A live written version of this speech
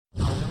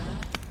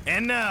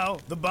And now,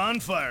 The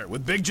Bonfire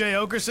with Big J.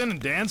 Okerson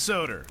and Dan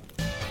Soder.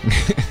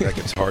 That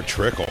guitar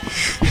trickle.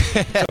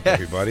 What's up,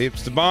 everybody?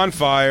 It's The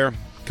Bonfire,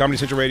 Comedy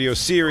Central Radio,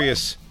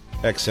 Sirius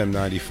XM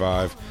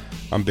 95.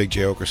 I'm Big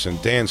J.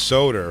 Okerson. Dan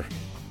Soder,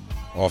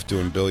 off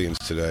doing billions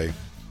today.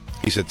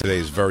 He said today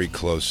is very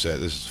close set.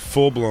 This is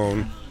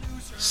full-blown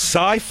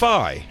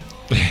sci-fi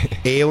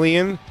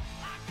alien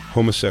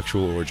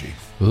homosexual orgy.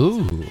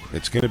 Ooh.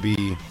 It's going to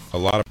be a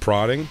lot of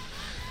prodding.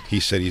 He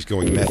said he's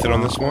going method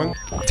on this one.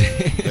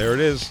 There it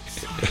is.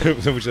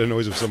 Which is the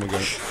noise of someone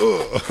going,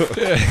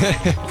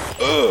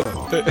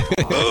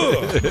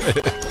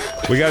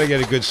 We got to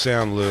get a good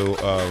sound, Lou,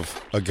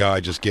 of a guy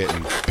just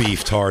getting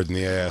beefed hard in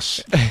the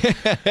ass.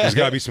 There's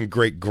got to be some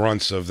great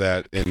grunts of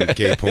that in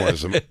gay porn.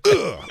 Some,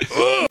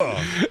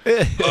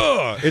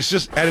 It's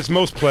just, at its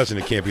most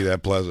pleasant, it can't be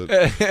that pleasant.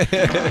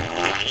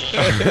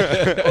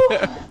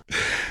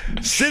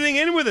 Sitting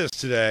in with us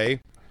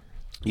today,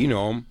 you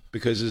know him,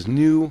 because his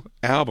new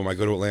album, I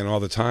Go to Atlanta All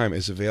the Time,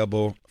 is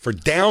available for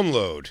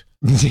download.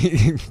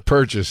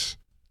 Purchase.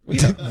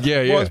 Yeah.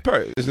 Yeah. Well,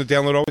 isn't the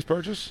download always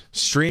purchase?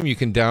 Stream you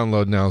can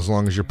download now as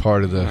long as you're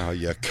part of the... Oh,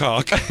 you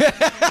cock.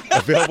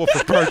 Available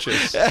for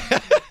purchase.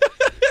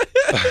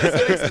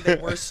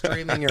 We're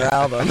streaming your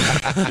album.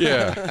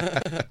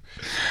 Yeah.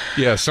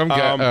 Yeah, some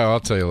guy... I'll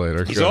tell you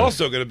later. He's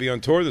also going to be on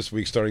tour this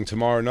week starting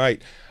tomorrow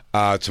night.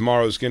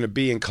 Tomorrow's going to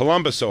be in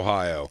Columbus,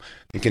 Ohio,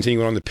 and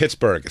continuing on to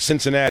Pittsburgh,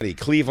 Cincinnati,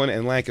 Cleveland,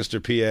 and Lancaster,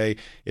 PA.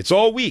 It's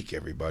all week,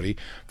 everybody.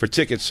 For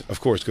tickets,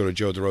 of course, go to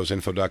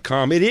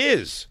joederosainfo.com. It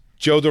is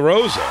Joe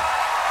DeRosa.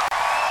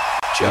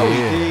 Joey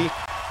D.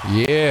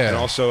 Yeah. And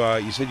also,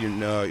 you said your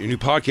new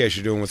podcast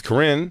you're doing with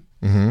Corinne,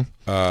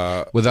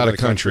 Without a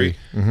Country,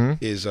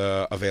 is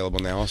available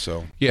now.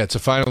 So yeah, it's a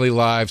finally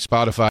live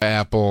Spotify,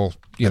 Apple,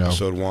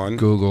 episode 1,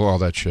 Google, all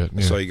that shit.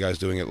 I saw you guys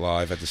doing it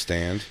live at the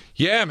stand.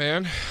 Yeah,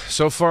 man.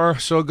 So far,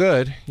 so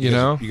good. You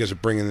know, you guys are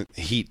bringing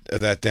the heat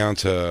of that down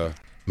to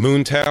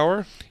Moon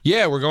Tower.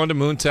 Yeah, we're going to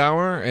Moon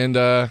Tower, and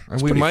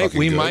we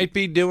might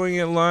be doing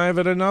it live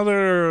at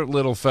another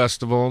little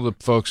festival the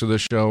folks of the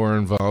show are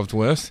involved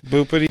with.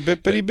 Boopity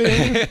bippity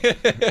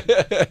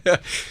bing.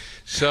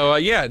 So,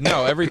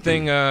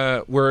 everything,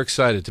 we're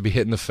excited to be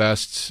hitting the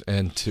fests,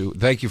 and to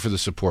thank you for the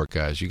support,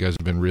 guys. You guys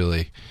have been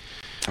really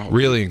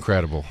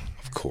incredible.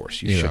 Of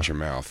course, you shut your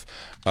mouth.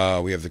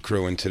 We have the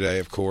crew in today,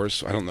 of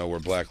course. I don't know where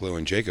Black Lou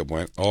and Jacob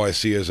went. All I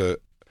see is a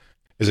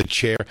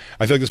chair.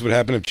 I feel like this would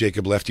happen if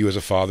Jacob left you as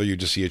a father.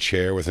 You'd just see a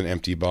chair with an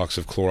empty box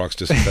of Clorox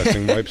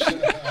disinfecting wipes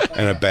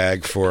and a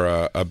bag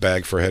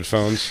for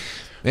headphones.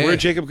 Man.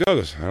 Where'd Jacob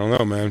go? I don't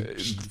know, man.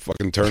 Just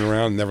fucking turn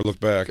around and never look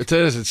back. It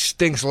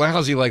stinks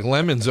lousy like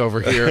lemons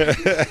over here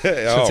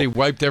since he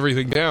wiped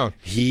everything down.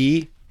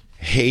 He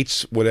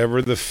hates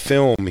whatever the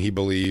film he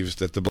believes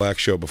that the black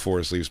show before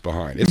us leaves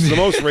behind. It's the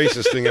most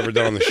racist thing ever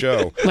done on the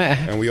show,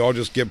 and we all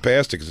just get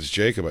past it because it's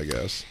Jacob, I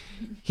guess.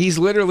 He's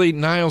literally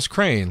Niles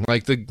Crane.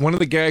 Like one of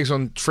the gags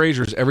on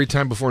Frasier's, every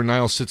time before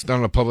Niles sits down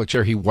in a public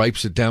chair, he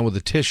wipes it down with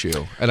a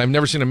tissue. And I've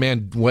never seen a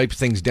man wipe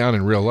things down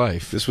in real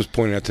life. This was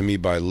pointed out to me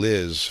by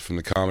Liz from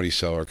the Comedy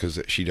Cellar because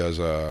she does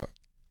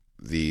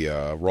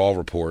the Raw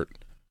Report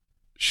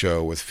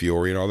show with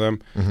Fiore and all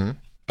them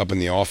up in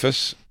the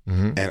office.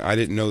 And I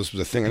didn't know this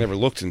was a thing. I never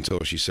looked until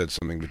she said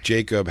something. But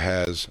Jacob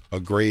has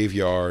a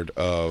graveyard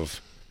of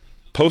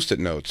Post-it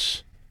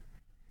notes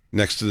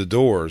next to the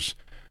doors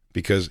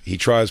because he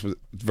tries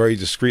very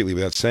discreetly,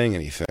 without saying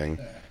anything,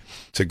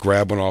 to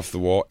grab one off the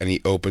wall, and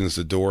he opens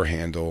the door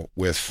handle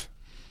with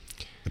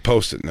the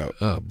Post-it note.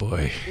 Oh,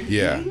 boy.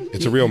 Yeah,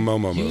 it's a real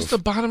Momo move. Use the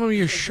bottom of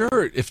your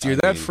shirt if you're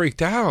that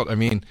freaked out. I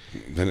mean...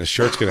 Then the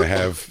shirt's going to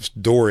have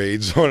door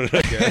aids on it,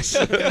 I guess.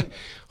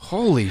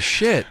 Holy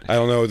shit. I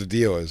don't know what the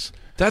deal is.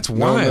 That's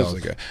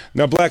wild.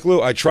 Now, Black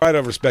Lou, I try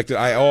to respect it.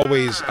 I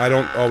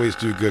don't always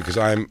do good because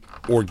I'm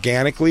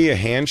organically a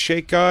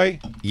handshake guy,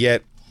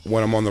 yet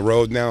when I'm on the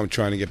road now, I'm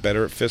trying to get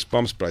better at fist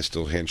bumps, but I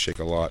still handshake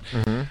a lot.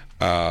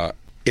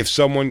 If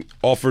someone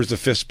offers the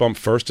fist bump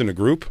first in a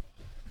group,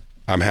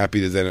 I'm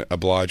happy to then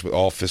oblige with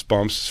all fist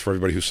bumps. For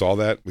everybody who saw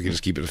that, we can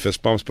just keep it to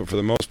fist bumps, but for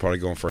the most part, I'm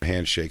going for a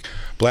handshake.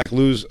 Black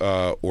Lou's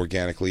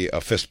organically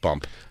a fist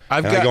bump.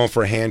 I'm going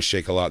for a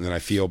handshake a lot, and then I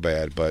feel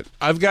bad, but...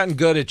 I've gotten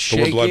good at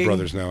shaking. But we're blood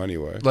brothers now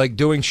anyway. Like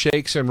doing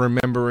shakes and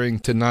remembering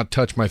to not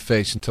touch my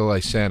face until I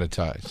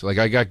sanitize. Like,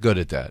 I got good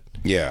at that.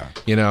 Yeah.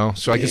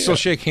 So I can still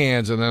shake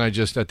hands, and then I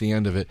just, at the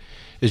end of it,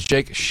 is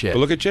Jake shit. But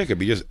look at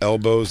Jacob. He just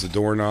elbows the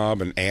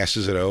doorknob and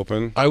asses it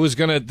open.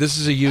 This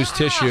is a used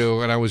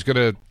tissue, and I was going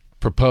to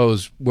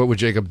propose, what would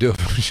Jacob do if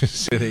he was just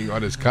sitting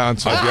on his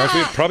console? I'd be honest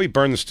with you, probably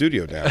burn the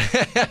studio down.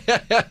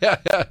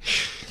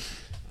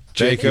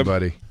 Jacob, you,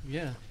 buddy.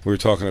 Yeah. We were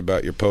talking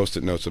about your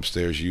Post-it notes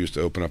upstairs you used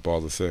to open up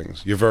all the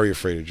things. You're very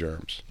afraid of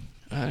germs.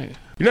 You're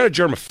not a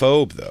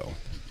germaphobe, though.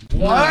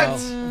 What?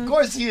 No. Of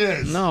course he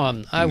is.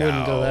 No, I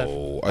wouldn't go that.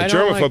 A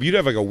germaphobe, you'd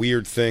have like a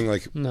weird thing,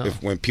 like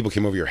when people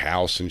came over your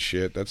house and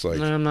shit. That's like.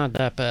 No, I'm not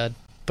that bad.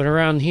 But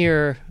around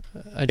here,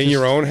 in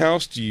your own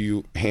house, do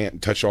you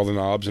touch all the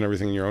knobs and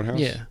everything in your own house?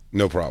 Yeah.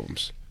 No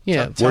problems.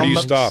 Yeah. Where do you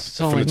stop?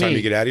 From the time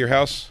you get out of your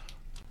house?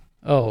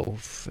 Oh,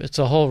 it's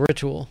a whole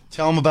ritual.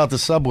 Tell him about the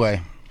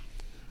subway.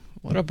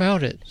 What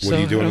about it? What do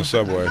you do in the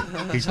subway?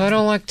 So I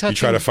don't like touching. You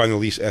try to find the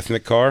least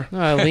ethnic car? No,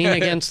 I lean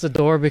against the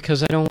door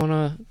because I don't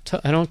want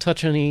to. I don't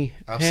touch any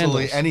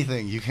Absolutely handles.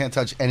 anything. You can't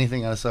touch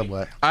anything on a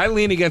subway. I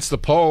lean against the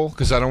pole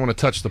because I don't want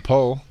to touch the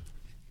pole.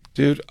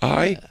 Dude,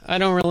 I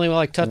don't really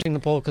like touching the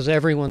pole because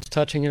everyone's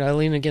touching it. I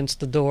lean against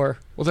the door,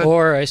 Well,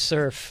 or I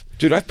surf.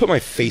 Dude, I've put my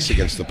face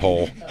against the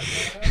pole.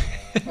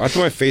 I put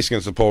my face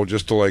against the pole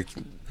just to, like,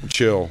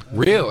 chill.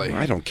 Really?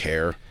 I don't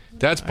care.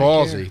 That's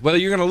ballsy. Well,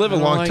 you're going to live a I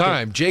don't long like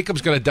time.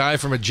 Jacob's going to die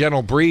from a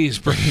gentle breeze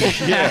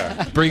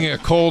bringing a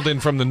cold in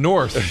from the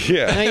north.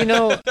 Yeah.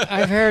 Now,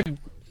 I've heard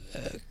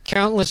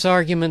countless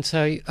arguments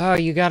how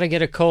you got to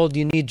get a cold.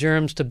 You need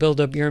germs to build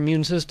up your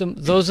immune system.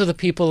 Those are the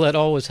people that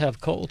always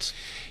have colds.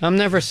 I'm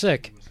never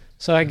sick,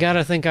 so I got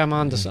to think I'm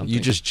onto something. You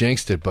just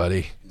jinxed it,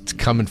 buddy. It's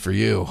coming for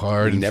you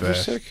hard You're and never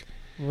fast. sick?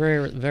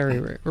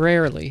 Very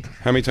rarely.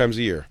 How many times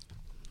a year?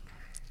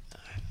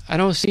 I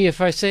don't see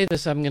if I say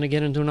this, I'm going to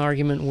get into an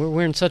argument.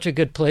 We're in such a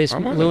good place,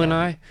 I'm not Lou gonna- and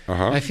I.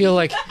 Uh-huh. I feel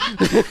like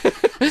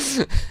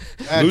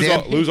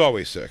Lou's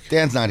always sick.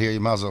 Dan's not here. You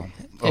might as well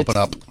open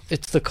up.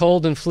 it's the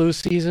cold and flu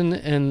season,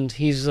 and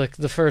he's like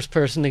the first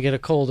person to get a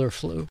cold or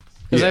flu.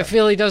 Because Yeah. I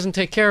feel he doesn't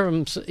take care of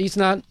him.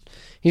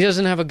 He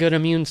doesn't have a good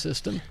immune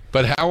system.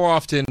 But how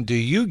often do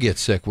you get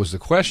sick was the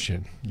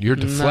question. You're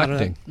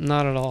deflecting.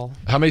 Not at all.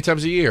 How many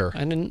times a year? I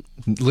didn't.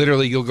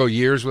 Literally, you'll go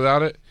years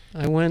without it?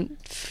 I went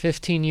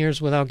 15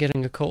 years without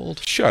getting a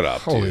cold. Shut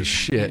up, Holy dude.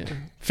 shit. Yeah.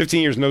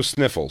 15 years, no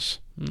sniffles.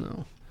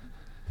 No,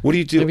 What do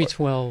you do? maybe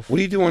 12. What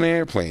do you do on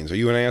airplanes? Are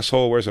you an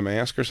asshole who wears a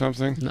mask or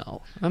something?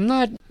 No, I'm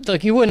not.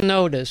 Like, you wouldn't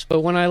notice,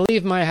 but when I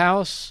leave my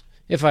house,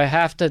 if I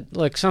have to,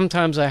 like,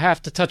 sometimes I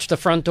have to touch the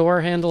front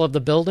door handle of the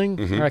building,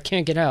 Mm-hmm. or I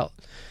can't get out.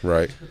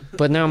 Right.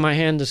 But now my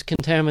hand is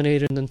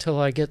contaminated until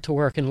I get to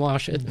work and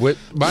wash it. What,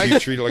 You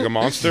treat it like a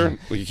monster?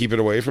 Like you keep it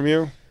away from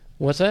you?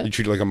 What's You that?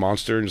 treat it like a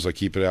monster and just like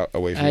keep it out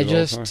away from I you all the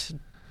just.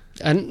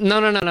 time?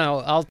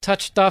 No. I'll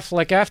touch stuff.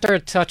 Like, after I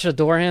touch a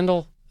door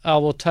handle,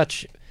 I'll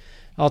touch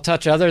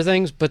other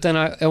things, but then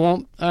I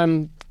won't.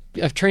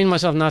 I've trained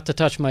myself not to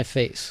touch my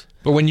face.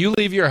 But when you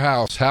leave your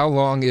house, how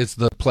long is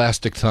the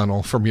plastic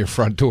tunnel from your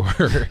front door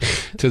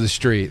to the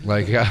street?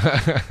 Like,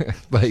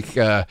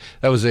 that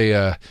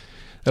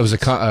was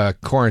a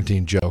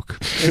quarantine joke.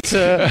 It's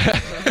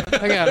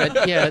I got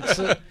it. Yeah,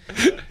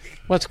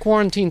 it's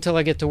quarantine till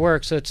I get to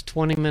work, so it's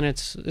 20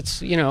 minutes. It's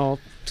Do you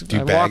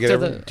I bag walk it? to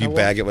Ever? the- Do you I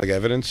bag it like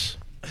evidence?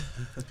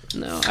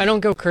 No, I don't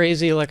go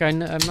crazy. Like, I'm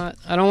not.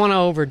 I don't want to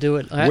overdo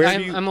it. Where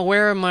do you- I'm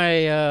aware of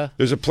my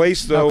There's a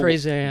place though. how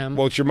crazy I am.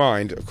 Well, it's your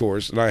mind, of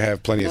course, and I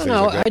have plenty of things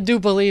No, like I that. do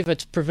believe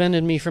it's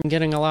prevented me from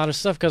getting a lot of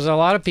stuff because a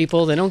lot of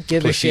people, they don't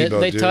give a shit. Placebo,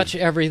 They dude. touch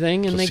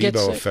everything and they get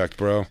Placebo sick. effect,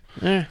 bro.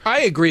 Eh.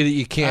 I agree that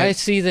you can't. I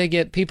see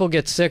people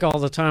get sick all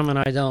the time and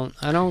I don't.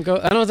 I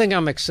don't think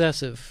I'm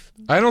excessive.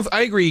 I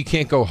agree you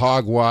can't go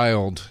hog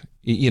wild,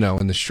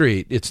 in the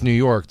street. It's New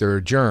York. There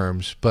are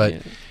germs, but Yeah.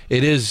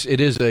 it is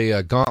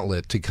a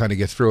gauntlet to kind of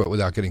get through it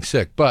without getting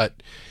sick. But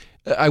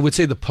I would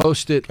say the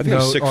Post-it I think I'm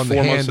note sick on the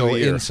 4 months of the handle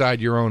year. inside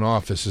your own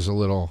office is a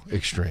little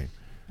extreme.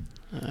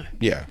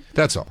 Yeah,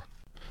 That's all.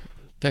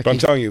 Becky, but I'm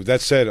telling you.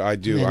 That said, I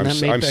do. man, that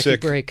made I'm Becky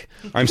sick. break.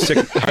 I'm sick.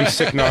 I'm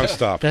sick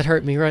nonstop. That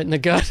hurt me right in the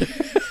gut.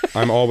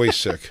 I'm always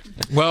sick,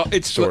 Well,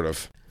 it's sort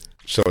of.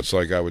 So it's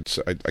like I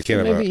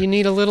can't have Maybe you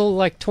need a little,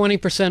 like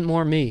 20%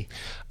 more me.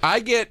 I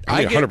get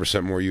I need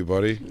 100% more you,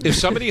 buddy. if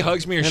somebody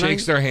hugs me or And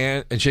shakes their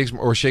hand and shakes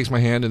my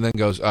hand and then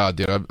goes, "Oh,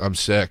 dude, I'm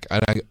sick,"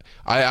 and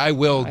I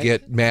will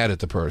get mad at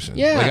the person.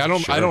 Yeah. like I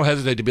Sure. don't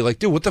hesitate to be like,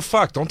 "Dude, what the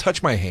fuck? Don't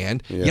touch my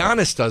hand." Yeah.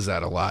 Giannis does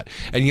that a lot,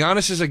 and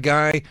Giannis is a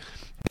guy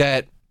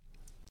that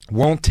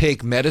won't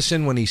take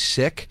medicine when he's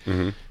sick.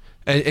 Mm-hmm.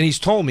 And he's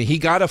told me he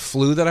got a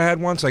flu that I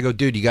had once. I go,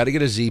 dude, you got to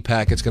get a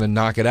Z-Pack. It's going to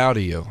knock it out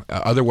of you.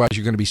 Otherwise,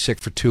 you're going to be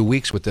sick for 2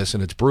 weeks with this,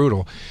 and it's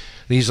brutal.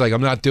 And he's like,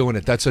 I'm not doing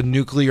it. That's a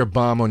nuclear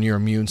bomb on your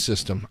immune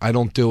system. I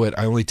don't do it.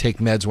 I only take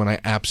meds when I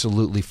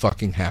absolutely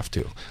fucking have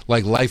to,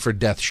 like life or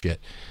death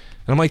shit.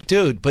 And I'm like,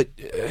 dude, but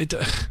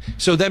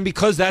so then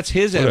because that's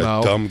his What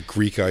MO. a dumb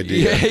Greek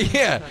idea.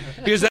 Yeah,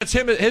 because that's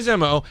his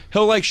MO.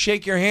 He'll like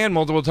shake your hand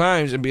multiple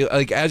times and be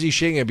like, as he's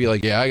shaking it, be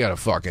like, yeah, I got a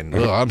fucking,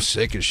 I'm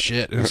sick as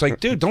shit. And it's like,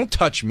 dude, don't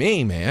touch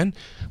me, man.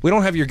 We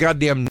don't have your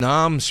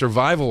goddamn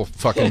survival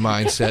fucking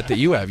mindset that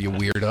you have, you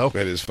weirdo.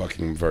 That is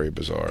fucking very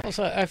bizarre.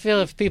 Also, I feel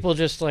if people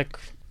just like,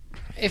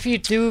 if you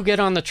do get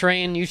on the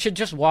train, you should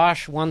just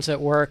wash once at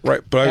work.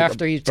 Right, but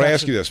after you. but I touch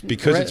ask you it. this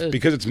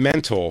because it's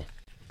mental.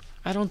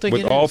 I don't think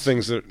With it all is.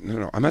 things that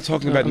no, I'm not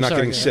talking No, about I'm not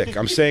sorry, getting go sick.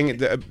 I'm saying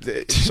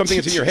something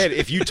that's in your head.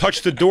 If you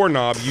touch the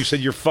doorknob, you said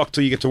you're fucked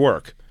till you get to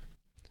work.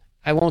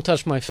 I won't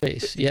touch my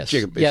face. Yes.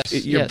 Jacob,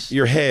 yes. your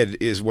your head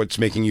is what's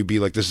making you be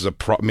like this is a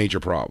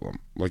major problem.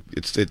 Like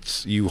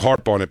it's you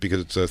harp on it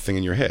because it's a thing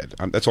in your head.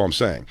 That's all I'm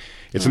saying.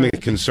 It's something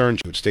that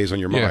concerns you. It stays on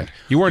your Yeah. mind.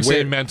 You weren't Where-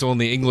 saying mental in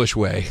the English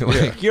way.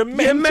 Like, you're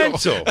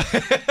mental.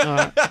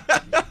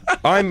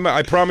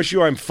 I promise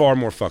you, I'm far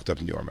more fucked up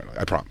than you are mentally.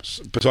 I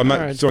promise. But so I'm not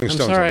All right. throwing I'm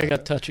stones. sorry at I you.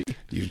 got touchy.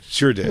 You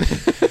sure did.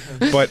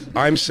 But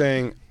I'm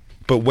saying,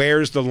 but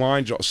where's the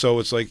line? So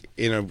it's like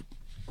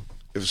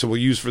so we'll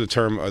use for the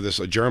term a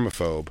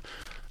germaphobe.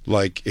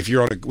 Like if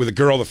you're with a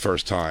girl the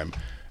first time,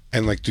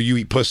 and like, do you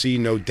eat pussy?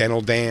 No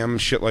dental dam,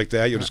 shit like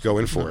that. You'll just go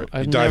in for it.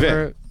 You dive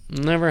in.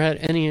 Never had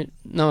any.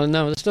 No,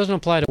 this doesn't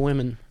apply to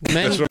women. Men,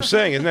 That's what I'm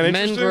saying. Isn't that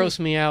interesting? Men gross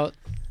me out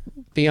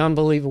beyond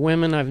belief.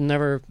 Women, I've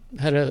never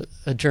had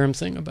a germ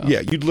thing about.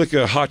 Yeah, you'd lick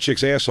a hot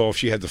chick's asshole if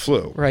she had the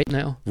flu. Right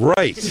now.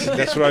 Right.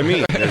 That's what I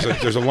mean.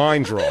 There's a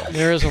line draw.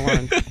 There is a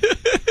line.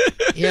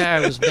 Yeah, I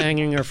was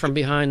banging her from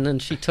behind, and then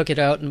she took it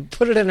out and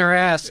put it in her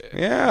ass.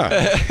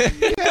 Yeah.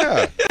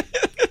 Yeah.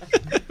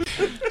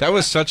 That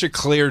was such a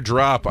clear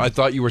drop. I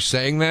thought you were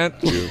saying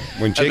that. Dude,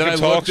 when Jacob and then I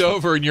talks, looked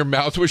over and your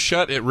mouth was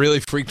shut. It really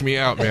freaked me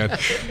out, man.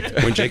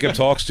 when Jacob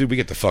talks, dude, we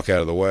get the fuck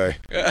out of the way.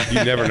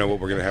 You never know what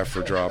we're gonna have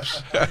for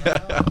drops.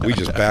 We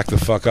just back the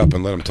fuck up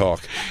and let him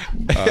talk.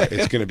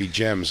 It's gonna be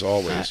gems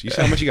always. You see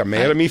how much you got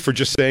mad at me for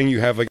just saying you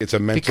have like it's a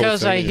mental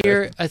because thing?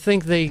 I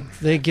think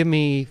they give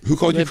me. Who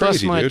called you crazy, They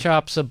bust my dude?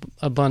 chops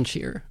a bunch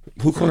here.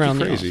 Who called around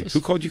you the crazy? office.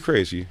 Who called you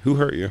crazy? Who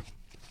hurt you?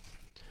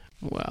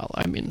 Well,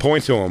 I mean,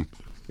 Point to him.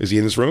 Is he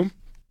in this room?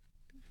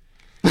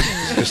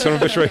 This son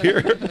of a bitch right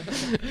here.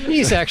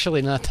 he's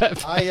actually not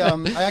that I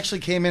bad.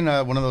 actually came in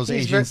one of those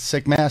He's Asian very-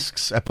 sick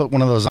masks. I put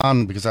one of those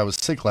on because I was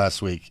sick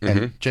last week,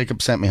 and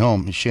Jacob sent me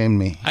home. He shamed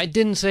me. I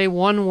didn't say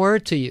one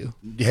word to you.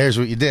 Here's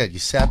what you did: you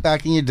sat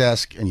back in your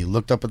desk and you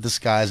looked up at the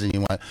skies and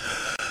you went,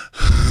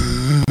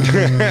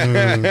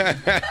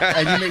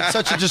 and you made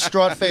such a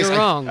distraught face. You're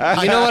wrong.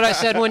 You know what I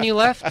said when you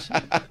left?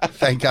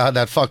 Thank God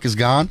that fuck is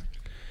gone.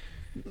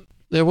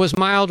 There was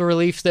mild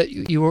relief that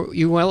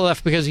you well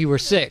left because you were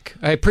sick.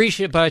 I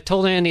appreciate it, but I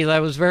told Andy that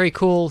was very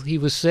cool. He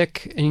was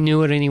sick and he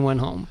knew it and he went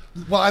home.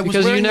 Well, I was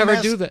Because you wearing the never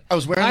mask. do that. I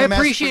was wearing I the mask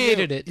for you.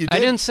 appreciated it. You I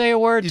did? didn't say a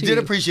word You to did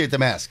you. appreciate the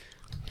mask.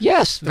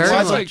 Yes, very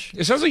Sounds much.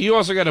 like, it sounds like you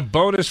also got a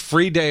bonus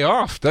free day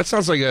off. That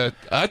sounds like I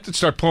have to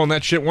start pulling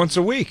that shit once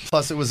a week.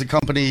 Plus, it was a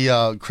company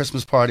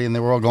Christmas party, and they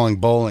were all going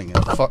bowling.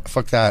 And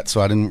fuck that, so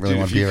I didn't really Dude,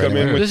 want if to be you here come in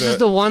anyway. with This is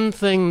the one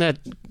thing that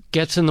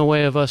gets in the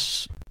way of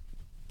us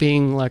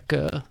being like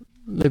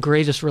the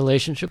greatest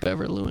relationship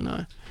ever, Lou and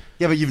I.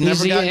 Yeah, but you've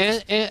He's never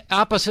the got...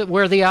 opposite.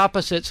 We're the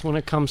opposites when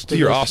it comes to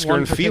You're this Oscar one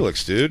and particular-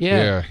 Felix, dude.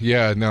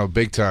 Yeah. No,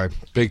 big time.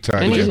 Big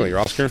time. And Yeah. Originally, you're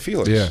Oscar and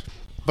Felix. Yeah.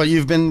 But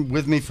you've been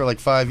with me for like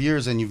 5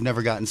 years, and you've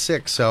never gotten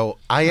sick, so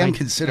I am I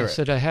considerate.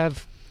 said I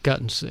have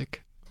gotten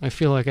sick. I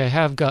feel like I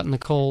have gotten the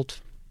cold.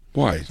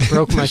 Why?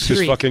 Broke my Just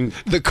streak. fucking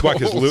The why,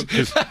 'cause cold. Luke,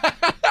 'cause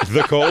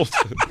the cold.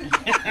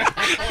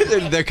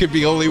 There could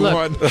be only Look,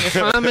 one. if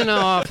I'm in an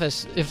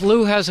office, if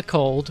Lou has a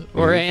cold,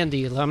 or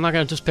Andy, I'm not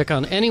going to just pick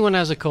on anyone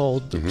has a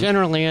cold.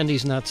 Generally,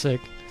 Andy's not sick.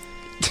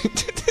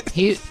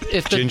 If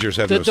the, Gingers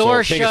have the no soul.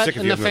 door's Can't get shut sick if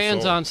and you the have no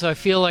fan's soul. on, so I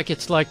feel like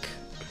it's like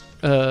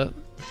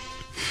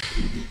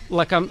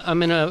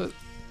I'm in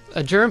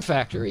a germ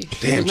factory.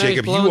 Damn, And now he's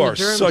Jacob, blowing you the are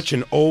germs. such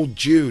an old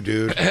Jew,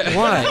 dude.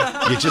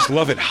 Why? You just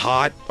love it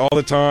hot all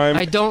the time.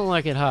 I don't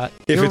like it hot.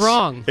 If You're it's-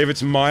 wrong. If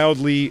it's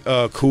mildly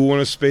cool in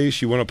a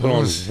space, you want to put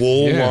on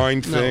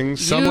wool-lined No.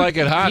 things. Some You- like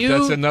it hot. you-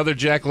 That's another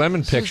Jack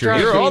Lemmon picture.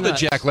 drives You're me all the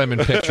nuts. Jack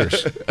Lemmon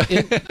pictures.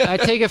 I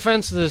take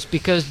offense to this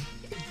because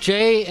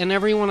Jay and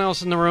everyone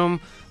else in the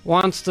room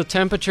wants the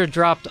temperature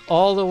dropped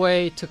all the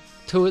way to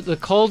the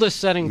coldest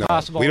setting No,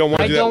 possible. we don't want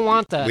to I do don't that.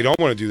 want that. We don't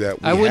want to do that.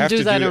 I We wouldn't have do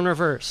to that in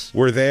reverse.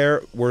 We're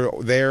there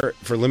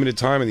for limited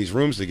time in these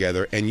rooms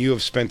together, and you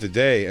have spent the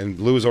day, and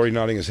Lou is already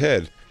nodding his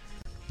head,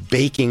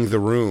 baking the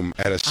room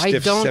at a I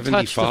stiff don't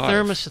 75. touch the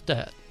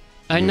thermostat.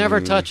 I never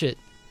touch it.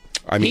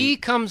 I mean, He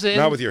comes in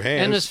not with your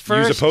hands. and his Use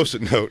first a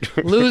post-it note.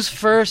 Lou's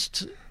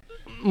first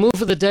move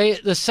of the day,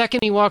 the second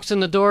he walks in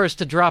the door, is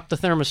to drop the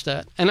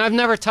thermostat, and I've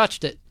never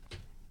touched it.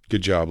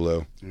 Good job,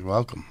 Lou. You're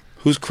welcome.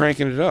 Who's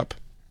cranking it up?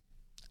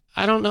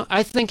 I don't know.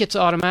 I think it's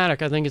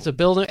automatic. I think it's a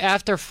building.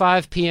 After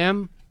 5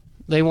 p.m.,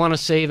 they want to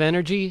save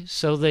energy,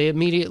 so they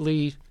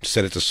immediately,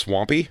 Set it to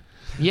swampy?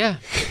 yeah.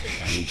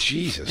 I mean,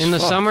 Jesus. In the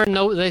fuck. summer,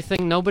 no, they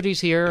think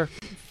nobody's here.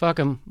 Fuck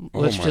them.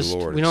 Let's my just,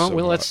 Lord, we don't. it's so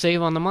Well, let's hot.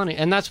 save on the money,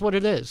 and that's what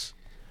it is.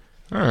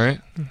 All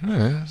right.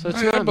 So it's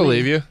I not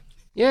believe me. you.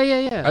 Yeah, yeah,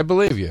 yeah. I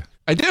believe you.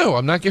 I do.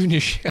 I'm not giving you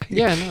shit.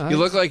 Yeah, no, You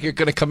look like you're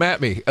going to come at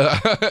me.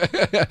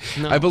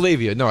 No. I believe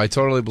you. No, I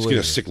totally He's believe gonna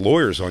you. stick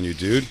lawyers on you,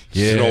 dude.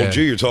 This is an Yeah. old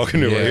Jew you're talking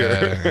to right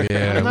here.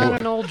 Yeah. I'm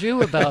not an old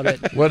Jew about it.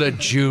 What a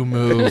Jew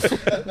move.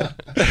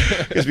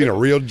 He's being a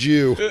real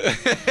Jew.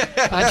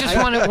 I just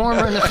want it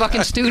warmer in the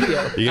fucking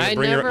studio. You're I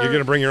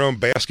gonna bring your own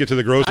basket to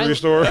the grocery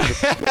store.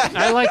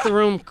 I like the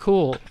room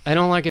cool. I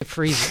don't like it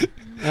freezing.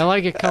 I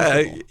like it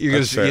comfortable. You're gonna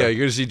That's see, fair.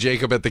 you're gonna see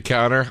Jacob at the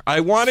counter. I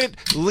want it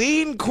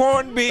lean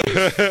corned beef.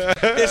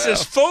 This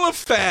is full of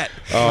fat.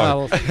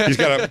 Well, He's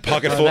got a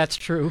pocket full. that's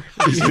true.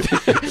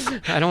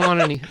 I don't want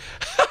any.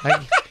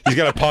 He's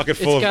got a pocket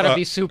full It's of. got to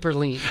be super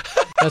lean.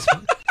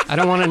 I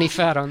don't want any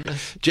fat on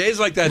this. Jay's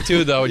like that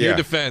too, though. In Yeah. your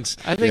defense,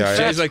 I think Yeah, fat's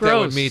Jay's like gross.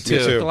 that with me too.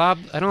 too. Glob,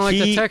 I don't like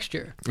the He-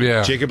 texture.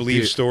 Yeah, Jacob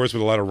leaves stores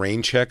with a lot of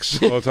rain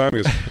checks all the time.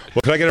 He goes,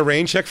 "Well, can I get a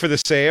rain check for the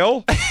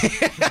sale?"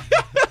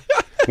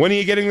 When are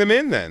you getting them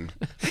in then?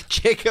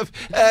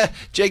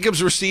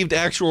 Jacob's received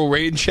actual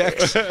rain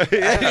checks. I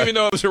didn't even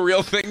know it was a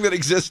real thing that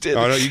existed.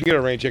 Oh no, you can get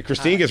a rain check.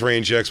 Christine gets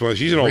rain checks. Well,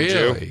 she's an old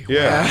Really? Jew.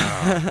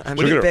 Yeah. I'm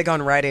pretty big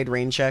on Rite Aid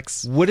rain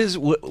checks. What?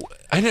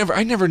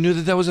 I never knew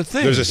that was a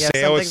thing. There's a Yeah,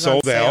 sale. It's something's on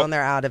sold sale out. and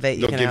they're out of it.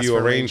 You They'll can give ask you a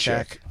for rain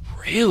check.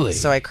 Really?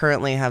 So I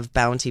currently have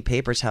Bounty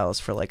paper towels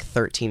for like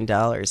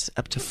 $13,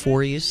 up to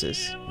 4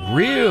 uses.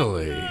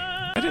 Really?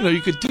 I didn't know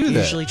you could do that.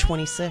 Usually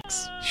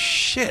 26.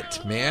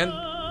 Shit, man.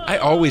 I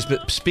always.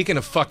 Speaking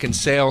of fucking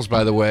sales,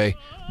 by the way,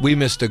 we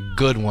missed a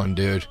good one,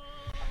 dude.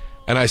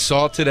 And I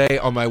saw it today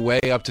on my way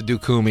up to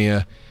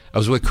Dukumia. I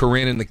was with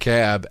Corinne in the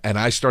cab, and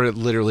I started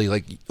literally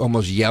like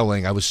almost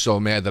yelling. I was so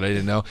mad that I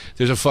didn't know.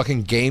 There's a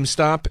fucking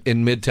GameStop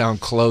in Midtown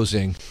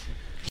closing.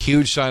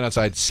 Huge sign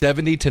outside,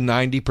 70 to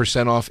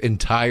 90% off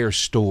entire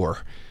store.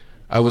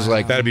 I was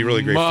like, That'd be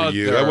really great for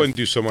you. That wouldn't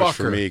do so much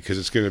for motherfucker. me because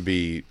it's going to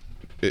be.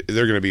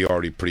 They're going to be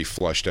already pretty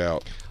flushed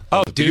out.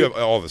 Oh, But dude. you have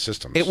all the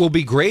systems. It will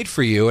be great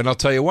for you, and I'll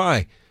tell you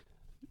why.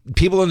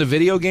 People into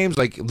video games,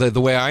 like the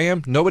way I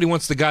am, nobody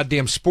wants the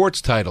goddamn sports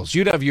titles.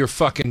 You'd have your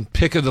fucking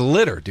pick of the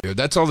litter, dude.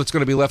 That's all that's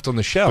going to be left on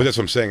the shelf. But that's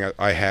what I'm saying.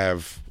 I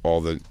have all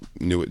the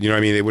new. You know what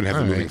I mean? They wouldn't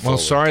have All the right. moving Well,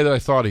 forward. sorry that I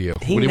thought of you.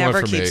 He what do you never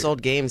want from keeps me?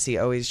 old games. He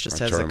always just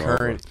has turn the 'em over.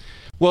 current.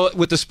 Well,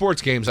 with the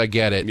sports games, I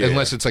get it, Yeah.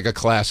 unless it's like a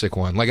classic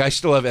one. Like I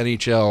still have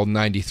NHL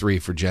 '93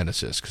 for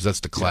Genesis because that's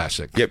the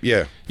classic. Yep.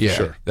 Yeah. Yeah,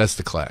 Sure. that's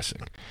the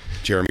classic.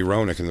 Jeremy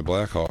Roenick and the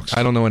Blackhawks.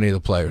 I don't know any of the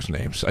players'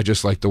 names. I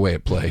just like the way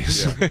it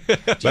plays.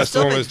 That's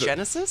Still the one. have Was the,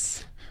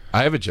 Genesis?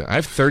 I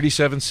have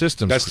 37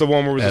 systems. that's the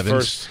one where was the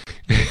Evans.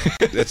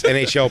 first. That's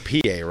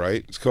NHLPA,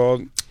 right? It's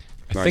called.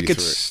 I think 93.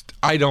 it's.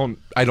 I don't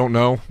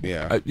know.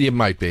 Yeah. It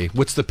might be.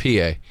 What's the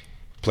PA?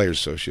 Players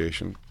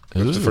Association.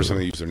 That's the first Ooh. time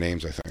they used their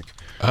names, I think.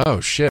 Oh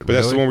shit! But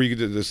that's the really? one where you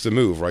get that's the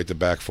move, right? The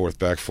back forth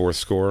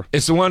score.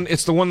 It's the one.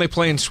 It's the one they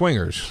play in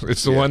Swingers.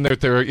 It's the one that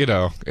they're in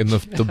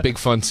the big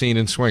fun scene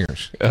in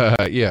Swingers.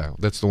 Yeah,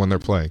 that's the one they're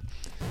playing.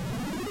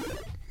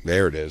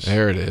 There it is.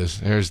 There it is.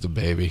 There's the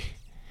baby.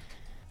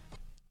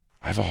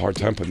 I have a hard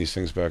time putting these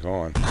things back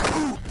on.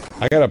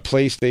 I got a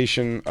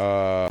PlayStation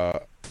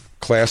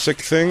Classic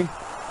thing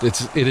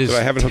It is that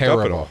I haven't hooked terrible.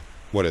 up at all.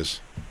 What is?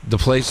 The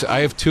place. I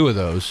have 2 of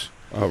those.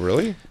 Oh,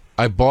 really?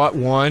 I bought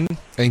one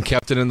and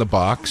kept it in the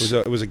box.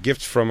 It was a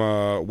gift from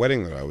a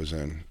wedding that I was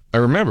in. I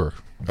remember.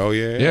 Oh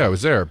yeah. Yeah, I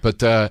was there.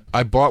 But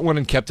I bought one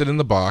and kept it in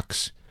the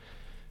box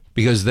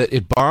because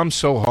it bombed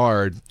so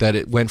hard that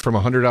it went from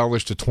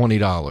 $100 to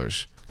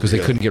 $20 because they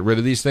Really? couldn't get rid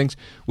of these things.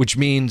 Which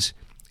means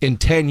in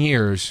 10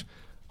 years,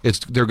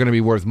 they're going to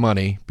be worth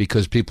money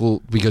because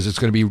it's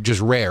going to be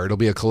just rare. It'll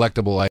be a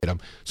collectible item.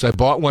 So I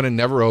bought one and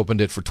never opened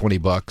it for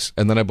 $20,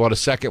 and then I bought a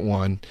second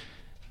one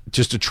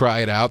just to try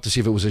it out to see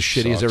if it was as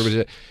shitty as Sucks. everybody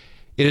did.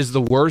 It is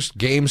the worst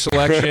game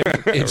selection.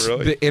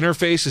 Really? The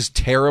interface is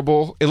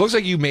terrible. It looks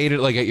like you made it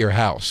like at your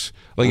house.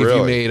 Like if you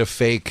Really? made a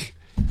fake.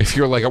 If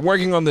you're like, I'm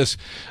working on this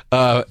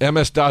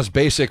MS-DOS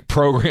basic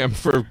program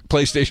for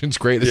PlayStation's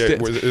greatest Yeah,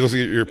 hits. where it looks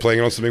like you're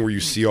playing on something where you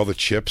see all the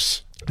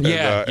chips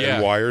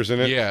and wires in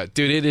it. Yeah,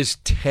 dude, it is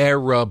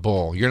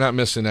terrible. You're not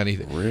missing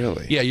anything.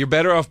 Really? Yeah, you're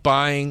better off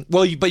buying.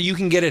 Well, but you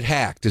can get it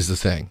hacked is the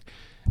thing,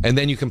 and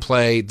then you can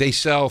play. They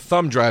sell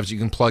thumb drives you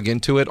can plug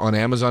into it on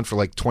Amazon for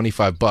like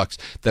 $25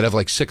 that have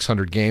like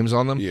 600 games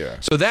on them. Yeah.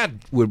 So that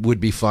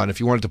would be fun if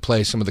you wanted to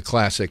play some of the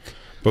classic.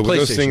 But with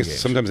those PlayStation things, games.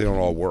 sometimes they don't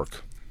all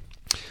work.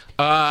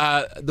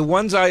 The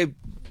ones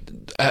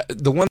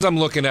I'm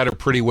looking at are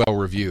pretty well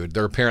reviewed.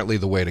 They're apparently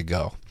the way to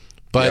go.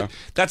 But Yeah.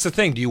 that's the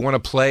thing. Do you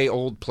want to play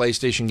old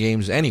PlayStation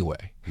games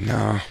anyway?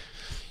 No,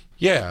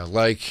 Yeah,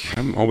 like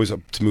I'm always up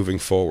to moving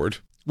forward.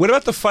 what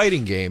about the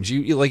fighting games?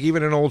 You like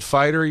even an old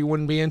fighter you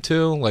wouldn't be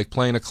into, like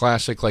playing a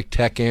classic like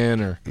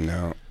Tekken or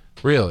No,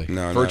 really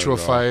No, not Virtual at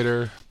all.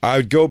 Fighter. I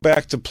would go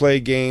back to play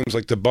games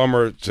like the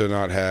bummer to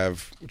not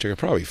have, which I could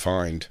probably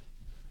find.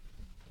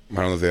 I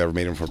don't know if they ever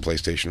made them for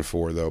PlayStation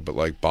 4 though, but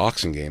like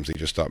boxing games they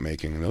just stopped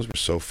making, and those were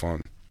so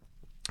fun.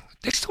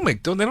 They still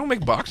make they don't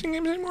make boxing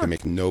games anymore. They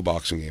make no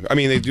boxing games. I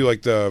mean, they do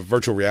like the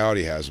virtual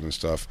reality has them and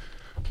stuff,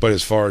 but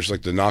as far as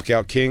like the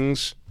Knockout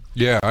Kings,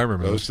 Yeah, I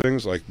remember those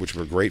things like which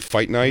were great,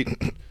 Fight Night,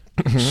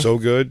 so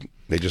good,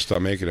 they just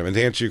stopped making them. And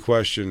to answer your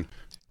question,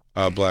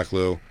 Black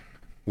Lou,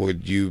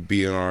 would you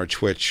be on our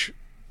Twitch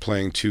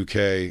playing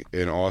 2K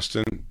in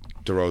Austin?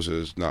 DeRosa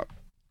does not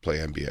play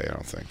NBA, I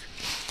don't think.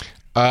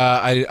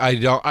 I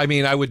don't. I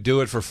mean, I would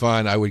do it for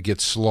fun. I would get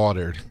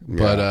slaughtered,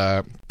 but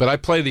I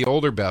play the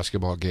older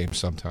basketball games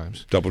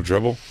sometimes. Double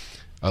Dribble?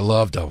 I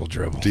love Double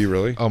Dribble. Do you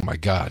really? Oh my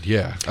god,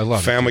 yeah, I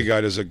love Family it.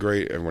 Guy does a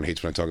great. Everyone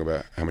hates when I talk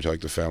about how much I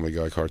like the Family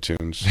Guy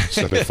cartoons.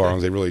 Seth MacFarlane,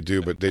 they really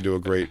do, but they do a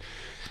great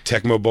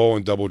Tecmo Bowl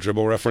and Double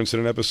Dribble reference in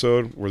an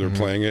episode where they're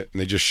playing it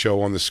and they just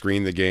show on the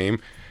screen the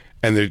game,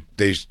 and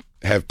they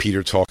have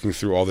Peter talking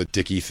through all the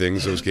dicky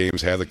things those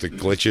games had, like the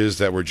glitches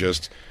that were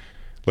just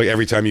like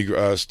every time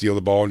you steal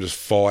the ball and just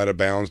fall out of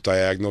bounds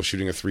diagonal,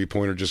 shooting a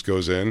 3-pointer just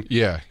goes in.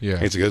 Yeah, yeah.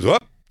 And it's like,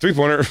 whoop,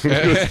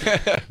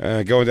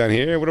 3-pointer. Going down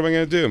here, what am I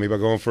going to do? Maybe I'm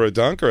going for a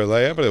dunk or a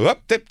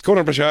layup.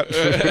 Corner shot.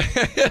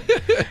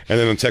 And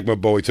then on Tecmo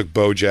Bowl, he took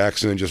Bo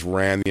Jackson and just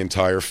ran the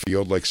entire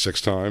field like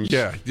 6 times.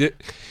 Yeah.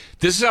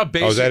 This is how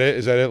basic. Oh, is that it?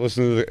 Is that it?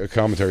 Listen to the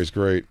commentary. It's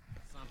great.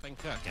 Something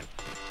cooking.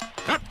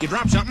 Oh, you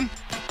dropped something?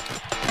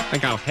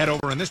 Think I'll head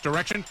over in this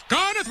direction.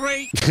 Gone to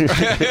 3.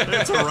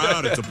 It's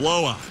around. It's a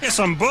blowout. It's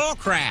some bull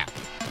crap.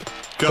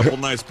 Couple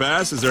nice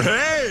passes there.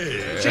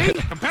 Hey! See?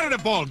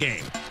 Competitive ball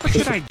game. What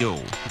should I do?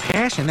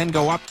 Pass and then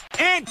go up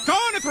and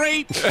gone to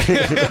 3.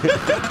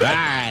 All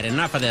right,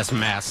 enough of this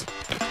mess.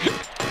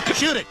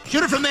 Shoot it.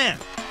 Shoot it from there.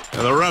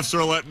 And the refs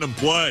are letting them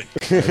play.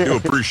 I do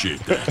appreciate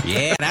that.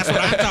 Yeah, that's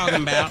what I'm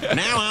talking about.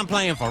 Now I'm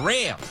playing for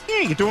real.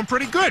 Yeah, you're doing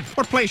pretty good.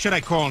 What play should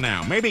I call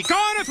now? Maybe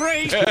gone to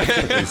 3.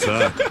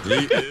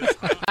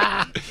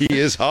 He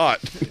is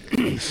hot.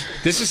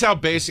 This is how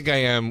basic I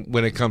am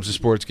when it comes to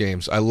sports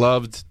games.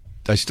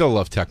 I still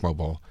love Tecmo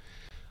Bowl.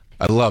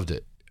 I loved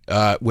it.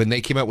 When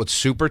they came out with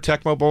Super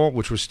Tecmo Bowl,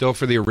 which was still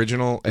for the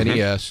original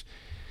NES,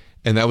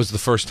 and that was the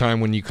first time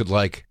when you could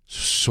like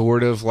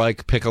sort of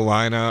like pick a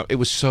line out. It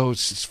was so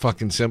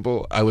fucking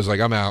simple. I was like,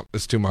 I'm out.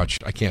 It's too much.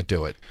 I can't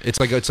do it. It's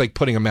like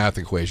putting a math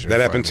equation.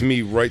 That happened to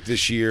me right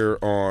this year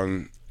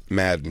on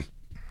Madden.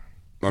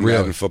 On Really?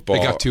 Madden football. It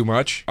got too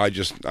much? I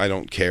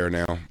don't care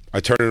now. I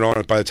turn it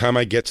on. By the time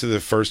I get to the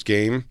first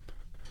game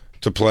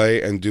to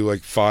play and do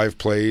like 5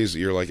 plays,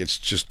 you're like, it's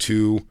just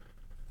too.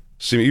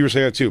 You were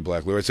saying that too,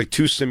 Black Lou. It's like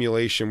too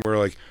simulation where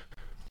like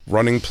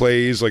running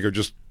plays like are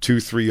just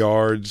 2-3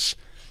 yards.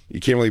 You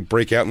can't really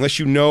break out unless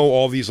you know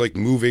all these like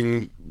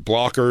moving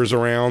blockers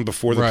around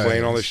before the play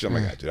and all this shit. I'm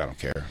like, dude, I don't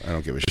care. I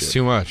don't give a shit. It's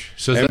too much.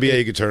 So NBA,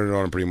 you can turn it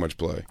on and pretty much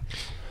play.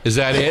 Is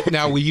that it?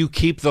 Now, will you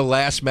keep the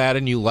last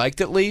Madden you liked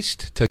at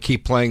least to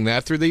keep playing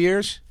that through the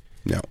years?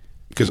 No,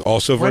 because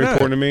also very not?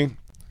 important to me,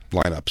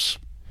 lineups.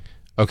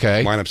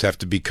 Okay. Lineups have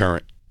to be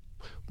current.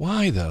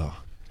 Why though?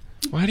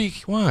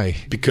 Why?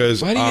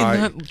 Because why do you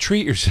not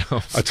treat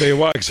yourself? I'll tell you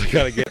why.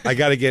 Because I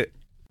gotta get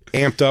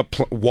amped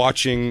up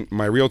watching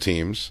my real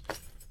teams,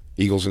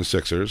 Eagles and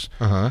Sixers,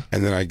 and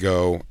then I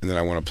go and then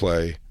I want to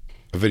play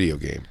a video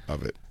game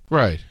of it.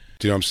 Right.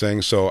 Do you know what I'm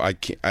saying? So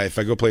if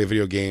I go play a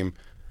video game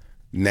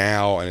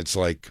now and it's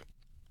like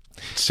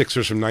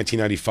Sixers from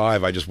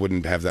 1995, I just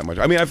wouldn't have that much.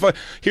 I mean,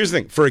 here's the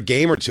thing: for a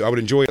game or two, I would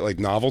enjoy it like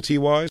novelty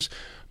wise.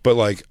 But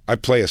like I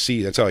play a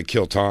season. That's how I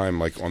kill time.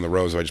 Like on the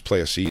road, I just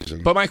play a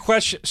season. But my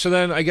question. So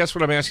then, I guess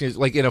what I'm asking is,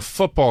 like in a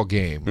football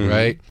game,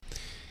 right?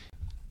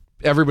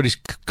 Everybody's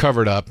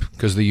covered up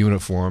because of the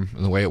uniform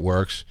and the way it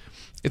works.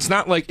 It's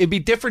not like it'd be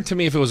different to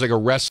me if it was like a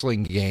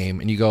wrestling game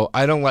and you go,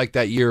 I don't like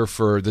that year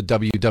for the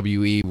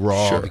WWE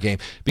Raw game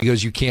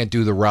because you can't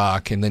do the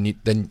Rock, and then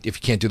if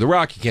you can't do the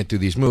Rock, you can't do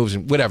these moves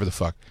and whatever the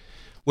fuck.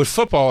 With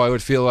football, I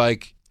would feel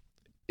like.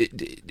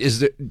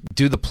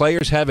 Do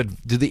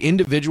the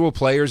individual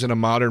players in a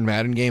modern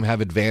Madden game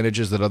have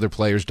advantages that other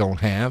players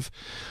don't have?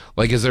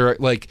 Like, is there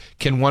like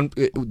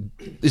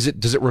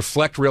does it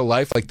reflect real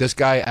life? Like this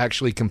guy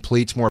actually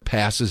completes more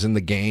passes in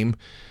the game,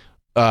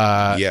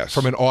 yes,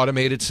 from an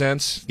automated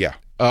sense. Yeah.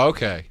 Oh,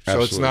 okay. So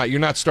Absolutely. it's not you're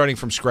not starting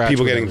from scratch.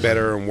 People getting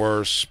better and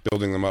worse,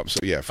 building them up. So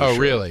yeah. For oh,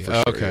 sure, really? For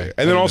sure, Okay. Yeah.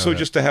 And then also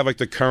just to have like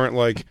the current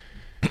like,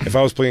 if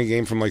I was playing a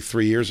game from like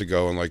 3 years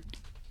ago and like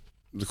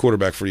the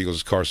quarterback for Eagles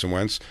is Carson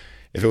Wentz.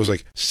 If it was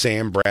like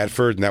Sam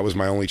Bradford and that was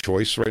my only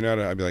choice right now,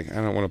 I'd be like, I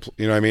don't want to.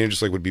 You know what I mean? It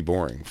just like would be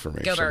boring for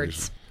me. Go for some Birds.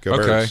 reason. Go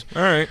okay. Birds.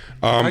 All right.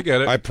 I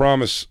get it. I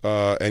promise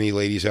any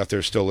ladies out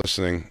there still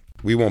listening,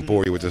 we won't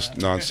bore you with this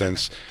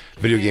nonsense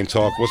video game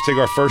talk. Let's take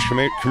our first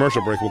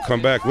commercial break. We'll come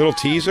back. Little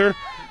teaser.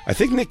 I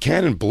think Nick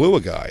Cannon blew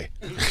a guy.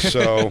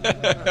 So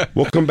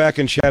we'll come back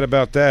and chat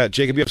about that.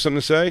 Jacob, you have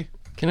something to say?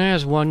 Can I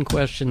ask one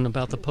question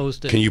about the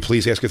Post-it? Can you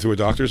please ask it through a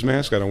doctor's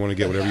mask? I don't want to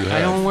get whatever you have. I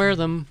don't wear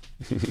them.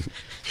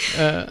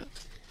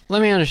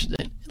 Let me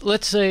understand.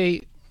 Let's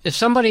say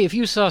if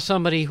you saw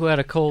somebody who had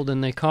a cold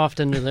and they coughed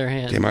into their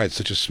hand. Damn, I had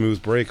such a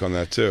smooth break on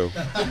that too.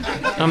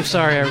 I'm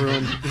sorry, I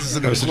ruined. This is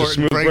an That was such a important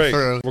smooth break.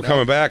 breakthrough. We're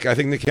coming back. I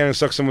think Nick Cannon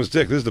sucked someone's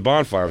dick. This is the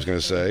bonfire I was going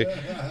to say.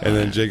 And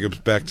then Jacob's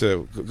back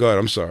to, go ahead,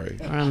 I'm sorry.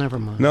 Oh, never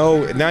mind.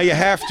 No, now you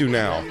have to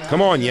now.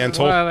 Come on, Yentl.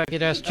 Well, I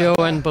could ask Joe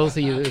and both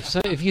of you.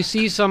 If you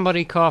see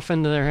somebody cough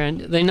into their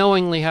hand, they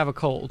knowingly have a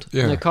cold.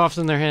 Yeah. And they cough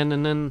in their hand,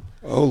 and then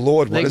Oh,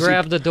 Lord. they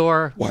grab the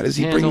door Why does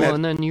he handle, bring that?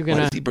 and then you're Why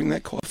gonna. does he bring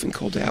that coughing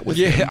cold out with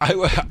him?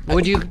 Yeah.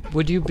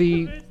 Would you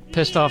be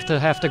pissed off to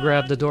have to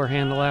grab the door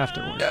handle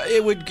afterwards?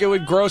 It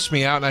would gross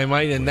me out, and I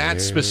might, in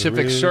that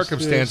specific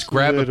circumstance,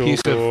 grab a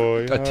piece of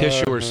a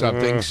tissue or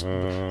something.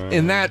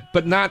 In that,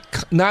 but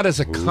not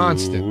as a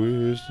constant.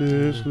 Who is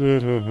this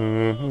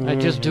little I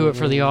just do it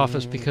for the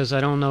office because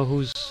I don't know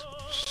who's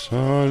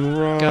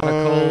sunrise? got a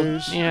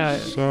cold. Yeah.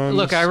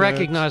 Look, I sunset,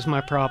 recognize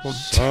my problem.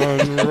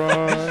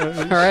 Sunrise.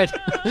 All right.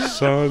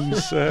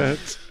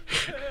 Sunset.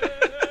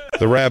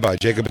 The Rabbi,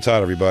 Jacob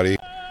Batata, everybody.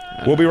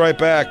 We'll be right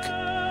back.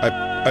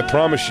 I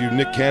promise you,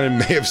 Nick Cannon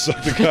may have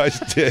sucked a guy's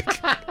dick.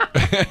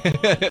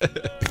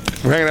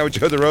 We're hanging out with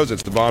Joe DeRosa.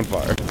 It's the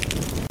bonfire.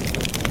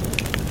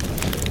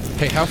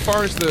 Hey, how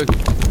far is the?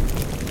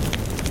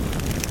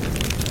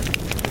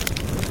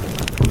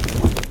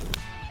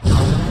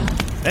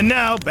 And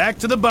now, back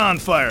to the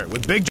bonfire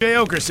with Big J.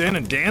 Okerson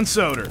and Dan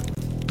Soder.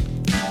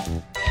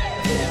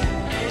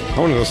 I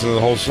want to listen to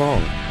the whole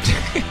song.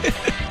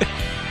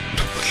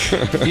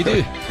 You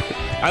do.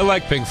 I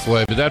like Pink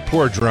Floyd, but that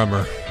poor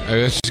drummer.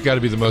 It's just got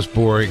to be the most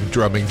boring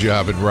drumming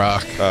job in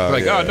rock. Oh,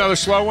 another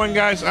slow one,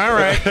 guys? All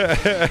right. You're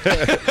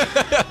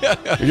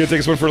going to take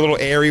us one for a little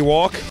airy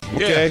walk?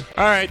 Okay. Yeah.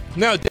 All right.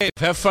 No, Dave,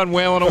 have fun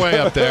wailing away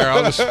up there.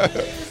 I'll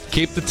just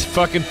keep the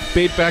fucking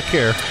beat back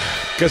here.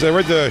 Because I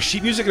read the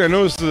sheet music and I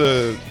noticed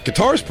the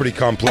guitar's pretty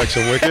complex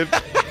and wicked.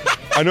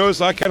 I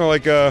noticed I kind of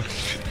like,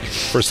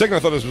 for a second I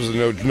thought this was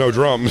no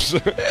drums.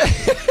 And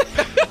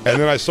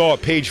then I saw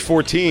at page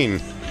 14,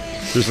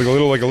 there's like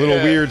a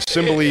little weird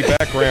cymbal-y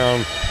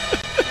background.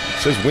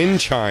 It says wind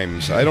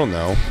chimes. I don't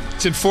know.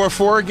 It's in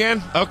 4/4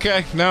 again?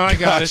 Okay, now I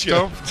got it.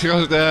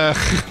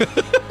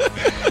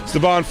 It's the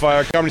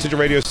Bonfire, Comedy Central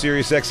Radio,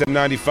 Sirius XM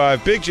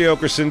 95. Big J.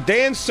 Okerson,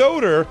 Dan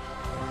Soder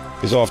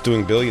is off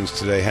doing billions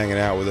today, hanging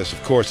out with us.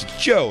 Of course,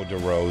 it's Joe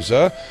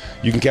DeRosa.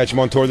 You can catch him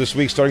on tour this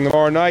week, starting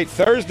tomorrow night,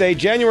 Thursday,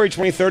 January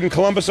 23rd in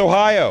Columbus,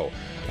 Ohio.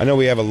 I know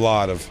we have a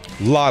lot of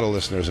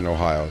listeners in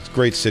Ohio. It's a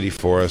great city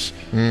for us.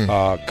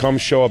 Come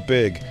show up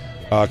big.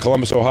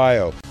 Columbus,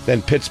 Ohio,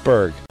 then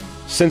Pittsburgh,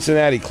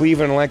 Cincinnati,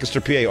 Cleveland, and Lancaster,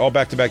 PA, all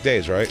back-to-back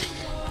days, right?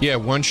 Yeah,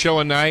 one show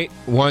a night,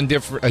 a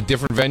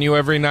different venue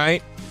every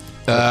night.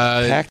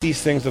 Pack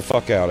these things the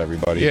fuck out,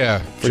 everybody. Yeah.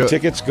 For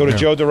tickets, go to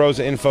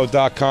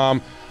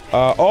joederosainfo.com.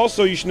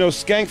 Also, you should know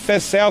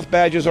Skankfest South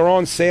badges are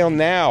on sale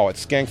now at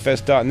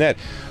skankfest.net.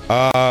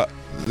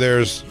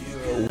 There's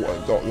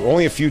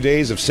only a few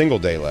days of single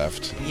day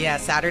left. Yeah,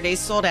 Saturday's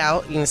sold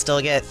out. You can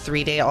still get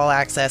 3-day all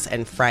access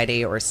and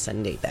Friday or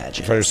Sunday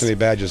badges. Friday or Sunday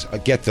badges.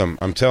 Get them.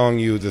 I'm telling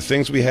you, the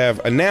things we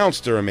have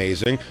announced are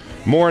amazing.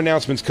 More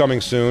announcements coming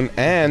soon,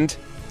 and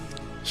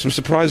some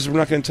surprises we're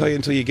not going to tell you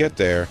until you get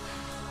there.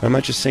 I'm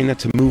not just saying that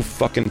to move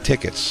fucking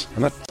tickets.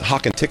 I'm not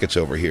hawking tickets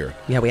over here.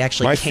 Yeah, we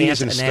actually My can't fee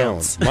is in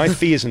announce. stone. My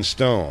fee is in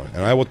stone.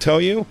 And I will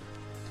tell you,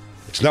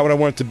 it's not what I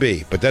want it to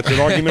be. But that's an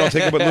argument I'll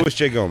take up with Louis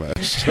J.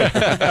 Gomez.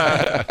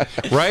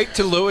 Right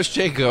to Louis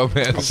J.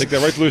 Gomez. I'll take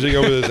that right to Louis J.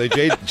 Gomez and say,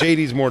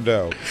 JD's more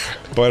dough.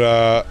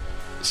 But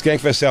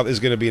Skankfest South is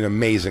going to be an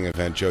amazing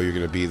event, Joe. You're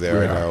going to be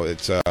there. Yeah. I know.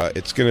 It's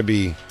going to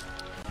be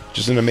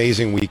just an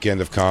amazing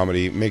weekend of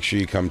comedy. Make sure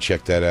you come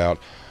check that out.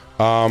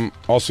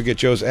 Also get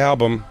Joe's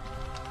album.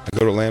 I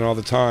go to Atlanta all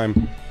the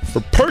time for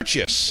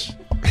purchase.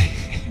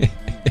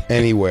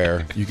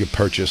 Anywhere you could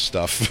purchase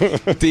stuff.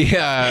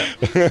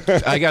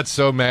 I got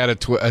so mad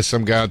at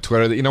some guy on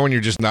Twitter that, you know, when you're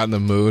just not in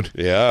the mood.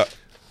 Yeah.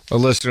 A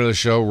listener of the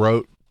show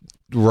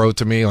wrote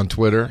to me on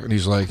Twitter, and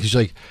he's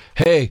like,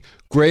 "Hey,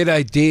 great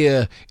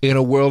idea in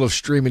a world of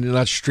streaming to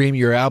not stream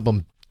your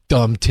album,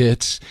 dumb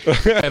tits."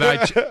 And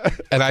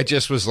I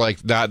just was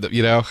like, not,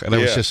 you know, and I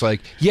was just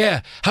like,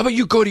 yeah, how about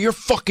you go to your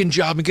fucking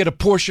job and get a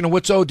portion of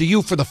what's owed to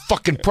you for the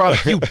fucking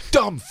product, you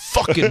dumb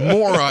fucking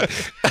moron.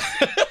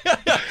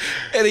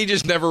 And he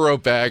just never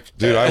wrote back.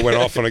 Dude, I went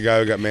off on a guy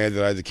who got mad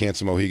that I had to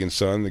cancel Mohegan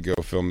Sun to go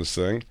film this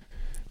thing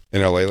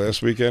in LA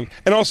last weekend.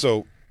 And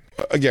also,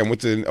 again, with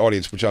the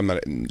audience, which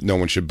no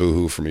one should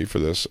boo-hoo for me for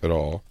this at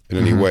all in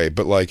any way,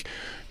 but like,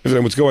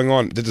 what's going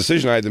on, the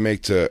decision I had to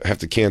make to have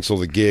to cancel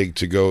the gig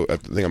to go, I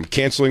think I'm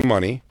canceling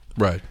money.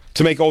 Right.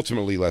 To make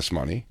ultimately less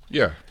money.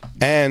 Yeah.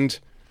 And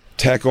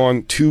tack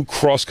on 2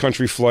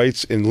 cross-country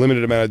flights in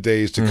limited amount of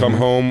days to come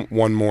home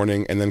one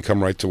morning and then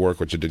come right to work,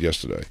 which I did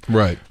yesterday.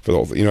 Right. For the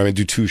whole thing. You know what I mean?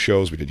 Do 2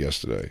 shows we did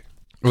yesterday.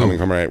 Coming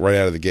right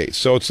out of the gate.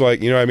 So it's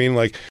like, you know what I mean?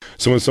 Like,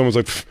 someone's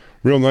like,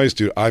 real nice,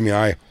 dude. I mean,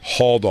 I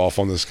hauled off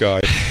on this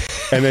guy.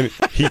 And then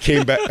he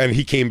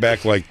came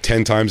back like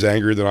 10 times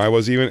angrier than I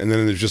was even. And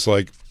then there's just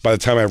like, by the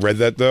time I read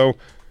that though,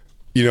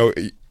 you know,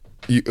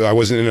 I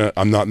wasn't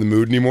I'm not in the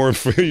mood anymore.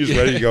 You just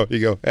ready? You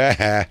go,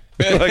 ah.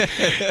 Like,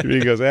 he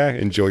goes,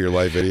 enjoy your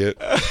life,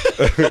 idiot.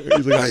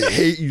 He's like, I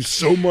hate you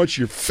so much.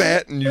 You're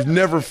fat and you're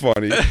never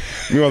funny.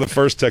 Meanwhile, the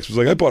first text was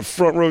like, I bought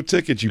front row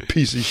tickets, you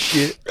piece of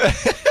shit.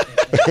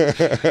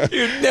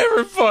 You're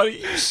never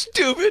funny, you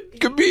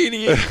stupid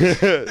comedian.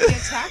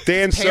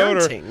 Dan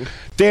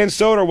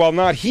Soder, while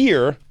not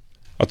here,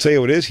 I'll tell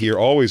you what is here,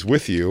 always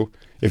with you,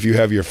 if you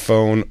have your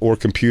phone or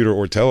computer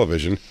or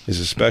television, is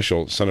a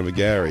special, Son of a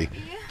Gary.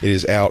 It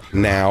is out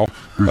now,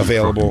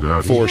 available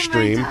for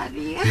stream.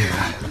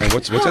 And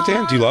what's that,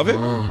 Dan? Do you love it?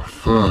 Oh,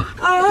 fuck.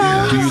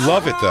 Do you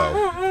love it,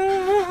 though?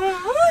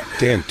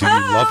 Dan, do you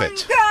love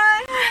it?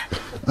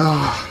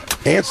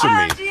 Answer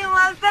me. Do you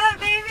love that,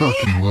 baby?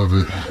 Fucking love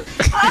it.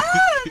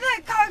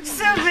 That cock's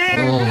so big.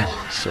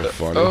 Oh, so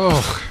funny.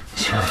 Oh,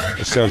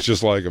 it sounds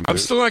just like him. I'm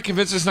still not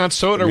convinced it's not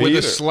Soder with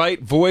a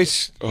slight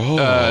voice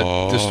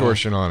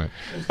distortion on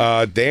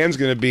it. Dan's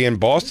going to be in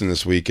Boston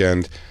this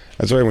weekend.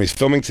 That's right. When he's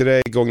filming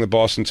today, going to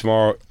Boston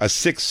tomorrow. A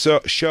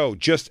 6th show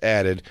just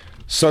added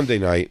Sunday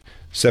night,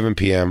 7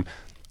 p.m.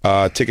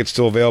 Tickets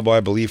still available, I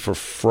believe, for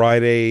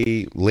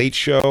Friday late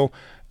show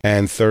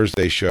and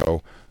Thursday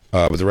show.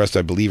 But the rest,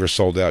 I believe, are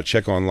sold out.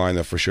 Check online,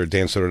 though, for sure.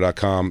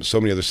 dansoder.com.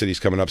 So many other cities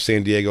coming up.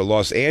 San Diego,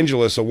 Los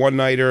Angeles, a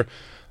one-nighter.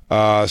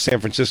 San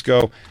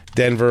Francisco,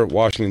 Denver,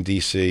 Washington,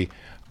 D.C.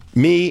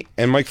 Me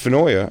and Mike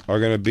Fenoya are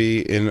going to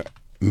be in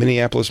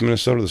Minneapolis,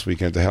 Minnesota this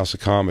weekend at the House of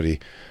Comedy.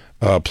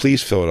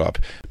 Please fill it up.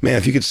 Man,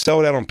 if you could sell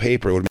it out on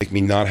paper, it would make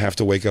me not have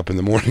to wake up in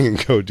the morning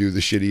and go do the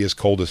shittiest,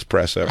 coldest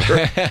press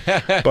ever.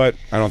 But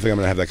I don't think I'm going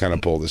to have that kind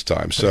of pull this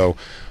time. So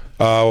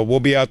we'll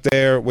be out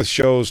there with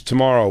shows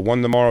tomorrow,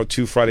 1 tomorrow,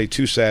 2 Friday,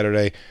 2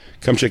 Saturday.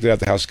 Come check it out at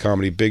the House of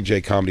Comedy,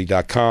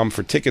 bigjcomedy.com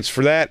for tickets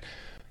for that.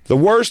 The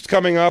Worst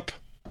coming up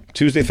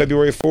Tuesday,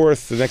 February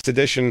 4th, the next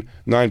edition,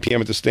 9 p.m.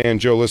 at the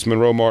Stand. Joe List,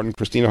 Monroe Martin,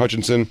 Christina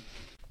Hutchinson.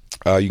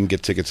 You can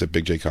get tickets at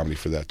Big J Comedy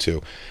for that,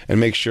 too. And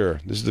make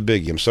sure, this is the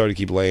biggie. I'm sorry to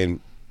keep laying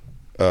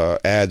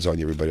ads on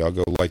you, everybody. I'll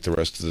go like the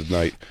rest of the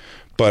night.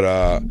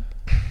 But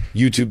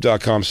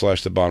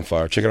youtube.com/The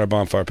Bonfire. Check out our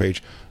Bonfire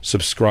page.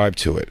 Subscribe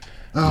to it.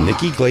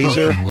 Nikki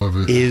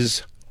Glazer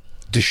is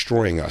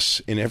destroying us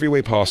in every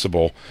way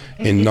possible,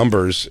 in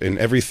numbers, in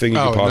everything you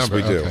can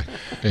possibly do. Okay.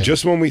 Yeah.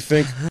 Just when we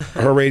think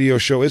her radio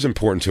show is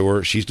important to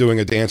her, she's doing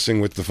a Dancing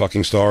with the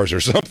fucking Stars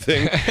or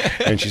something,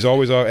 and she's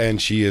always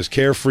and she is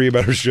carefree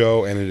about her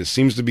show, and it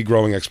seems to be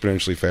growing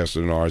exponentially faster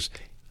than ours.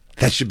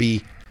 That should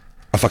be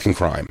a fucking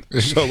crime.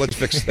 So let's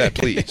fix that,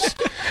 please.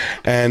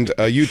 And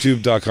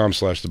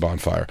youtube.com/The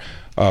Bonfire.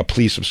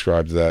 Please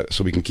subscribe to that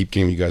so we can keep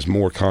giving you guys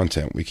more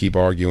content. We keep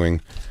arguing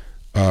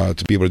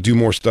to be able to do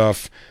more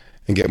stuff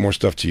and get more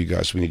stuff to you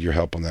guys. So we need your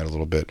help on that a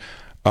little bit.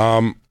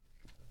 I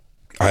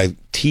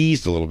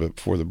teased a little bit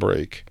before the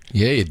break.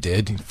 Yeah, you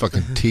did. You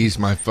fucking teased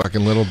my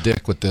fucking little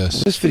dick with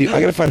this. This video,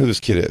 I gotta find who this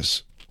kid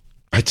is.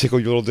 I tickle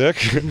your little dick?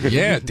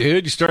 Yeah,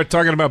 dude. You started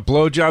talking about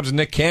blowjobs and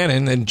Nick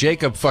Cannon, and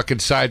Jacob fucking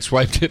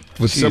sideswiped it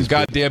with some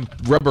goddamn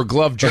rubber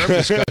glove germ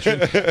discussion.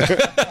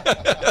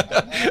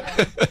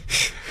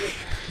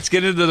 Let's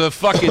get into the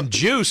fucking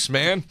juice,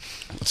 man.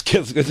 Let's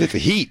get the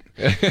heat.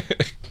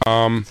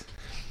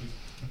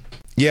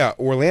 Yeah,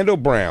 Orlando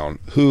Brown,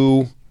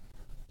 who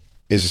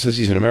it says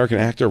he's an American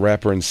actor,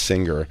 rapper, and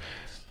singer.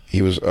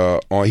 He was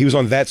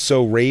on That's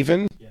So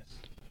Raven. Yes.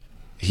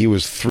 He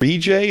was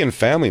 3J in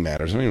Family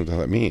Matters. I don't even know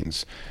what that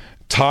means.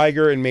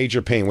 Tiger in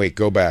Major Payne. Wait,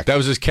 go back. That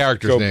was his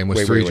character's name,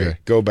 was 3J. Wait.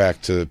 Go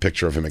back to the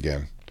picture of him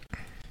again.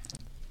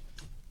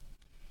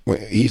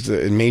 Wait, he's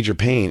in Major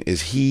Payne.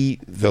 Is he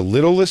the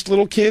littlest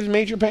little kid in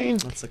Major Payne?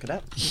 Let's look it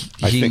up.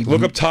 I think.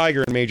 Look up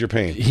Tiger in Major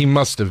Payne. He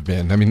must have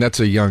been. I mean, that's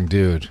a young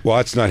dude. Well,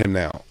 that's not him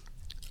now.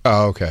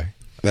 Oh, okay.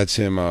 That's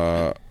him.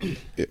 I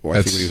think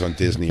when he was on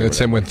Disney. That's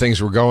him when things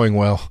were going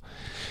well.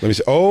 Let me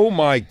see. Oh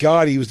my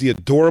God, he was the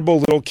adorable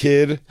little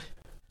kid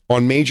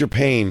on Major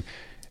Payne.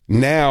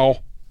 Now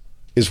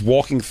is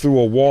walking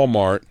through a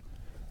Walmart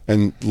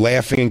and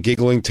laughing and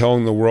giggling,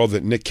 telling the world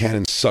that Nick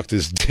Cannon sucked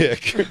his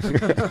dick.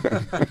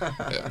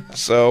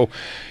 So,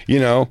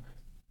 I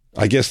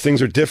guess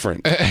things are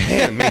different.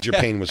 Man, Major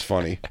Payne was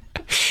funny.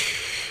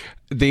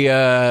 He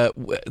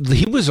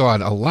was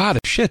on a lot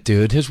of shit,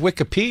 dude. His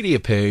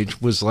Wikipedia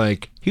page was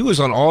like, he was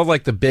on all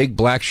like the big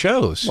black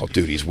shows. Oh,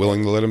 dude, he's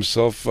willing to let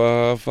himself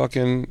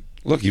fucking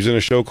look. He was in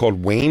a show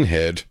called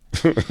Waynehead.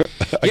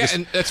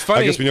 And that's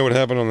funny. I guess we know what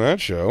happened on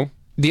that show.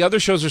 The other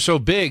shows are so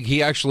big,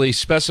 he actually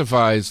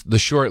specifies the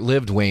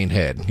short-lived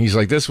Waynehead. He's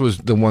like, this was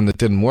the one that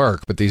didn't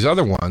work, but these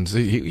other ones,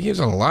 he was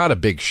on a lot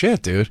of big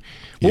shit, dude.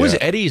 What was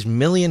Eddie's $1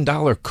 Million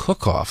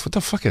Cook-Off? What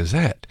the fuck is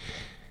that?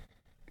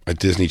 A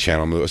Disney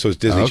Channel movie. So it's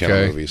Disney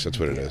Channel movies. That's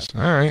what it is.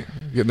 All right.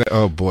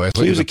 Oh, boy.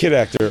 So he was a kid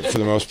actor for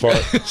the most part.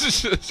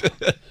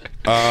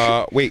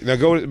 Wait, now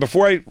go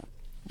before I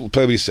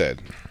play what he said.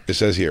 It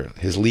says here,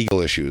 his legal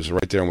issues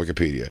right there on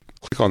Wikipedia.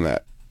 Click on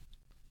that.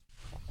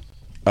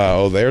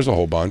 There's a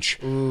whole bunch.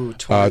 Ooh,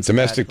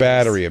 domestic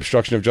battery,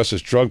 obstruction of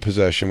justice, drug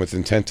possession with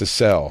intent to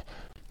sell.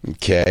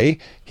 Okay.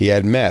 He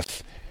had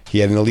meth. He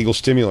had an illegal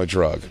stimulant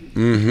drug.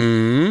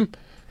 Mm-hmm.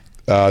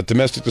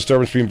 Domestic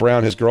disturbance between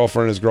Brown, his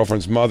girlfriend, and his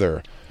girlfriend's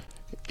mother.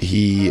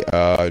 He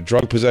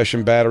drug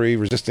possession, battery,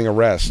 resisting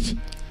arrest.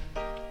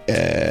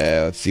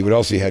 Let's see what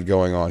else he had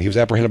going on. He was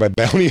apprehended by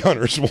bounty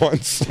hunters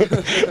once. They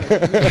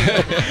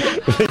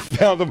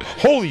found him.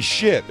 Holy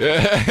shit!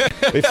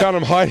 They found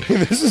him hiding.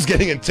 This is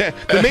getting intense.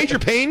 The Major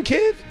Payne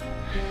kid.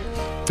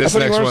 This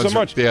next one's so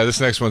much. Yeah, this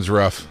next one's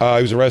rough.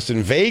 He was arrested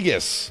in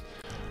Vegas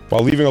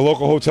while leaving a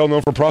local hotel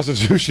known for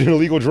prostitution and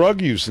illegal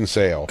drug use and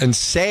sale. And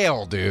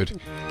sale,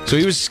 dude. So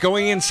he was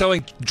going in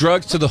selling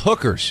drugs to the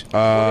hookers.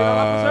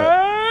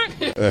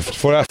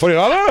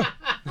 $40?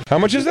 How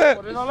much is that?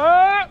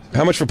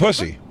 How much for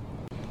pussy?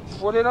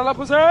 $40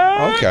 pussy.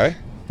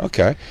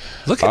 Okay.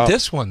 Look at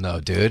this one, though,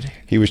 dude.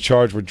 He was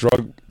charged with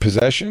drug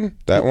possession?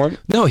 That one?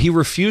 No, he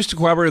refused to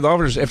cooperate with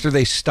officers after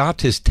they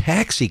stopped his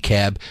taxi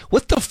cab.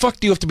 What the fuck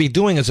do you have to be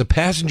doing as a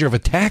passenger of a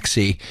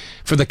taxi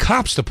for the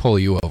cops to pull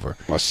you over?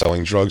 Well,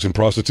 selling drugs and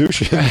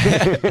prostitution.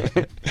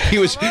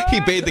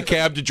 He paid the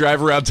cab to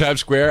drive around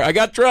Times Square. I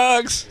got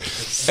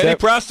drugs. Any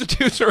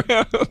prostitutes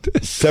around?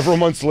 Several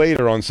months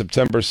later, on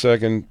September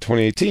 2nd,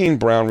 2018,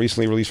 Brown,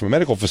 recently released from a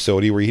medical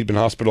facility where he'd been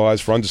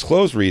hospitalized for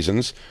undisclosed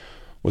reasons,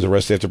 was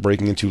arrested after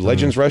breaking into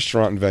Legends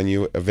Restaurant and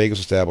Venue, a Vegas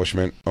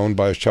establishment owned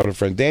by his childhood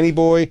friend Danny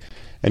Boy,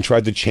 and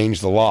tried to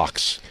change the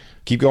locks.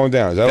 Keep going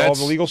down. Is that all That's-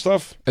 the legal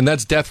stuff? And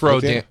that's Death Row.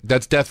 Right there?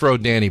 That's Death Row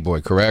Danny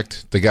Boy,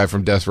 correct? The guy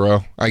from Death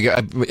Row.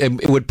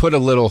 It would put a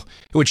little.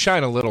 It would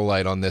shine a little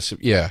light on this.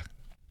 Yeah.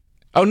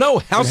 Oh no,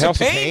 House of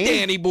Pain,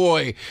 Danny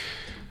Boy.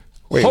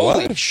 Wait,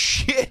 Holy what?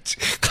 shit!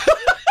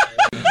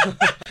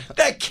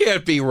 That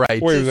can't be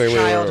right. Wait,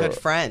 Childhood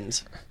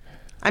friend.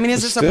 I mean,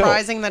 is it Still.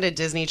 surprising that a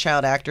Disney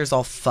child actor is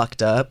all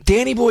fucked up?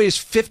 Danny Boy is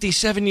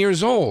 57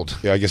 years old.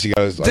 Yeah, I guess he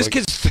got his. This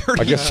kid's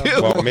 32. I guess.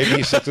 Well, maybe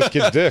he sucked this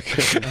kid's dick.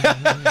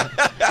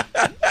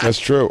 That's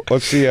true.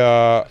 Let's see.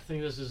 I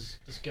think this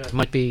guy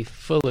might be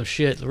full of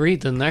shit.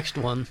 Read the next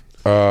one.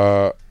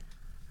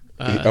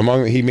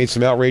 He made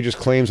some outrageous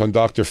claims on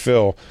Dr.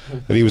 Phil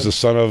that he was the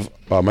son of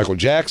Michael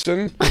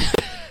Jackson,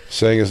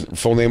 saying his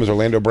full name was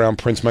Orlando Brown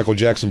Prince Michael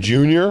Jackson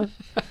Jr.,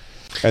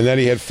 and that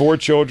he had 4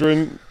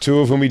 children, 2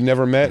 of whom he'd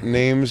never met,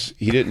 names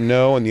he didn't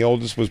know, and the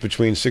oldest was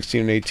between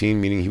 16 and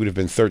 18, meaning he would have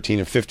been 13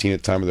 and 15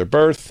 at the time of their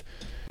birth.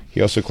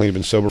 He also claimed he'd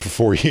been sober for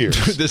 4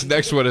 years. This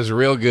next one is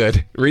real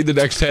good. Read the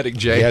next heading,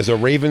 Jay. He has a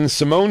Raven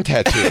Simone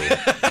tattoo.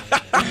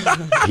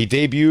 He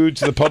debuted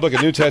to the public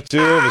a new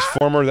tattoo of his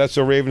former That's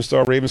So Raven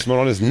star Raven Simone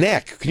on his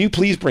neck. Can you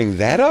please bring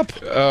that up?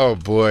 Oh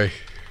boy.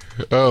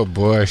 Oh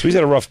boy. So he's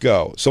had a rough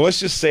go. So let's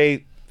just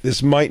say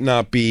this might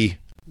not be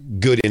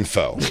good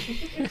info.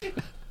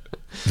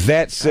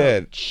 That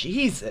said,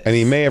 Jesus. and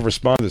he may have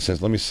responded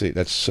since. Let me see.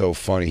 That's so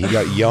funny. He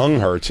got young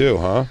her too,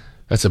 huh?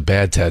 That's a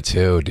bad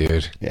tattoo,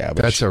 dude. Yeah,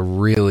 but that's a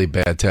really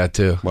bad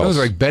tattoo. Well, that was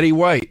like Betty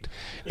White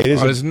it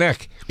is on his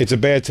neck. It's a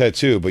bad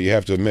tattoo, but you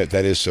have to admit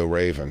that is so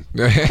Raven.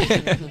 By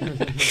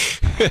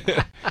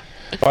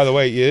the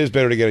way, it is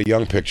better to get a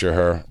young picture of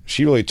her.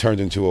 She really turned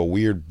into a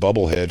weird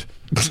bubblehead.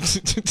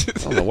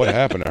 I don't know what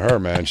happened to her,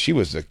 man. She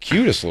was the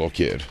cutest little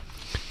kid.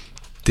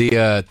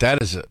 That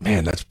is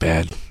man. That's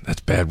bad.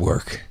 That's bad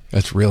work.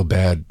 That's real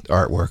bad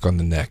artwork on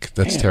the neck.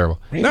 That's terrible.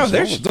 No,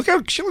 there's look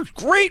how she looks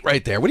great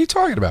right there. What are you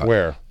talking about?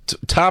 Where?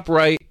 Top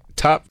right,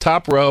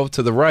 top row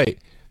to the right.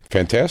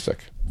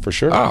 Fantastic, for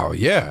sure. Oh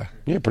yeah,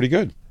 yeah, pretty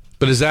good.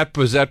 But was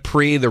that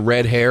pre the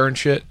red hair and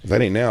shit?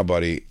 That ain't now,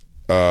 buddy.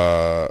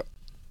 That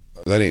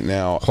ain't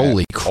now.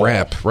 Holy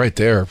crap! Right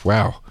there.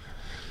 Wow.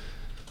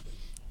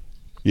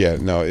 Yeah,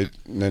 no.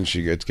 Then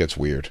it gets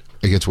weird.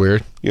 It gets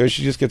weird. You know,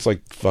 she just gets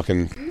like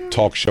fucking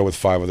talk show with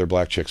 5 other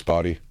black chicks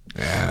body.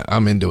 Yeah,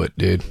 I'm into it,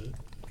 dude.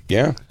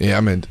 Yeah, yeah,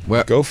 I'm in.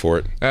 Well, go for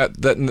it.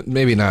 That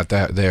maybe not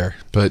that there,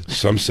 but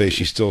some say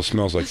she still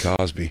smells like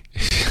Cosby.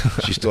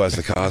 She still has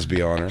the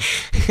Cosby on her.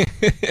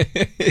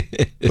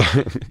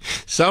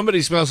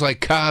 Somebody smells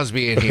like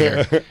Cosby in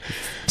here.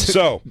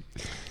 So,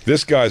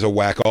 this guy's a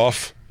whack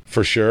off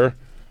for sure.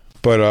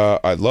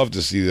 But I'd love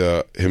to see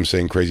him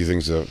saying crazy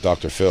things to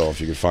Dr. Phil if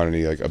you could find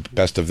any like a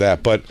best of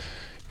that. But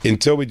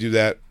until we do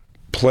that,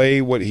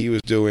 play what he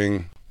was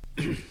doing.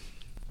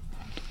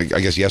 I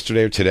guess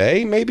yesterday or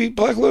today, maybe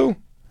Black Lou.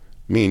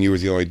 Me and you were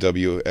the only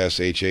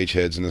WSHH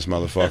heads in this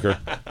motherfucker.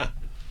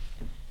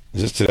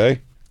 Is this today? I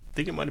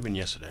think it might have been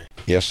yesterday.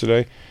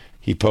 Yesterday,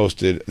 he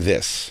posted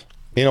this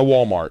in a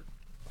Walmart.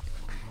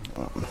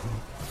 Oh,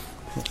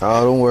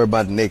 don't worry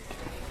about Nick.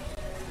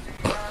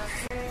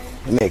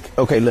 Nick,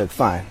 okay, look,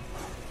 fine,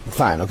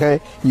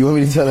 okay? You want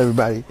me to tell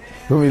everybody?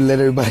 You want me to let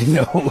everybody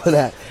know what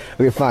that?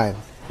 Okay, fine.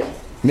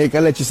 Nick,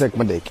 I'll let you suck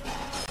my dick.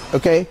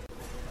 Okay?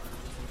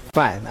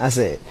 Fine, I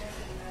said.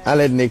 I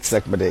let Nick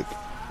suck my dick.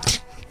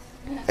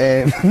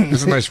 And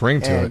there's a nice ring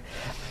to it.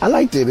 I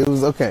liked it. It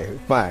was okay.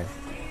 Fine.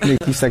 Nick,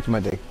 you sucked my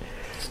dick.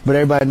 But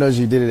everybody knows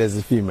you did it as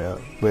a female.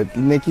 But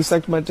Nick, you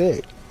sucked my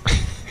dick.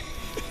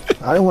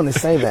 I didn't want to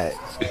say that.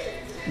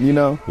 You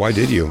know? Why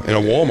did you? In a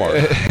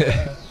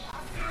Walmart.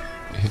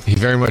 He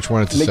very much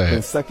wanted to Nick say been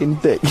it. Sucking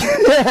dick.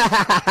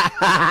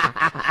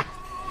 I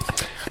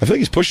feel like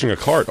he's pushing a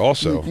cart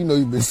also. Nick, you know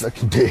you've been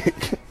sucking dick.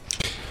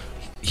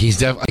 He's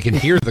definitely. I can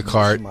hear the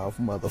cart. Mouth,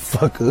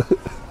 motherfucker.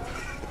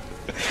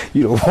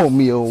 You don't want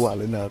me on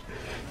Wild enough.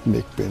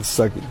 Nick been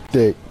sucking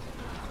dick.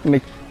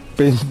 Nick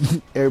been.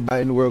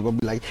 Everybody in the world gonna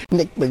be like,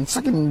 Nick been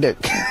sucking dick.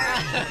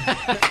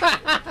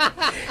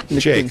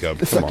 Jacob,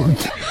 come on.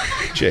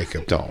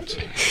 Jacob, don't.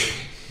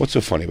 What's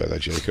so funny about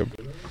that, Jacob?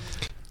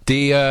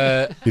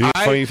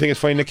 You think it's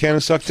funny Nick Cannon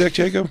sucked dick,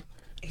 Jacob?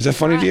 Is that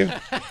funny to you?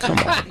 Come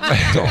on.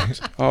 Don't.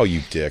 Oh,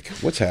 you dick.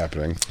 What's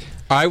happening?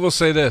 I will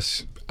say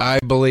this. I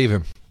believe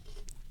him.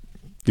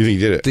 You think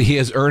he did it? He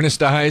has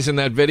earnest eyes in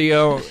that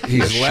video.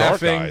 He's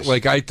laughing. Eyes.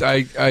 Like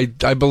I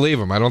believe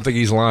him. I don't think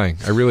he's lying.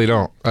 I really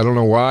don't. I don't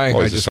know why. Oh,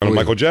 I he's the just son of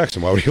Michael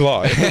Jackson. Why would he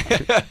lie?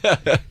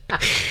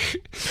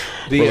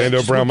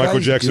 Orlando Brown, Michael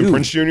Jackson,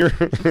 Prince Jr.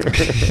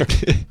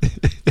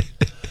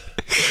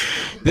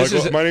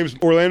 My name's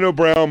Orlando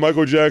Brown,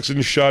 Michael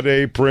Jackson,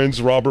 Sade, Prince,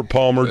 Robert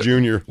Palmer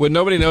Jr. What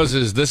nobody knows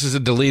is this is a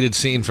deleted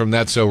scene from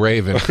That's So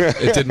Raven.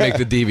 It didn't make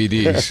the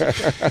DVDs.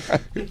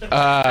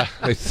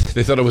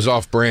 They thought it was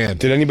off-brand.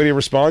 Did anybody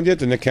respond yet?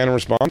 Did Nick Cannon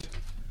respond?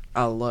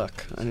 Oh,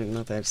 look. I didn't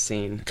know that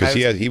scene. Because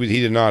he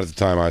did not at the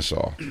time I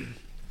saw.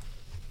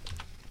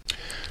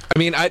 I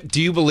mean,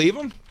 do you believe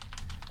him?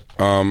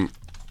 I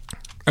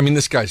mean,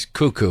 this guy's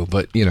cuckoo,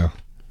 but, you know.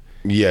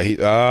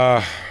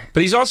 Yeah,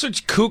 But he's also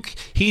kook.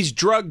 He's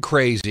drug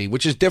crazy,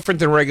 which is different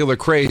than regular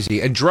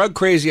crazy. And drug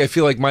crazy, I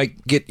feel like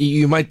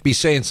you might be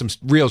saying some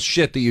real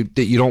shit that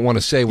you don't want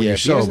to say when you're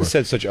he sober. hasn't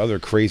said such other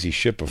crazy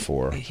shit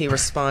before. He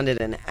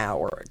responded an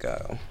hour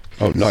ago.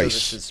 Oh, nice.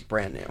 So this is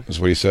brand new. That's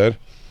what he said.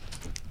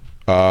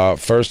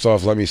 First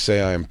off, let me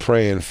say I am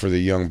praying for the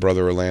young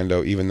brother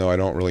Orlando, even though I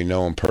don't really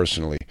know him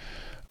personally.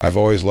 I've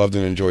always loved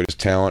and enjoyed his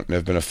talent, and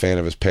have been a fan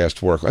of his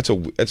past work.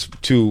 That's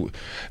too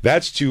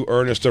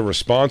earnest a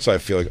response. I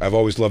feel like I've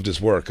always loved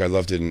his work. I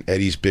loved it in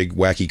Eddie's Big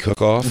Wacky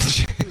Cook-Off.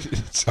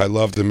 I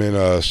loved him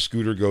in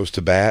Scooter Goes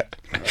to Bat.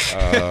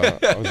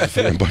 I was a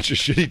fan of a bunch of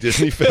shitty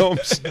Disney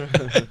films.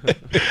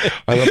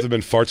 I loved him in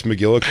Farts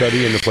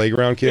McGillicuddy and The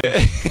Playground Kid.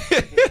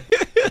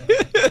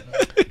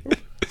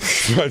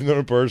 I've known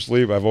him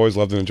personally, but I've always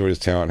loved and enjoyed his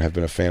talent and have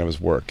been a fan of his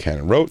work.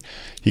 Cannon wrote.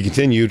 He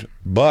continued,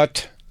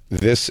 but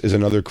this is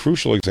another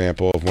crucial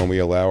example of when we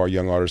allow our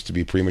young artists to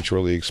be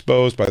prematurely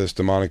exposed by this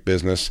demonic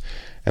business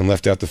and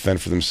left out to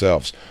fend for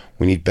themselves.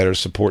 We need better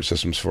support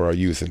systems for our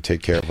youth and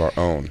take care of our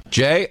own.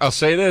 Jay, I'll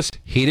say this.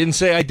 He didn't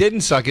say I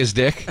didn't suck his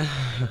dick.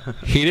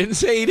 He didn't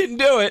say he didn't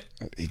do it.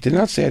 He did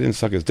not say I didn't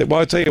suck his dick. Well,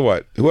 I'll tell you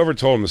what. Whoever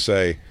told him to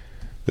say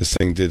this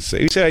thing did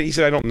say. He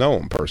said I don't know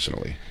him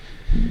personally.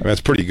 I mean, that's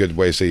a pretty good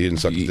way to say he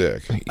didn't suck his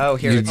dick. Oh,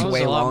 here it's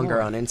way longer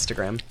on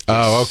Instagram.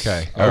 Oh,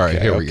 okay. All right,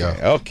 here we go.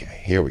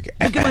 Okay, here we go.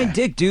 Look at my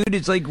dick, dude.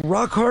 It's like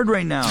rock hard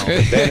right now.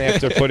 Then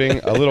after putting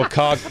a little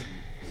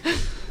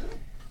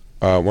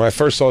when I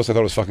first saw this, I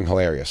thought it was fucking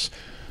hilarious.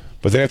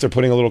 But then after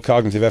putting a little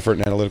cognitive effort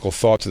and analytical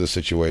thought to the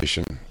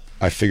situation,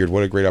 I figured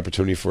what a great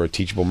opportunity for a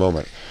teachable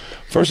moment.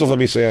 First off, let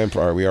me say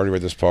we already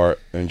read this part.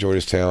 I enjoyed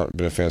his talent,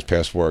 been a fan of his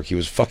past work. He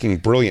was fucking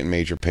brilliant in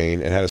Major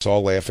Payne and had us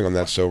all laughing on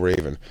That's So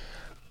Raven.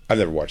 I've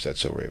never watched That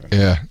So Raven.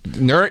 Yeah,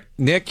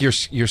 Nick, you're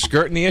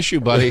skirting the issue,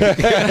 buddy. But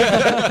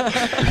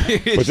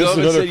this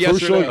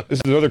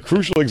is another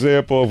crucial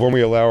example of when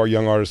we allow our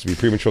young artists to be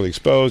prematurely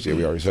exposed. Yeah,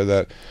 we already said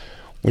that.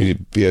 We need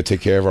to be able to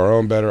take care of our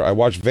own better. I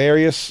watched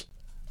various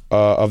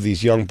of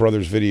these young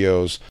brothers'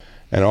 videos,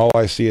 and all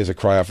I see is a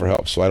cry out for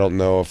help. So I don't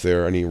know if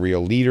there are any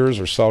real leaders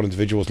or solid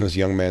individuals in this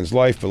young man's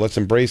life, but let's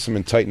embrace him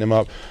and tighten him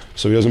up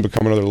so he doesn't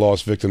become another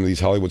lost victim of these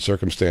Hollywood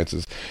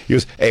circumstances. He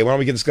goes, hey, why don't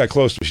we get this guy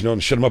close to us,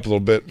 and shut him up a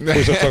little bit before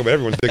we start talking about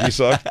everyone's dick he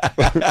sucked.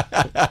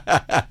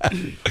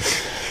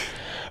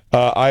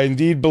 I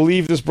indeed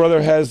believe this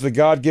brother has the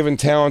God-given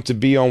talent to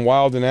be on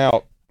Wild and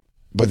Out,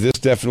 but this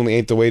definitely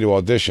ain't the way to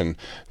audition.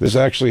 This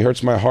actually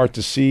hurts my heart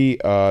to see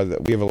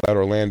that we have allowed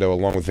Orlando,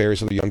 along with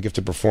various other young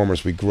gifted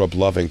performers we grew up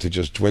loving, to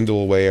just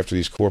dwindle away after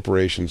these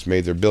corporations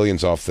made their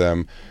billions off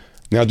them.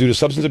 Now, due to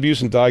substance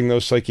abuse and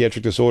diagnosed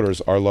psychiatric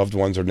disorders, our loved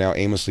ones are now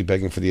aimlessly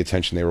begging for the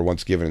attention they were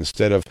once given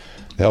instead of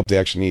the help they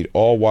actually need,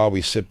 all while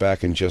we sit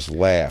back and just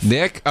laugh.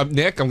 Nick, I'm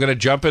going to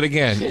jump it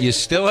again. You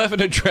still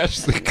haven't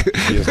addressed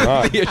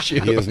the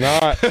issue. He is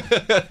not.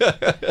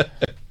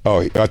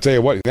 Oh, I'll tell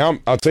you what.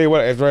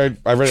 After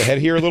I read ahead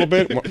here a little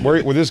bit,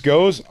 where this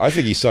goes, I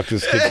think he sucked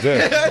this kid's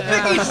dick.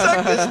 I think he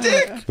sucked his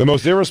dick. The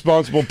most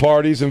irresponsible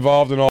parties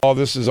involved in all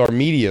this is our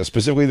media,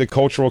 specifically the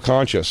cultural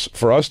conscious.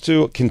 For us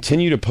to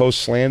continue to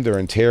post slander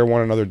and tear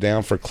one another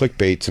down for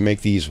clickbait to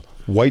make these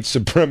white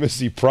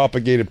supremacy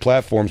propagated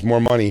platforms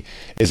more money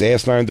is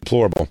asinine and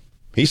deplorable.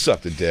 He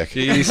sucked a dick.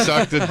 He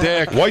sucked a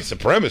dick. White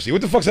supremacy. What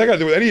the fuck's that got to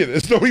do with any of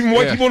this? There's not even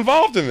white people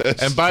involved in this.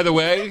 And by the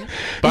way,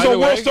 it's on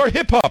World Star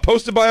Hip Hop,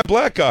 posted by a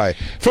black guy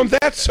from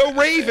That's So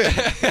Raven.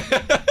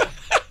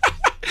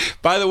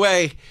 By the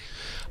way,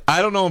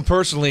 I don't know him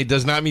personally.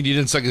 Does not mean you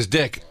didn't suck his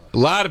dick. A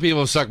lot of people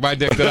have sucked my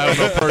dick that I don't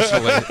know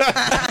personally.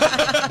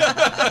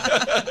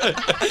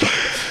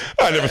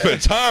 I never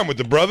spent time with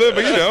the brother,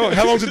 but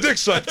how long's a dick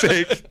suck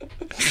take?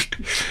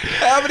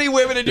 How many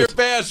women in your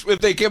past, if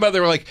they came out, they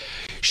were like,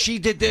 she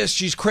did this,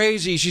 she's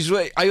crazy,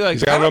 I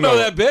don't know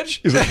that bitch.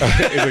 He's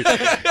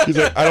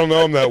like, I don't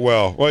know him that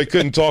well. Well, he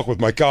couldn't talk with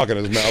my cock in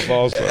his mouth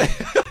also.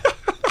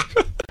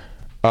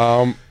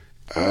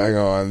 Hang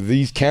on.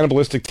 These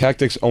cannibalistic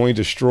tactics only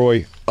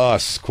destroy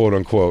us, quote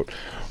unquote.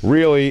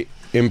 Really,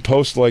 in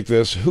posts like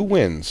this, who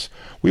wins?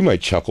 We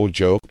might chuckle,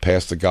 joke,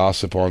 pass the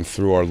gossip on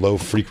through our low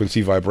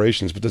frequency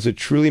vibrations, but does it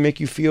truly make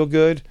you feel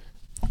good?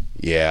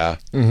 Yeah.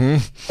 Mm-hmm.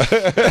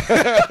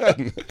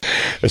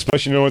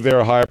 Especially knowing there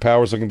are higher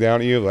powers looking down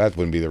at you. That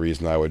wouldn't be the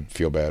reason I would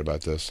feel bad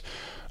about this.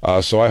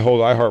 So I hold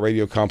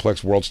iHeartRadio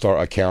Complex World Star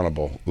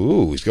accountable.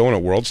 Ooh, he's going to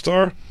World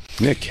Star?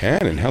 Nick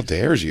Cannon, how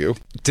dares you?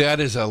 That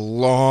is a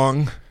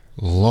long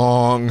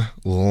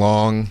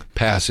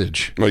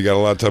passage. Well, you got a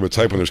lot of time to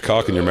type when there's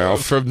cock in your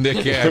mouth. From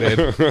Nick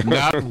Cannon.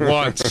 Not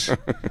once.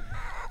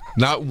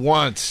 Not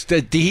once.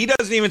 He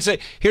doesn't even say.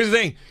 Here's the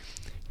thing.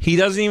 He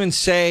doesn't even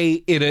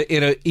say in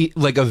a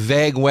like a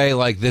vague way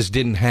like this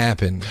didn't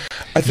happen.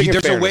 I think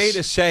there's a way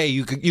to say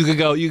you could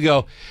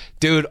go,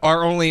 dude.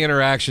 Our only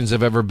interactions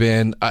have ever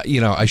been,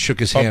 I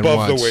shook his hand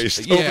above once. the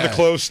waist, over the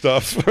clothes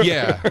stuff.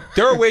 Yeah,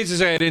 there are ways to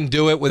say I didn't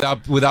do it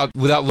without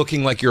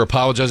looking like you're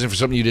apologizing for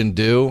something you didn't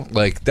do.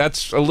 Like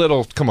that's a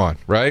little. Come on,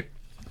 right?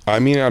 I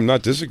mean, I'm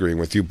not disagreeing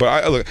with you,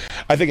 but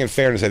I think in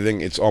fairness, I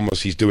think it's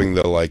almost he's doing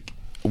the like.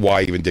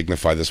 why even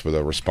dignify this with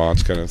a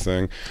response kind of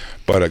thing?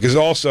 But because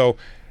also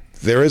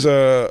there is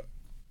a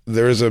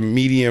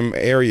medium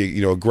area,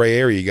 you know, a gray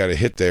area you got to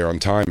hit there on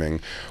timing.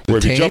 Where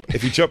if you jump,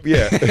 if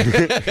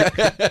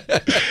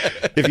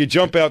you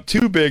jump out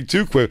too big,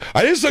 too quick.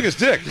 I didn't suck his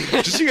dick.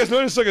 Just so you guys know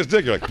I didn't suck his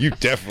dick. You're like, you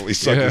definitely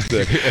sucked his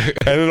dick.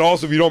 And then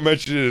also, if you don't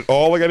mention it at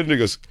all, like I didn't, he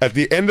goes, at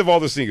the end of all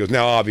this thing, he goes,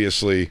 now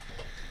obviously,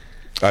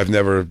 I've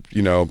never,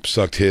 you know,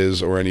 sucked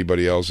his or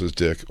anybody else's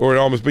dick. Or it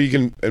almost, but you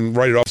can, and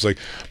write it off. It's like,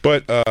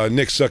 but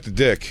Nick Sucked a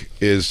Dick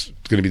is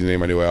going to be the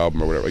name of my new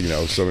album or whatever, you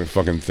know, something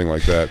fucking thing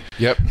like that.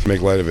 Yep. To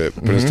make light of it.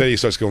 But instead he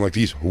starts going like,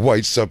 these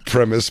white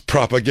supremacist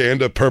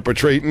propaganda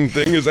perpetrating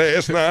thing his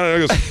ass. And I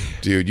goes,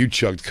 dude, you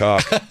chugged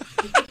cock.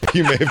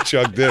 You may have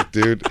chugged dick,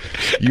 dude.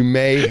 You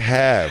may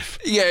have.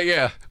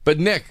 Yeah. But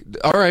Nick,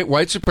 all right,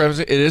 white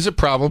supremacy, it is a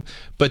problem,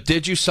 but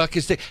did you suck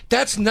his dick?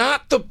 That's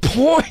not the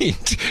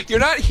point. You're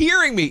not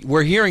hearing me.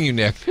 We're hearing you,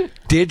 Nick.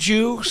 Did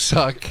you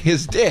suck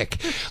his dick?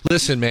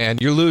 Listen, man,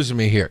 you're losing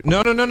me here.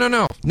 No.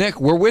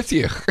 Nick, we're with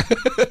you.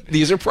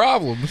 These are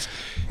problems.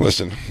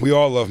 Listen, we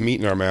all love meat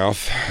in our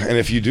mouth, and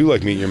if you do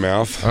like meat in your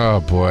mouth, oh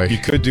boy, you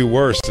could do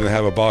worse than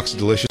have a box of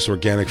delicious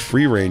organic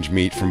free-range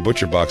meat from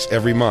ButcherBox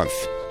every month.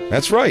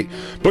 That's right.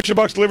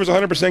 ButcherBox delivers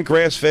 100%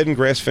 grass-fed and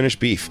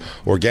grass-finished beef,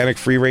 organic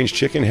free-range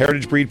chicken,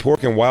 heritage breed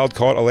pork, and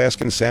wild-caught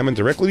Alaskan salmon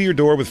directly to your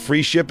door with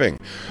free shipping.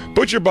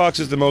 ButcherBox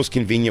is the most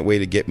convenient way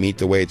to get meat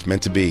the way it's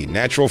meant to be,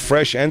 natural,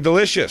 fresh, and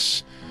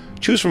delicious.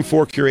 Choose from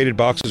 4 curated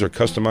boxes or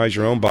customize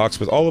your own box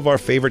with all of our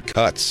favorite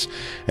cuts.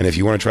 And if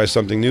you want to try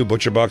something new,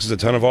 ButcherBox has a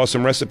ton of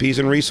awesome recipes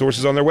and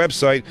resources on their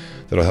website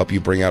that'll help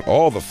you bring out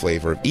all the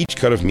flavor of each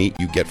cut of meat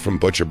you get from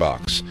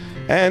ButcherBox.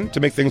 And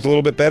to make things a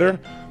little bit better,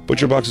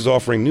 ButcherBox is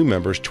offering new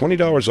members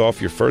 $20 off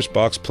your first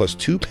box plus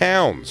 2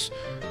 pounds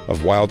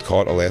of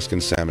wild-caught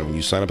Alaskan salmon when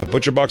you sign up at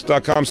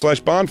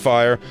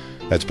butcherbox.com/bonfire.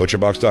 That's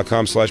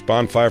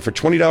butcherbox.com/bonfire for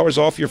 $20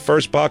 off your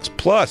first box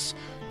plus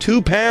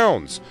 2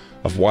 pounds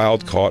of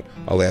wild-caught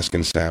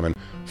Alaskan salmon,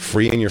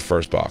 free in your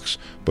first box.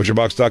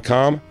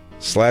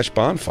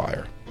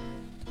 butcherbox.com/bonfire.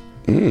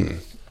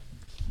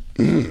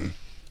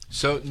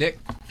 So Nick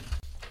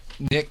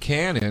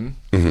Cannon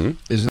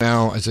is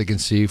now, as I can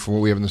see from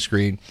what we have on the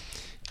screen,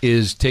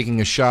 is taking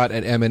a shot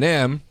at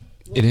Eminem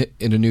in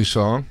a new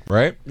song,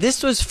 right?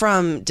 This was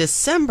from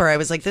December. I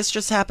was like, this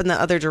just happened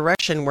the other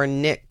direction where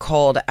Nick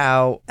called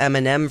out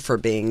Eminem for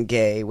being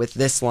gay with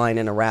this line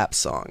in a rap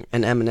song,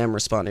 and Eminem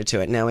responded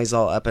to it. Now he's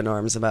all up in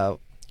arms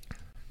about,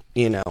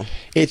 you know,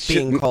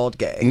 being called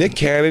gay. Nick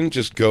Cannon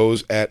just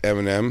goes at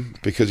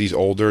Eminem because he's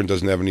older and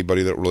doesn't have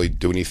anybody that really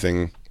do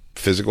anything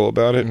physical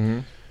about it.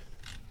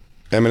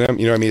 Eminem,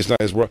 you know what I mean? It's not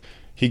his world.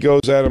 He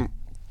goes at him.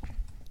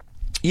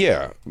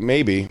 Yeah,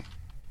 maybe.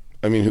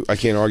 I mean, I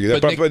can't argue that.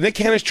 But Nick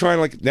Cannon's trying,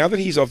 like, now that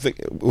he's off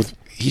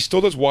he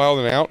still does Wild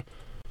and Out.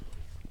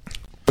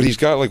 But he's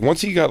got, like,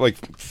 once he got, like,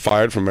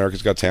 fired from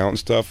America's Got Talent and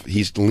stuff,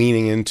 he's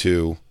leaning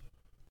into,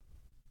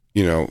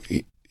 you know,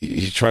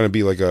 he's trying to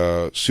be, like,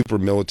 a super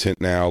militant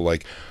now.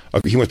 Like,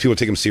 he wants people to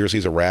take him seriously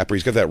as a rapper.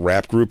 He's got that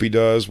rap group he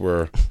does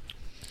where...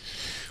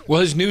 Well,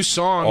 his new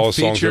song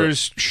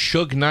features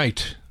Suge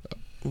Knight.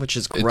 Which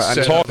is great.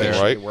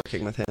 Right?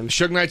 Working with him.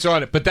 Suge Knight's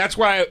on it. But that's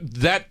why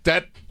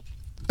that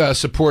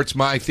supports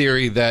my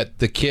theory that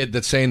the kid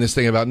that's saying this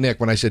thing about Nick,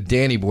 when I said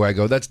Danny Boy, I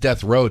go, that's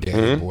Death Row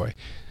Danny Boy.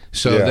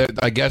 So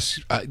I guess,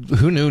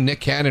 who knew Nick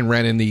Cannon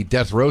ran in the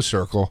Death Row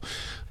circle?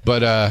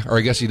 But, or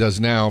I guess he does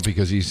now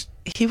because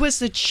he was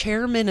the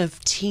chairman of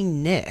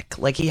Teen Nick.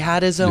 Like, he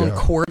had his own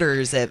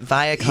quarters at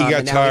Viacom,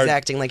 and now he's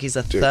acting like he's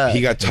a thug.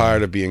 He got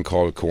tired of being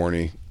called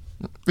corny.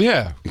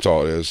 Yeah. That's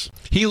all it is.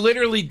 He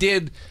literally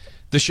did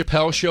the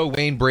Chappelle Show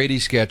Wayne Brady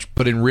sketch,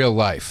 but in real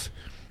life.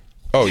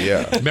 Oh,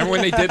 yeah. Remember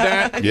when they did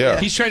that? Yeah.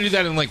 He's trying to do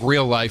that in, like,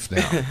 real life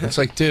now. It's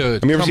like,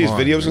 dude, I mean, you ever see his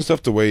videos dude. and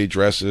stuff, the way he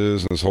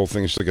dresses and this whole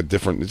thing? It's like a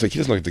different... It's like he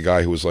doesn't look like the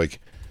guy who was like,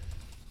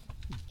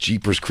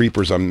 Jeepers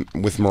Creepers, I'm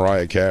with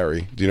Mariah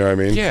Carey. Do you know what I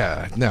mean?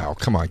 Yeah. No,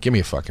 come on. Give me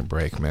a fucking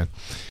break, man.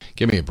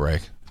 Give me a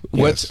break.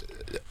 Yes.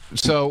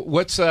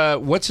 What's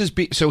his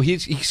beat? So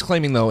he's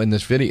claiming, though, in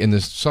this video, in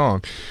this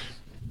song,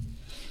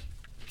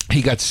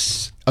 he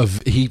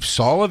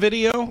saw a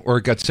video, or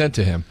it got sent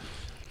to him,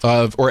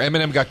 or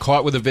Eminem got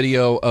caught with a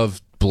video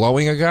of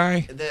blowing a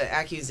guy. The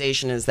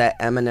accusation is that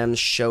Eminem's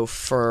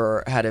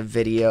chauffeur had a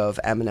video of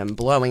Eminem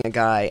blowing a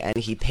guy, and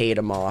he paid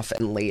him off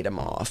and laid him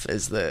off,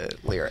 is the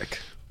lyric.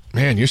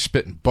 Man, you're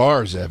spitting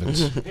bars,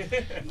 Evans.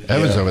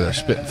 Evans over there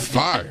spitting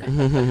fire.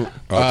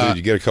 Oh, dude,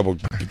 you get a couple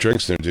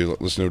drinks there, dude.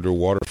 Listen to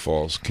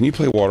Waterfalls. Can you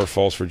play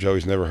Waterfalls for Joe?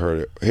 He's never heard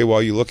it. Hey,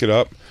 while you look it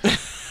up,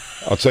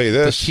 I'll tell you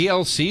this. The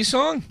TLC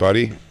song?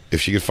 Buddy, if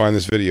she could find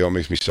this video, it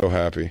makes me so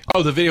happy.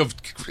 Oh, the video of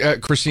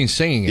Christine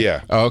singing it.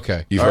 Yeah. Oh,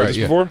 okay. You've heard this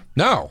before?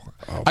 No.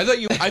 Oh. I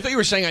thought you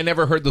were saying I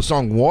never heard the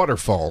song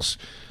Waterfalls.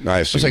 No, I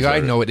was like, I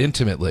know it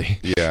intimately.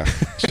 Yeah.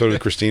 So did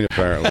Christine,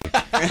 apparently.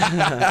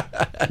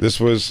 This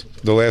was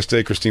the last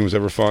day Christine was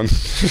ever fun.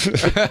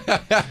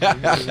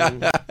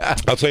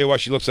 I'll tell you why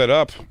she looks that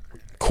up.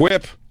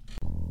 Quip.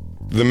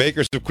 The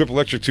makers of Quip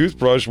Electric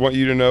Toothbrush want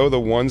you to know the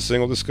one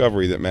single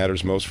discovery that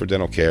matters most for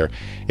dental care.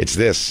 It's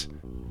this.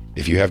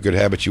 If you have good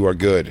habits, you are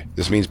good.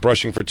 This means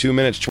brushing for 2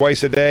 minutes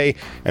twice a day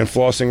and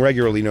flossing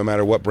regularly no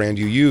matter what brand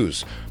you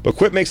use. But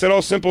Quip makes that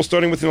all simple,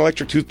 starting with an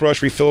electric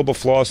toothbrush, refillable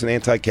floss, and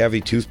anti-cavity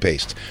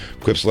toothpaste.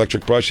 Quip's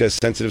electric brush has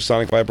sensitive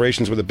sonic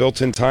vibrations with a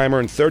built-in timer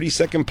and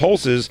 30-second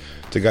pulses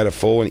to guide a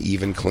full and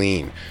even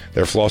clean.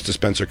 Their floss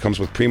dispenser comes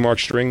with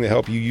pre-marked string to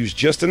help you use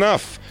just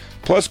enough.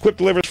 Plus, Quip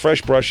delivers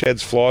fresh brush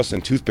heads, floss,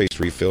 and toothpaste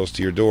refills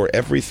to your door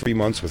every 3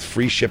 months with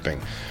free shipping.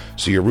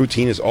 So your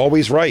routine is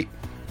always right.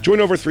 Join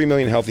over 3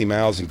 million healthy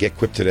mouths and get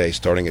Quip today,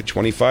 starting at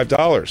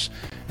 $25.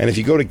 And if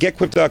you go to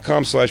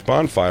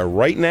getquip.com/bonfire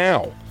right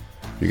now,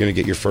 you're going to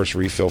get your first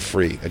refill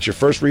free. That's your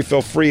first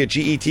refill free at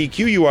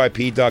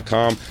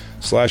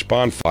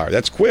getquip.com/bonfire.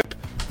 That's Quip,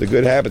 the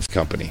Good Habits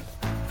Company.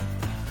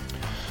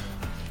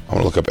 I want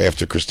to look up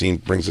after Christine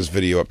brings this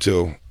video up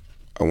too.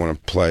 I want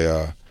to play.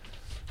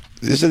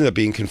 This ended up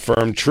being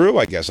confirmed true,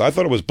 I guess. I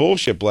thought it was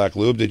bullshit, Black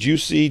Lube. Did you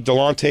see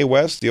Delonte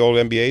West, the old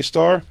NBA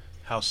star?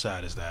 How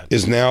sad is that?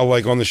 Is now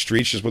like on the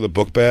streets just with a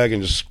book bag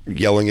and just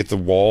yelling at the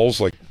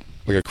walls like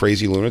a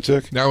crazy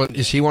lunatic. Now,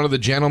 is he one of the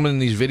gentlemen in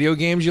these video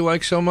games you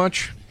like so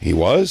much? He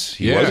was.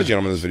 He was a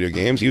gentleman in those video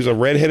games. He was a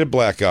red-headed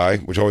black guy,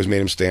 which always made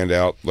him stand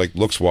out, like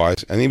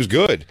looks-wise, and he was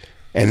good.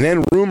 And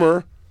then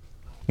rumor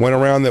went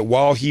around that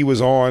while he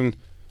was on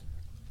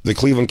the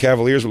Cleveland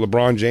Cavaliers with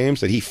LeBron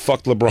James, that he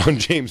fucked LeBron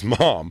James'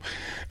 mom.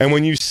 And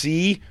when you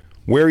see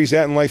where he's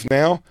at in life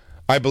now,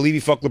 I believe he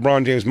fucked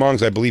LeBron James' mom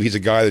because I believe he's a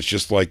guy that's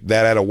just like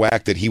that out of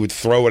whack that he would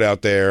throw it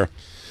out there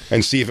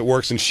and see if it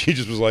works. And she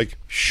just was like,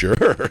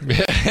 sure.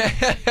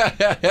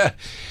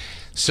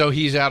 So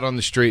he's out on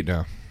the street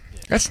now.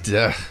 That's It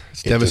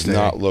devastating. does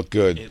not look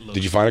good.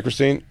 Did you find it,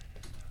 Christine?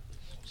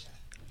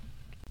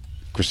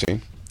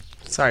 Christine?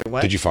 Sorry,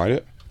 what? Did you find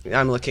it?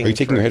 I'm looking. Are you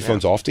taking for your it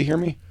headphones now. off to hear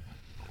me?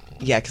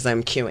 Yeah, because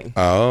I'm queuing.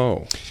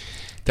 Oh.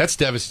 That's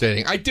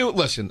devastating. I do,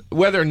 listen,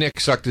 whether Nick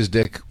sucked his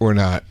dick or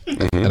not,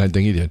 and I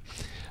think he did,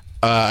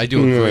 I do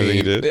agree. I think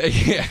he did.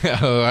 Yeah,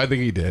 I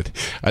think he did.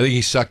 I think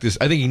he sucked his,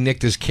 I think he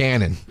nicked his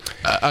cannon,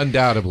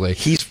 undoubtedly.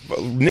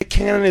 Nick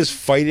Cannon is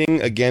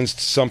fighting against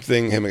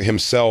something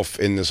himself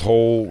in this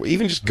whole,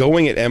 even just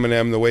going at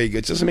Eminem the way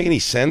it doesn't make any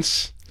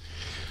sense.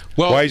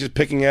 Well, why are you just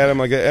picking at him?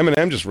 Like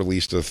Eminem just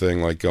released a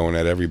thing like going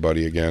at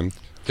everybody again.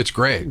 It's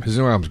great. His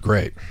new album's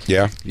great.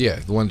 Yeah? Yeah,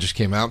 the one that just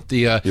came out.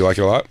 You like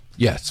it a lot?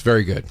 Yeah, it's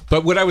very good.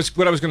 But what I was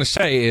going to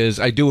say is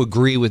I do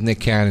agree with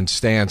Nick Cannon's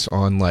stance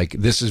on like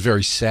this is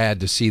very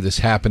sad to see this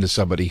happen to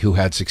somebody who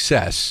had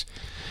success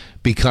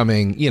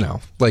becoming,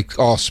 like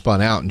all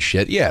spun out and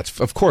shit. Yeah,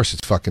 of course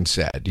it's fucking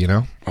sad,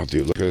 Oh,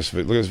 dude, look at this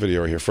video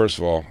right here. First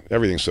of all,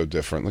 everything's so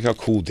different. Look how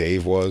cool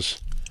Dave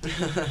was. Dave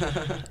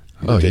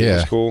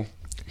was cool.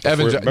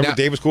 Evans, remember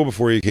Dave was cool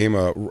before he became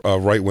a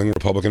right-wing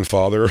Republican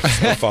father of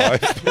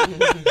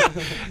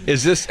 5?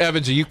 Is this,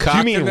 Evans, are you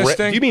cocking this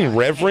thing? Do you mean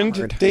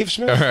Reverend Dave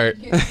Smith? All right.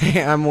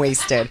 I'm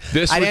wasted.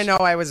 I didn't know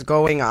I was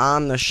going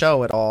on the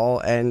show at all,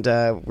 and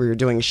we were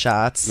doing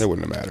shots. That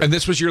wouldn't have mattered. And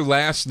this was your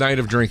last night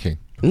of drinking?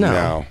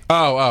 No.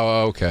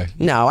 Oh, okay.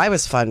 No, I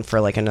was fun for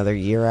like another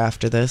year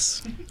after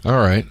this. All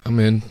right,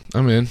 I'm in.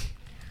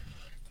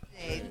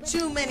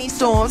 Too many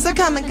storms are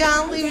coming,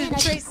 gone, leaving a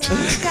trace on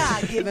the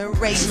God-given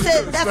race.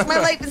 Said that's my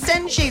life in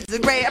 10 shades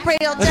of gray. I pray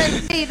I'll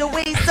 10 fade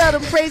away,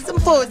 seldom praise him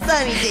for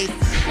sunny days.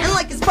 And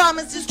like his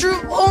promise is true,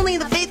 only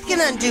the faith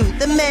can undo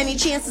the many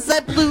chances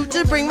I blew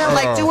to bring my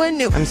life to a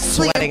new. I'm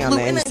sweating on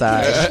the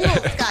inside.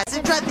 Skies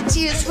have dried the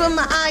tears from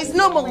my eyes,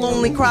 no more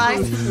lonely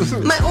cries.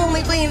 My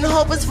only gleam and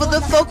hope is for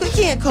the folk who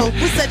can't cope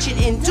with such an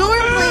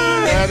enduring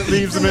pain that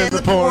leaves them in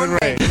the pouring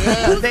rain.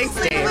 Thanks,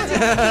 Dave.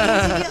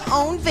 Into your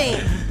own vein.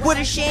 What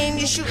a shame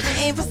you shoot and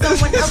aim for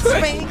someone else's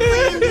brain.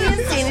 Playing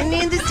and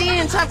standing in this day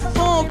and time for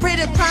form. Pray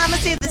to promise,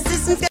 say the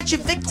system's got you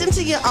victim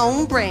to your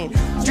own brain.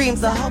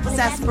 Dreams are hopeless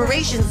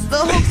aspirations. The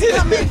hopes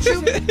coming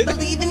true.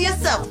 Believe in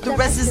yourself. The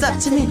rest is up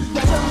to me.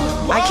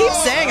 I keep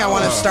saying I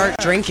want to start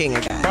drinking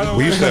again.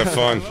 We used to have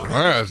fun.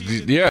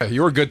 Yeah,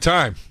 you were a good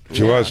time.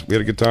 She was. We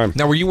had a good time.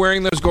 Now, were you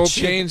wearing those gold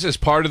chains as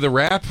part of the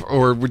rap,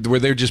 or were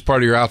they just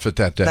part of your outfit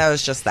that day? That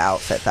was just the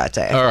outfit that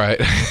day. All right.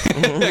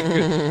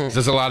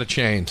 There's a lot of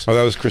chains. Oh,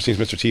 that was Christine's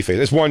Mr. T-Face.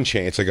 It's one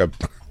chain. It's like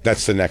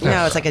that's the necklace.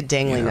 No, it's like a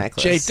dangly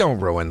necklace. Jay, don't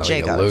ruin the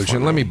Jay got it illusion. for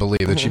me. Let me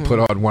believe that she put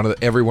on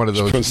every one of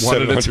those She one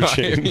put at a 700 time.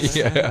 chains.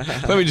 Yeah.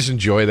 Let me just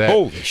enjoy that.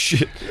 Holy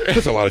shit.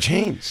 That's a lot of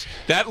chains.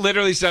 That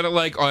literally sounded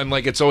like on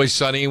like It's Always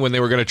Sunny when they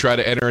were going to try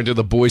to enter into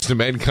the Boys to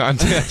Men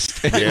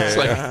contest. It's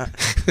like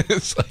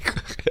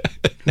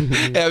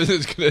Evans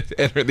is going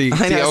to enter the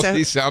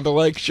TLC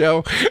Sound-Alike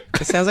show.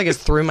 It sounds like it's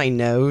through my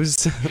nose.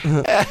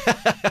 Dude,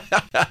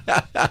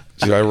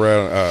 I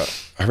read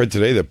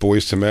today that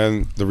Boys to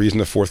Men, the reason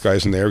the fourth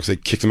guy's in there because they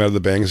kicked him out of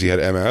the band because he had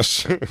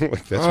MS.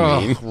 Like,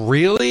 that's mean.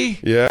 Really?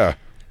 Yeah.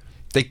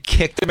 They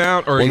kicked him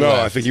out, or well, no,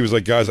 left? I think he was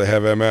like, guys, I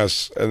have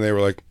MS, and they were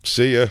like,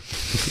 see ya.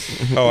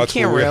 Oh, that's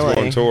can't cool. We have to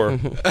go on tour.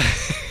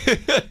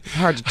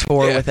 Hard to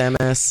tour with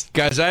MS.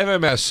 Guys, I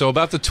have MS, so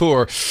about the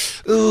tour.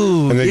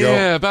 Ooh, And they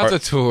go, about the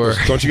tour.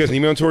 Don't you guys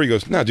need me on tour? He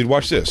goes, nah, dude,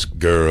 watch this.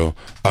 Girl,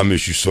 I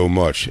miss you so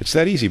much. It's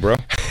that easy, bro.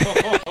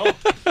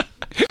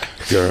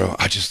 Girl,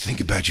 I just think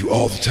about you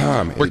all the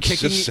time.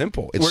 It's just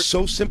simple. It's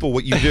so simple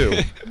what you do.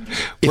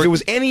 If it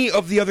was any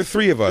of the other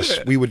three of us,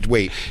 we would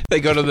wait. They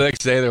go to the next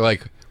day, they're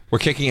like, we're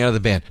kicking you out of the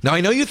band. Now,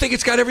 I know you think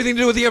it's got everything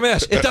to do with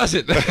EMS. It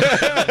doesn't.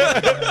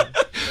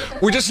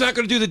 We're just not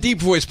going to do the deep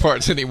voice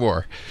parts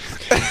anymore.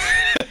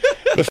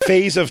 The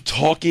phase of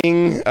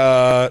talking in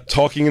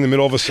the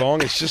middle of a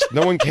song, it's just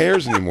no one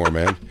cares anymore,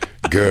 man.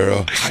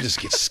 Girl, I just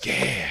get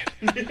scared.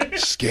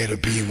 Scared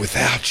of being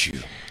without you.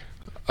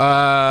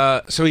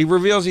 So he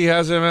reveals he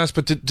has MS,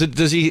 but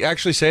does he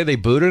actually say they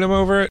booted him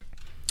over it?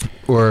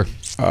 Or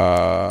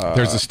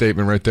there's a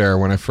statement right there.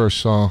 When I first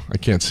saw, I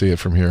can't see it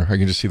from here. I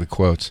can just see the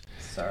quotes.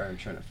 Sorry, I'm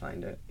trying to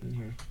find it in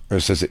here. Or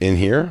it says it in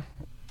here?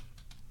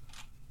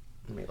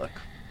 Let me look.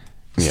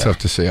 It's tough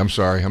to see. I'm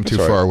sorry. I'm too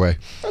far away.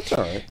 That's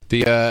all right.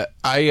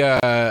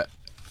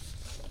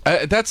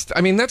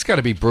 That's got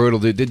to be brutal,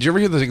 dude. Did you ever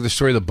hear the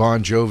story of the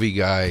Bon Jovi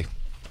guy?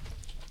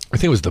 I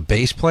think it was the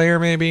bass player,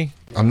 maybe.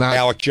 I'm not.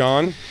 Alec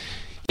John.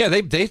 Yeah,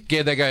 they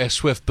gave that guy a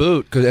swift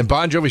boot, and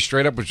Bon Jovi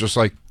straight up was just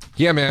like,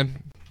 "Yeah,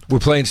 man, we're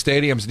playing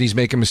stadiums, and he's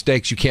making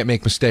mistakes. You can't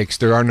make mistakes.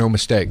 There are no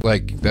mistakes."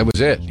 Like that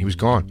was it. He was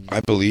gone. I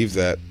believe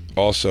that.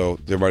 Also,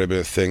 there might have been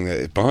a thing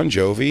that Bon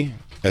Jovi,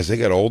 as they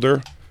got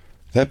older,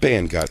 that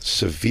band got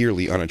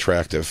severely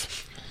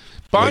unattractive.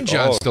 Bon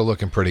John's still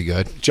looking pretty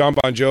good. John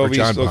Bon Jovi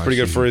John still Bon, pretty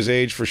good for his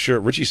age, for sure.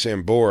 Richie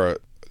Sambora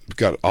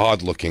got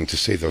odd looking, to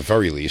say the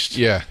very least.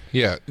 Yeah.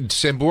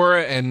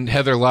 Sambora and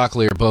Heather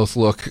Lockley are both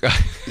look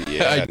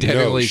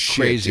identically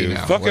crazy dude.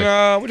 now.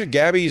 Fucking, what did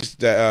Gabby's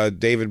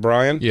David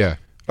Bryan? Yeah.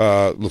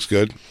 Looks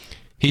good.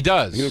 He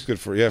does. He looks good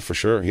for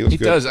sure. He looks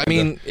good. He does. I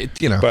mean,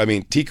 But I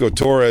mean, Tico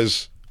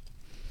Torres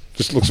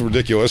just looks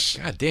ridiculous.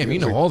 God damn, you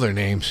know all their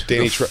names.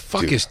 Danny Who the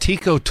fuck is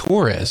Tico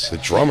Torres? The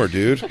drummer,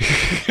 dude.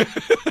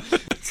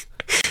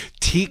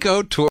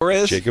 Tico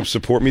Torres? Jacob,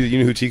 support me that you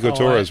knew who Tico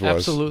Torres was.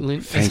 Absolutely.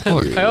 Thank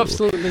you. I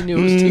absolutely knew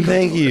it was Tico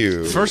Thank Torres.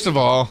 you. First of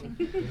all,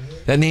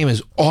 that name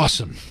is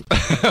awesome.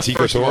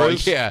 Tico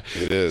Torres? Yeah.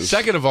 It is.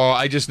 Second of all,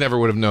 I just never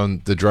would have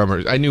known the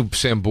drummers. I knew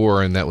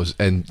Sambora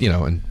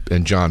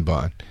and John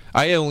Bon.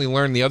 I only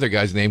learned the other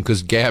guy's name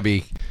because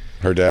Gabby,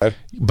 her dad,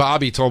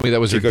 Bobby, told me that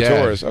was Tico her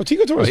dad. Torres. Oh,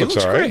 Tico Torres looks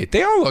all right. Great.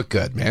 They all look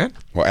good, man.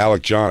 Well,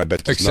 Alec John, I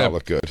bet, does not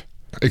look good.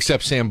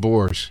 Except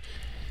Sambora's.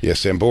 Yeah,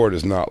 Sambora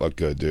does not look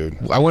good, dude.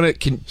 I want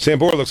to.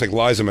 Sambora looks like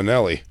Liza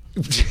Minnelli.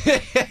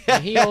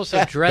 He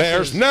also dresses.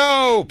 There's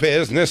no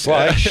business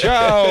like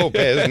show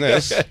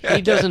business.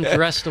 He doesn't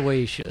dress the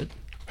way he should.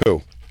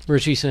 Who?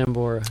 Richie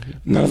Sambora.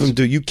 None of them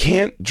do. You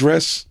can't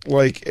dress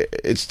like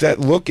it's that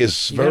look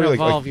is You very gotta like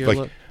evolve your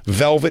look.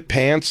 velvet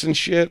pants and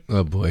shit.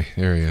 Oh boy,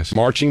 there he is.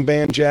 Marching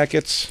band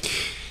jackets.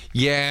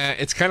 Yeah,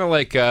 it's kind of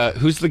like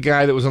who's the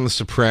guy that was on The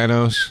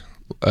Sopranos?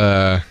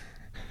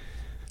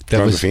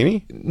 John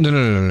Buffini?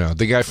 No.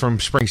 The guy from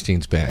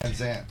Springsteen's band. Van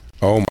Zandt.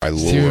 Oh my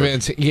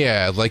lord!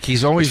 Yeah, like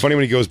he's always. It's funny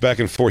when he goes back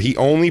and forth. He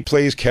only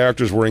plays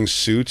characters wearing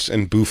suits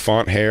and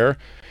bouffant hair,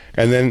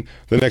 and then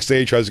the next day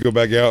he tries to go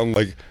back out in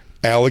like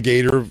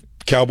alligator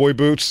cowboy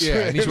boots. Yeah,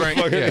 and he's wearing.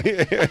 Yeah.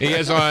 He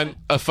has on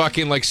a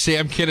fucking like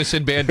Sam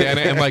Kinison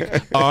bandana and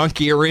like Ankh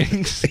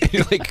earrings.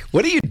 You're like,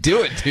 what are you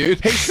doing,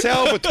 dude? Hey,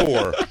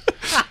 Salvatore.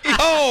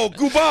 Oh,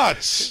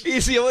 Gubats.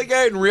 He's the only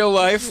guy in real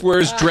life where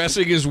his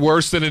dressing is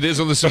worse than it is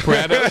on The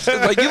Sopranos.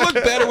 Like, you look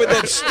better with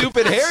that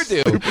stupid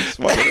hairdo.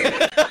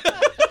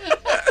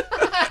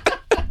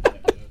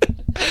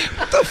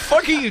 What the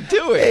fuck are you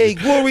doing? Hey,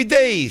 Glory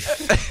Dave.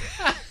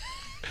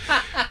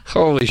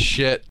 Holy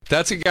shit.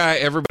 That's a guy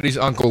everybody's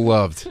uncle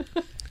loved.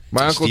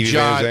 My Uncle Stevie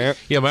John. Van Zandt?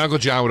 Yeah, my Uncle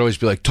John would always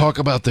be like, talk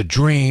about the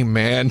dream,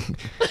 man.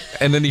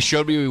 And then he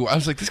showed me, I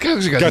was like, this guy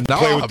looks like a Got to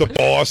play knob. with the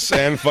boss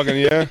and fucking,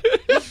 yeah.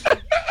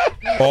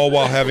 All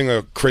while having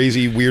a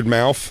crazy, weird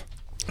mouth.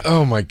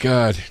 Oh, my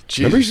God. Jesus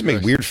Remember he used to make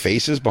Christ. weird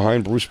faces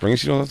behind Bruce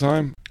Springsteen all the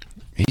time?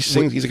 He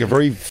sings, he's like a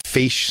very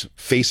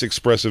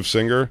face-expressive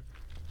singer.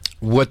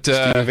 What,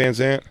 Steven Van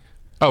Zandt.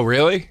 Oh,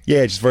 really?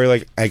 Yeah, just very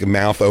like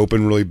mouth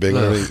open, really big.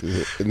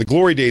 Really, in the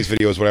Glory Days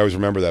video is what I always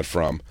remember that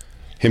from.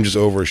 Him just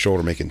over his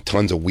shoulder making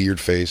tons of weird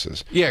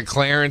faces. Yeah,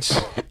 Clarence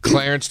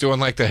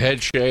doing like the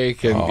head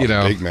shake and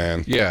big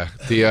man. Yeah,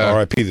 the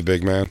R.I.P. the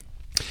big man.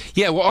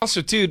 Yeah, well,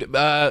 also, dude,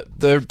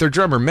 their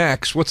drummer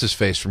Max, what's his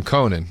face from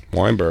Conan?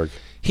 Weinberg.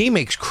 He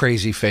makes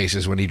crazy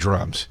faces when he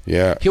drums.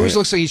 Yeah, he always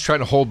looks like he's trying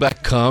to hold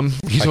back cum.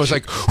 He's always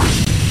like.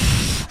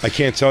 I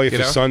can't tell you if You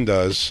his know? son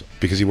does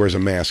because he wears a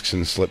mask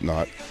in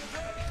Slipknot.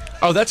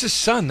 Oh, that's his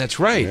son. That's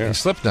right. Yeah. In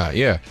Slipknot.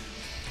 Yeah.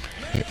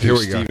 Here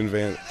we go.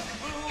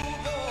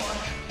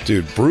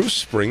 Dude,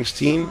 Bruce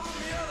Springsteen,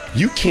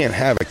 you can't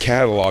have a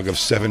catalog of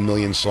 7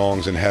 million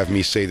songs and have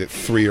me say that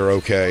 3 are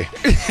okay.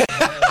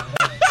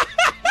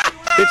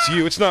 It's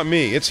you. It's not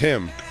me. It's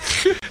him.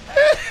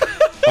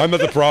 I'm not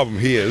the problem.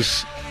 He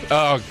is.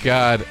 Oh,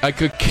 God. I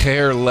could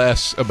care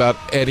less about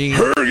any...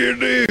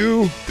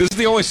 Hergy-doo. This is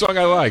the only song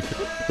I like.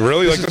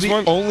 Really? This Like is this the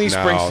one? only No.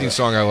 Springsteen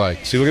song I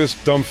like. See, look at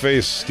this dumb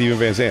face, Steven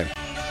Van Zandt.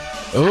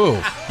 Oh.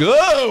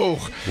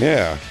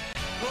 Yeah.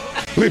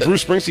 Look at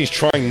Bruce Springsteen's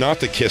trying not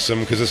to kiss him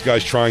because this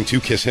guy's trying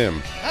to kiss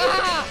him.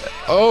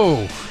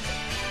 Oh.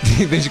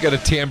 Then you got a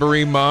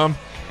tambourine mom.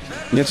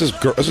 Yeah, it's his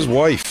girl. That's his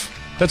wife.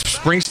 That's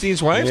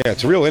Springsteen's wife? Yeah,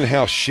 it's a real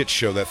in-house shit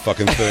show, that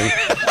fucking thing.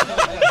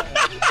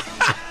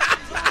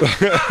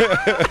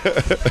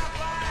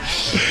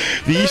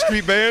 The E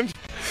Street Band?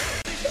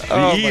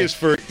 The E is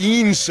for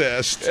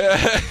incest.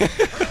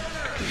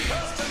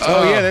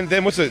 Oh, yeah,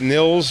 then what's it?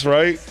 Nils,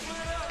 right?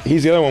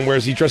 He's the other one where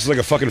he dresses like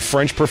a fucking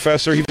French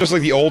professor. He's just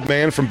like the old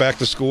man from Back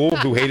to School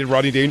who hated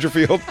Rodney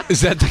Dangerfield. Is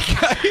that the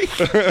guy?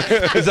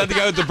 Is that the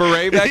guy with the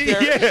beret back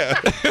there? Yeah.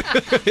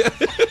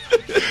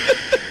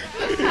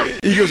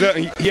 He goes out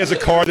and he has a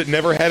car that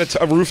never had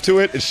a roof to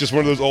it. It's just one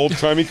of those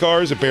old-timey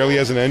cars. It barely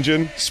has an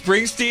engine.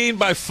 Springsteen,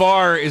 by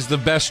far, is the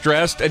best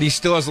dressed, and he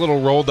still has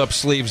little rolled-up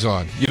sleeves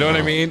on. You know what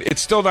I mean?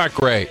 It's still not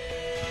great.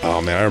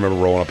 Oh, man, I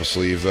remember rolling up a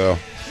sleeve, though.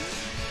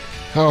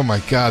 Oh, my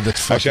God, that's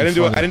fucking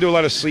Actually, I didn't do a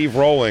lot of sleeve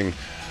rolling.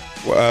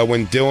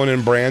 When Dylan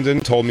and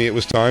Brandon told me it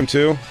was time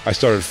to, I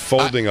started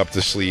folding up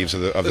the sleeves of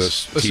the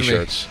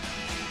T-shirts.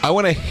 I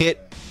want to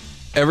hit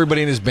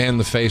everybody in his band in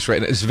the face right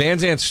now. His Van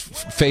Zant's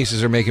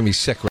faces are making me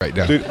sick right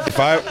now. Dude, if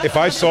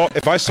I saw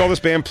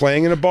this band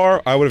playing in a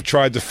bar, I would have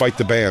tried to fight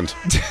the band.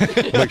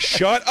 Like,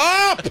 shut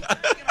up!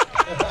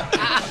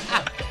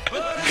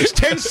 It's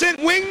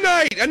 10-cent wing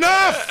night.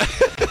 Enough!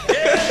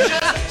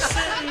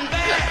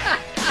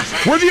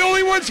 We're the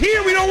only ones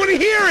here. We don't want to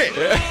hear it.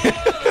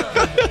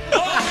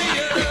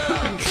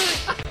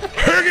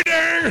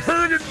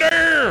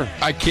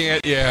 I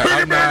can't,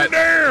 I'm not.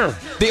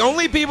 The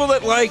only people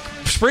that like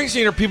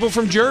Springsteen are people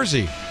from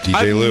Jersey.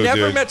 DJ Lou, I've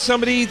never dude. met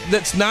somebody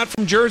that's not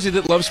from Jersey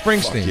that loves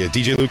Springsteen. Fuck yeah,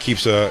 DJ Lou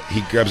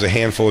he grabs a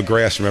handful of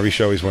grass from every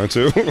show he's went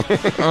to.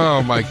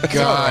 Oh my God.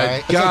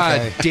 right.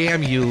 God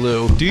damn you,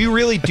 Lou. Do you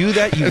really do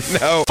that, you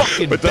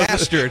fucking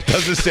bastard?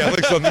 Doesn't sound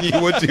like something you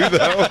would do,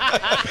 though.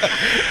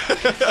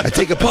 I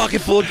take a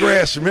pocket full of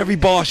grass from every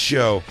Boss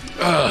show.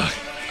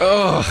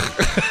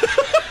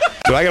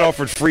 But I got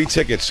offered free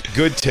tickets,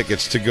 good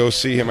tickets, to go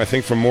see him. I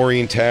think from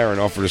Maureen Tarrant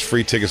offered us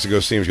free tickets to go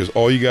see him. She goes,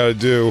 all you got to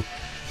do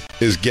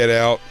is get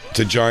out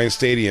to Giant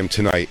Stadium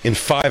tonight in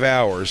 5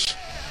 hours.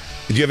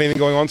 Did you have anything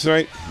going on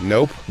tonight?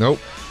 Nope.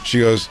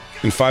 She goes,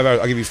 in 5 hours,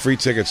 I'll give you free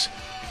tickets.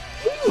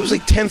 It was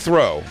like 10th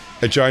row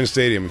at Giant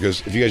Stadium,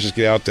 because if you guys just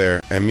get out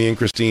there, and me and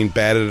Christine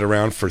batted it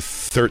around for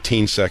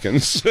 13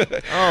 seconds.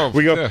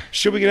 We go,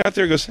 should we get out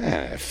there? He goes,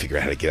 figure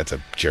out how to get out to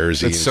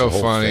Jersey. It's so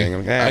funny.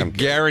 Like, I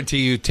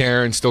guarantee you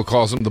Taryn still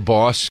calls him the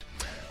boss.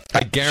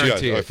 I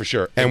guarantee it. For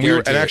sure. And we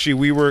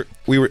were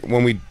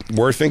when we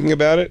were thinking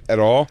about it at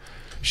all,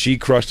 she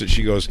crushed it.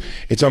 She goes,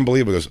 it's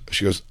unbelievable.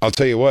 She goes, I'll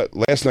tell you what,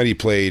 last night he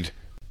played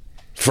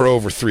for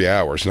over 3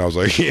 hours. And I was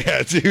like,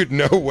 yeah, dude,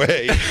 no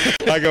way.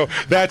 I go,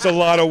 that's a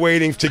lot of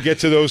waiting to get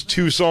to those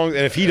two songs.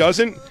 And if he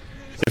doesn't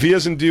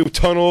do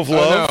Tunnel of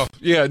Love.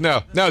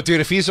 No,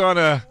 dude, if he's on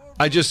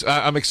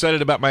I'm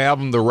excited about my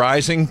album, The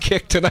Rising,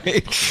 kick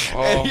tonight.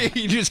 And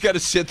you just got to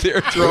sit there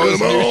and throw his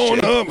new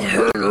shit. Up,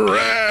 hurry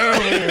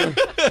around.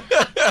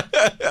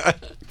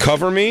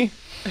 Cover Me,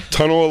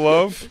 Tunnel of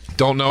Love.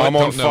 Don't know. I'm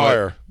on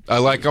fire. I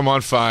like I'm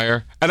on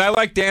fire. And I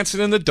like Dancing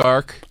in the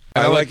Dark.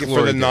 I like it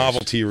for the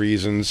novelty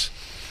reasons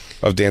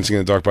of Dancing in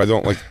the Dark, but I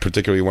don't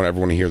particularly want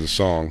everyone to hear the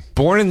song.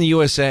 Born in the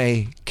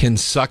USA can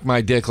suck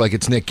my dick like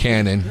it's Nick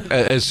Cannon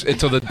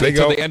until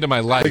the end of my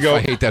life. I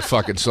hate that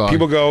fucking song.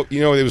 People go,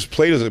 it was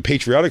played as a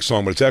patriotic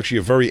song, but it's actually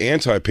a very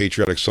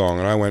anti-patriotic song.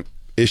 And I went,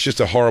 it's just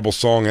a horrible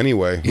song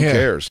anyway. Who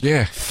cares?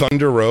 Yeah.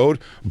 Thunder Road,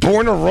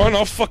 Born to Run.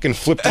 I'll fucking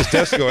flip this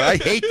desk. I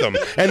hate them.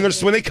 And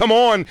when they come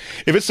on,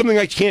 if it's something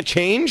I can't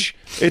change,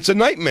 it's a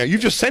nightmare.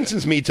 You've just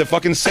sentenced me to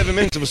fucking 7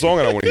 minutes of a song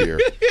I don't want to hear.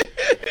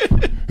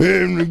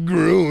 And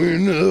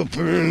growing up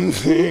and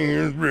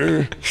thinking,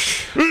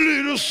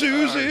 little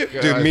Susie.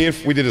 Dude,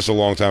 we did this a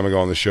long time ago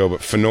on the show,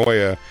 but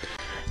Fenoya,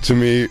 to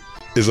me,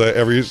 is like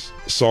every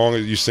song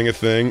you sing a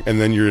thing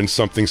and then you're in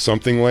something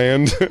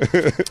land.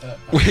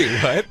 Wait,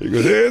 what? He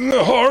goes, and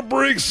the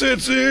heartbreak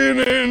sets in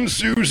and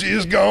Susie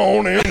is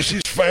gone and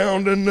she's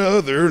found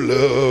another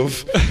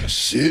love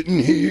sitting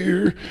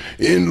here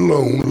in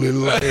lonely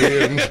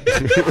land.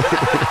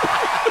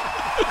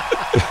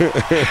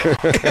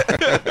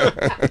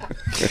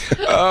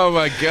 Oh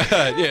my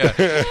God, yeah.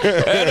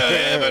 And I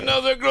have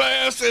another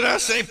glass and I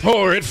say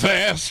pour it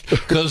fast,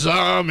 'cause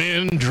I'm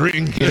in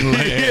drinking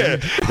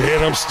land. Yeah,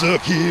 and I'm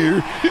stuck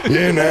here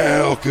in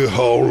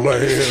alcohol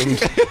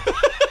land.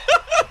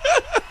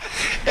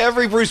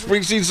 Every Bruce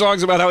Springsteen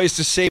song's about how he has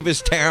to save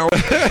his town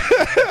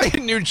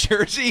in New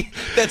Jersey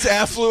that's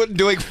affluent and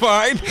doing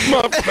fine.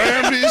 My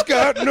family's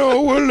got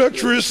no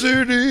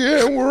electricity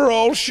and we're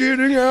all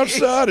shitting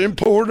outside in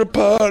porta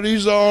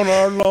potties on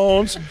our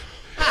lawns.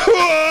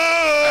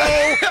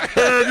 Whoa!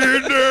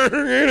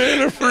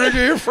 In a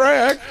friggy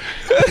frack.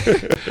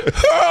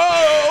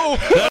 Oh!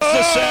 That's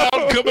the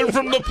sound coming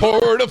from the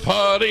porta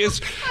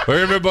potties where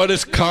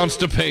everybody's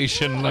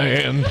constipation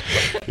land.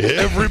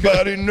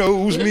 Everybody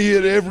knows me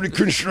at every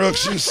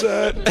construction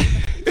site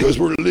because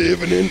we're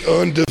living in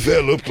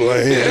undeveloped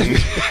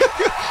land.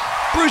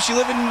 Bruce, you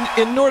live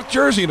in North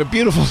Jersey in a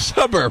beautiful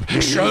suburb.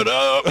 Shut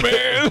up,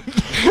 man.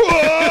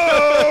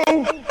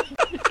 Whoa!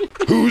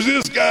 Who's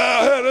this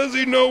guy? How does he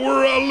really know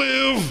where I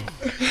live.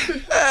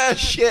 Ah,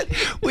 shit.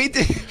 We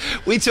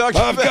talked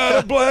I've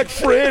got a black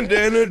friend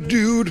and a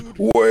dude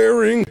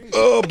wearing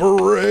a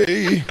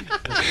beret.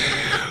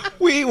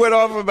 We went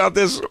off about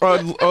this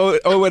on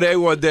O&A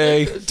one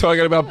day,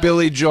 talking about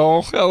Billy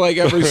Joel. How, like,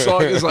 every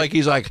song is like,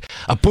 he's like,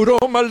 I put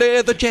on my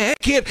leather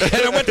jacket and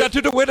I went out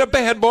to the where the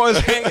bad boys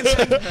hang. It's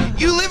like,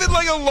 you live in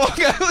like a Long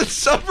Island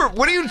suburb.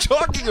 What are you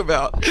talking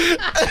about? And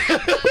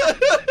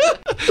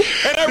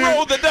I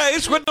rolled the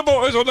dice with the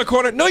boys on the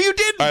corner. No, you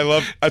didn't.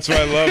 That's what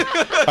I love.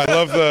 I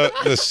love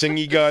the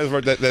singy guys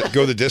that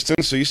go the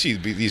distance. So you see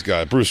these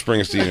guys, Bruce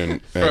Springsteen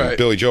and Right.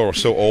 Billy Joel are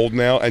so old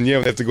now, and they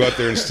have to go out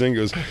there and sing.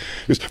 Goes,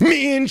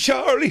 me and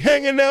Charlie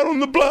hanging out on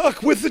the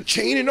block with a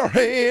chain in our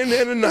hand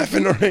and a knife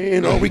in our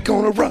hand. Are we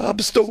gonna rob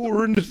a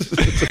store?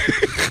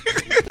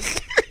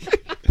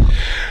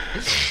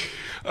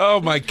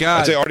 Oh my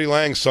God! I'd say Artie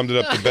Lang summed it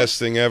up the best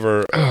thing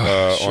ever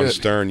on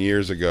Stern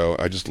years ago.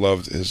 I just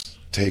loved his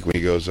take when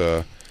he goes,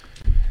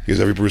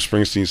 every Bruce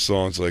Springsteen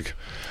song's like,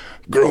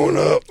 growing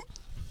up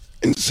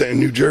in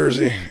New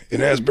Jersey,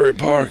 in Asbury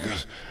Park,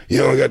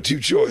 you only got two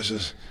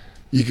choices.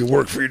 You can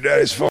work for your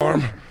daddy's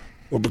farm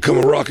or become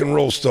a rock and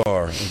roll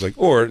star. I was like,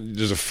 or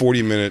there's a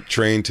 40-minute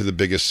train to the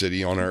biggest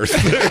city on earth.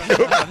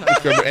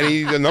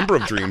 A number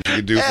of dreams you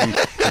could do, from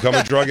become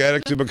a drug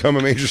addict to become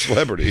a major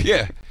celebrity.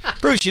 Yeah.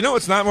 Bruce, you know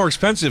it's not more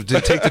expensive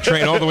to take the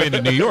train all the way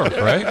to New York,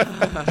 right?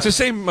 It's the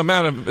same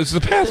amount of, it's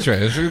the PATH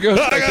train.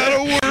 I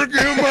gotta work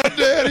in my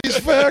daddy's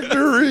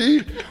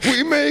factory.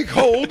 We make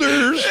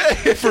holders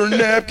for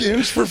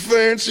napkins for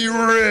fancy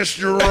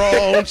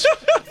restaurants.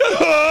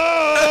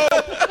 Oh,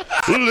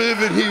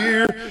 living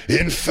here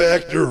in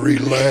factory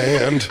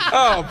land.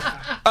 Oh,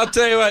 I'll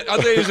tell you what. I'll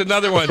tell you there's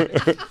another one.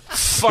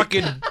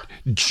 Fucking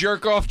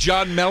jerk off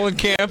John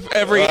Mellencamp.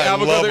 Every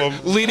album love other,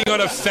 him. leaning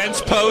on a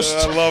fence post.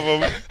 I love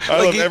him.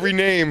 I love every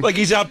name. Like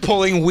he's out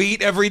pulling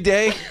wheat every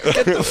day.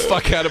 Get the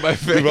fuck out of my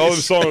face. All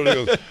the songs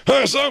he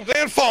goes,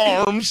 something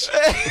farms.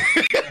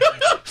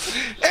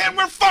 And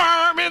we're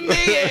farming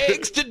the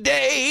eggs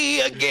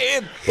today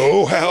again.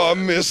 Oh, how I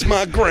miss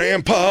my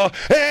grandpa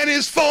and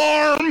his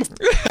farm.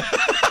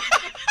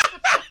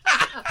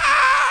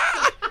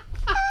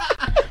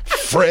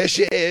 Fresh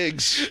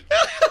eggs.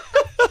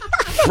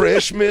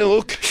 Fresh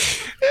milk.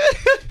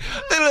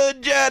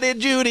 Little Johnny and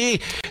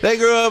Judy, they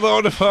grew up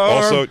on the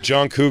farm. Also,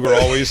 John Cougar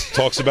always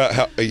talks about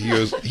how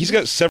he's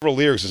got several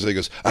lyrics. He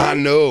goes, I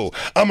know,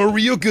 I'm a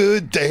real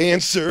good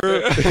dancer.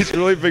 He's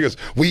really big. He goes,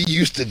 we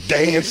used to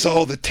dance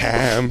all the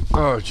time.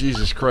 Oh,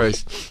 Jesus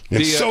Christ.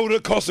 And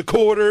soda cost a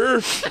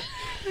quarter.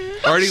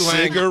 Artie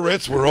Lang.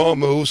 Cigarettes were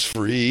almost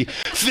free.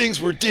 Things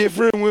were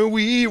different when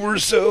we were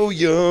so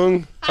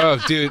young.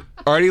 Oh, dude.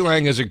 Artie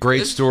Lang has a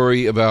great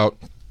story about...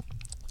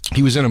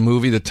 He was in a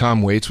movie that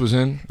Tom Waits was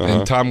in,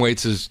 and Tom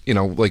Waits is,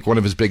 like one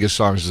of his biggest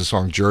songs is the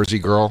song Jersey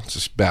Girl. It's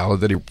this ballad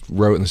that he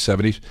wrote in the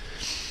 70s.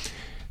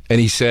 And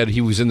he said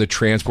he was in the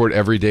transport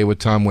every day with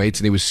Tom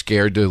Waits, and he was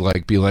scared to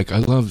be like, I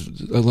love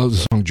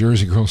the song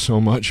Jersey Girl so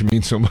much. It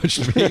means so much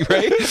to me,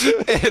 right?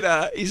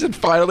 And he said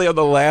finally on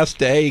the last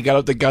day, he got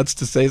up the guts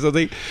to say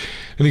something.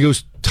 And he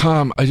goes,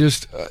 Tom, I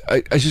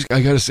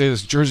gotta say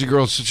this, Jersey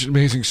Girl is such an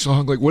amazing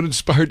song. Like, what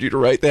inspired you to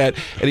write that?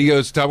 And he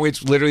goes, Tom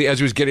Waits literally, as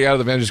he was getting out of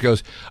the van, just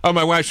goes, oh,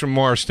 my wife's from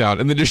Morristown,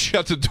 and then just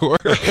shut the door.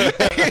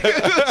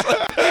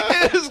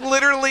 It was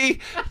literally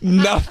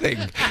nothing.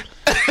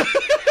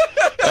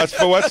 That's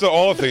the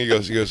all thing. He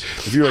goes,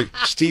 if you're like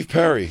Steve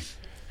Perry,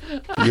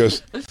 he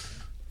goes,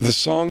 the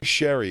song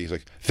Sherry. He's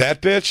like,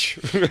 that bitch?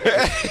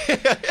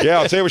 Yeah,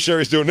 I'll tell you what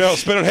Sherry's doing now.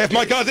 Spending half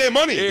my goddamn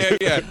money.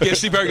 Yeah.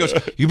 Steve Perry goes,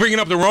 you bringing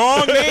up the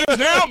wrong names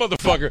now,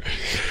 motherfucker.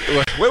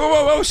 Like,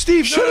 whoa,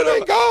 Steve. Should have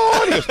been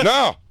gone. He goes,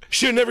 no,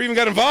 should have never even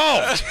got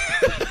involved.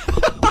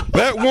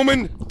 That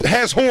woman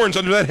has horns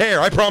under that hair.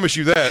 I promise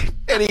you that.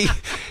 And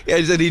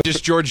he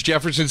just George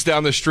Jefferson's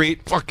down the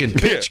street. Fucking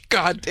bitch.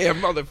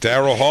 Goddamn motherfucker.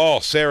 Daryl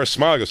Hall, Sarah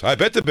Smile goes, I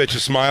bet the bitch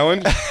is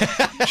smiling.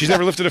 She's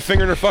never lifted a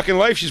finger in her fucking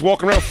life. She's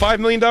walking around with $5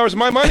 million of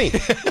my money.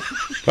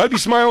 I'd be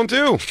smiling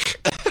too.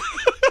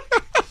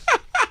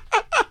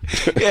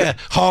 Yeah,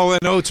 Hall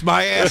and Oates,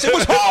 my ass. It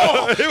was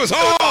Hall. It was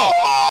Hall.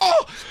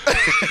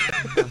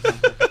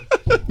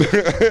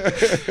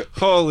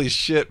 Holy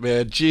shit,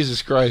 man!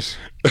 Jesus Christ!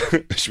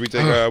 Should we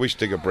take? We should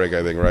take a break.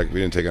 I think. Right? We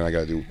didn't take it. I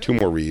got to do 2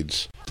 more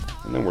reads,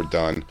 and then we're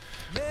done.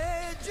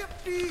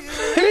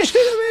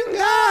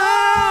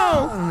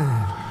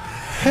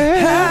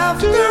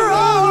 After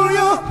all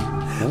your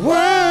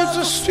words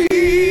of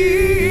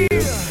steel.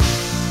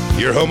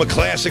 Your home of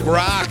classic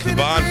rock, The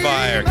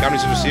Bonfire, Comedy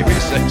Central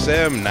Sirius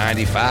XM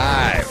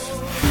 95.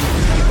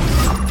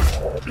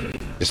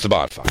 It's The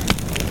Bonfire.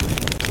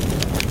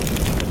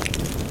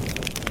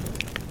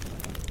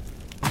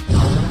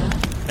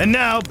 And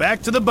now,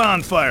 back to The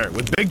Bonfire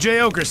with Big J.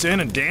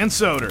 Okerson and Dan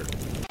Soder.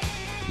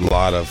 A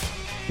lot of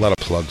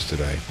plugs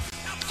today.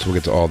 So we'll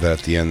get to all that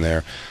at the end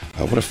there.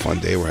 What a fun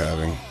day we're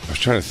having. I was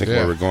trying to think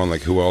where we're going,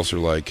 like who else are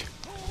like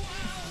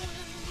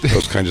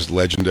those kind of just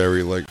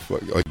legendary like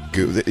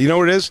you know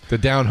what it is? The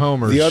down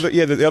homers. The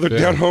other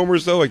down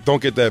homers though like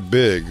don't get that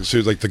big. So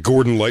it's like the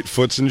Gordon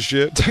Lightfoots and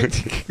shit.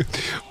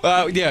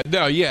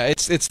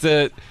 It's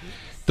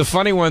the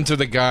funny ones are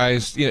the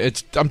guys. You know,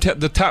 it's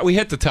the top. We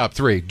hit the top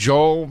three.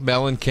 Joel,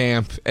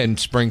 Mellencamp, and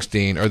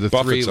Springsteen are the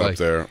Buffett's three. up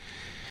there.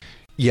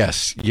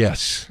 Yes.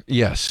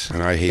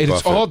 And I hate and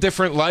Buffett. It's all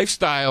different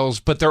lifestyles,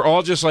 but they're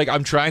all just like,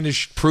 I'm trying to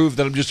prove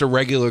that I'm just a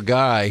regular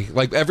guy.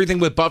 Like, everything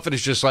with Buffett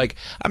is just like,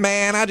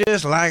 man, I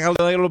just like a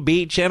little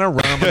beach and a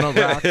rum and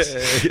a rocks.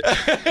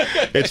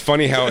 It's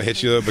funny how it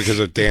hits you, though, because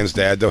of Dan's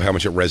dad, though, how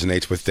much it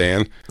resonates with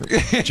Dan,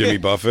 Jimmy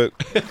Buffett.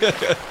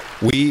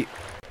 We,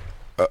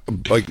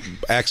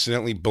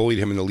 accidentally bullied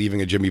him into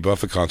leaving a Jimmy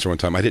Buffett concert one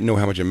time. I didn't know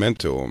how much it meant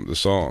to him, the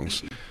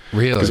songs.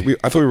 Really?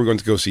 I thought we were going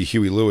to go see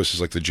Huey Lewis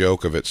as like the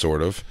joke of it,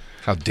 sort of.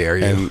 How dare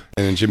you? And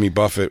then Jimmy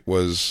Buffett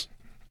was,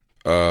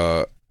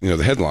 the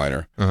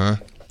headliner. Uh-huh.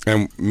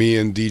 And me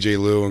and DJ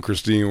Lou and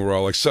Christine were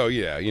all like, so,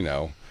 yeah,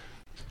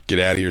 get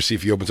out of here, see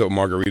if he opens up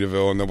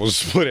Margaritaville, and then we'll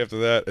split after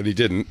that. And he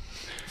didn't.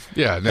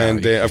 Yeah, no.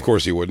 And Dan, of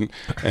course he wouldn't.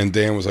 And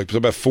Dan was like, so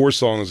about 4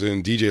 songs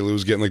in, DJ Lou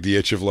was getting like the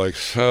itch of like,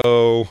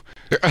 so,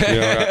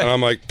 and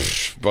I'm like,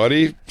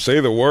 buddy, say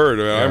the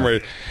word. I mean, I'm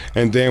ready.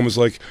 And Dan was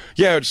like,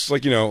 yeah, just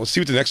like, let's see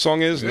what the next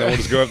song is. And then we'll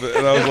just go after.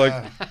 And I was like,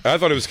 I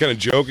thought he was kind of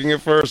joking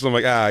at first. And I'm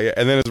like, yeah.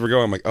 And then as we're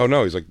going, I'm like, oh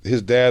no, he's like,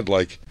 his dad,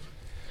 like,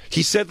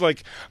 he said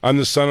like, I'm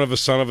the son of a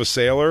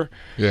sailor.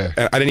 Yeah.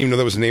 And I didn't even know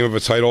that was the name of a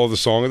title of the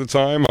song at the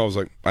time. I was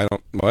like,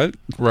 what?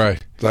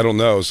 Right. I don't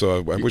know. So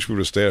I wish we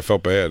would have stayed. I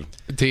felt bad.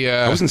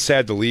 I wasn't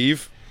sad to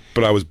leave,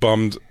 but I was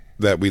bummed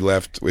that we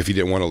left if he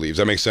didn't want to leave. Does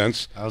that make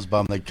sense? I was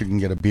bummed they couldn't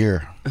get a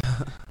beer.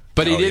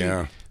 But he didn't.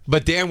 Yeah.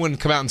 But Dan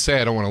wouldn't come out and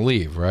say, I don't want to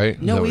leave, right?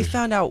 No, we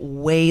found out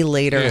way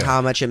later how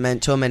much it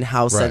meant to him and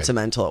how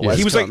sentimental it was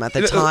he was to like, him. At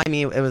the time,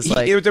 it was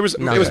like,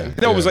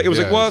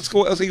 well, let's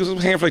go. He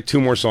was hanging for like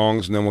 2 more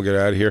songs and then we'll get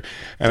out of here.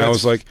 And I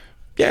was like,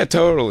 yeah,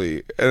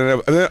 totally.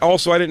 And then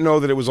also, I didn't know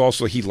that it was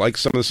also he liked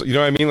some of this. You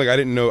know what I mean? Like I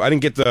didn't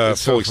get the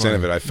full extent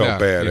of it. I felt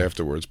bad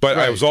afterwards. But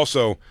I was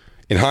also,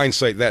 in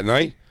hindsight, that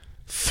night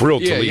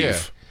thrilled to leave. Yeah.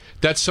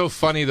 That's so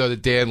funny though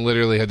that Dan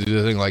literally had to do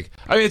the thing like,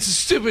 I mean, it's a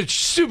stupid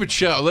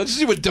show. Let's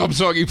see what dumb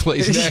song he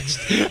plays next.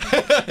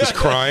 He's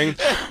crying.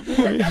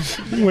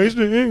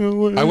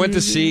 I went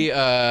to see.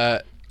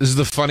 This is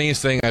the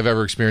funniest thing I've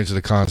ever experienced at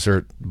a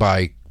concert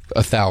by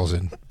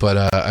 1,000.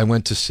 But I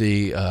went to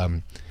see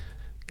when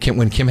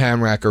Kim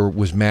Hamracker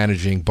was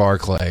managing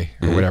Barclay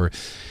or whatever.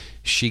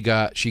 She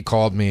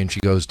called me and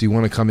she goes, "Do you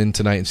want to come in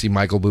tonight and see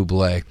Michael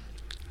Bublé?"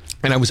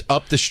 And I was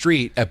up the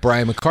street at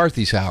Brian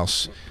McCarthy's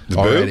house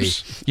already.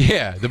 Boobs?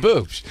 Yeah, the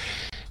boobs.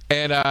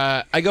 And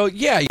I go,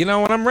 yeah, you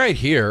know what? I'm right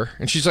here.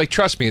 And she's like,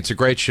 trust me, it's a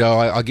great show.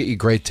 I'll get you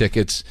great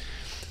tickets.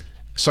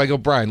 So I go,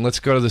 Brian, let's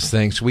go to this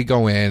thing. So we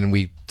go in, and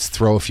we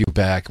throw a few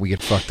back. We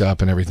get fucked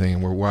up and everything,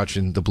 and we're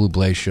watching the Blue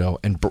Blaze show.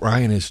 And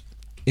Brian is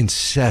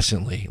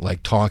incessantly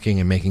like talking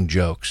and making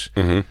jokes.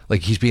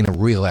 Like he's being a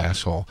real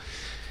asshole.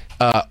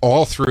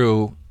 All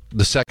through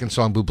the second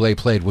song Bublé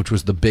played, which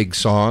was the big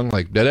song,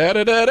 like I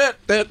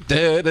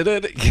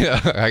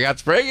got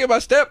spring in my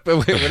step,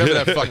 whatever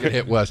that fucking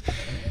hit was.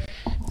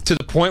 To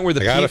the point where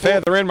I got a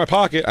feather in my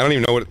pocket. I don't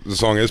even know what the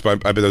song is,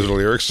 but I bet those are the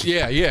lyrics.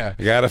 Yeah.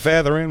 I got a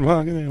feather in my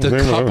pocket. The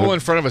couple in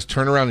front of us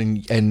turned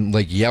around and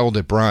like yelled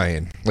at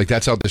Brian. Like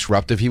that's how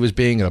disruptive he was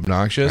being and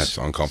obnoxious. That's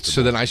uncomfortable.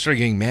 So then I started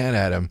getting mad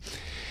at him.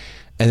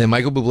 And then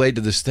Michael Bublé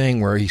did this thing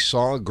where he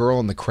saw a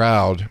girl in the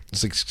crowd,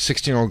 it's like a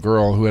 16-year-old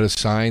girl who had a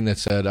sign that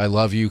said, "I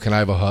love you, can I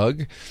have a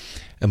hug?"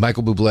 And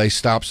Michael Bublé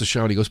stops the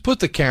show and he goes, "Put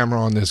the camera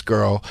on this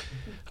girl.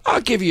 I'll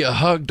give you a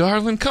hug,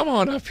 darling. Come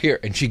on up here."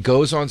 And she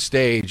goes on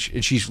stage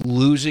and she's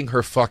losing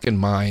her fucking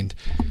mind.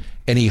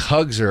 And he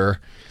hugs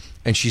her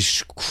and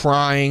she's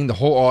crying. The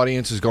whole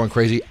audience is going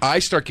crazy. I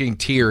start getting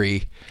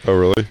teary. Oh,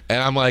 really?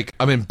 And I'm like,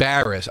 I'm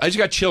embarrassed. I just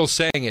got chills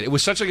saying it. It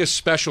was such like a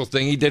special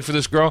thing he did for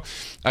this girl.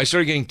 I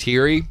started getting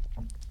teary.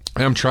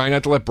 And I'm trying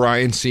not to let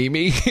Brian see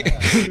me.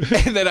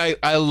 And then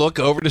I look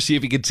over to see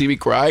if he can see me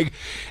crying.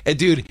 And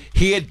dude,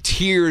 he had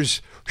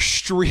tears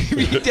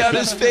streaming down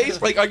his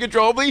face like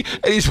uncontrollably.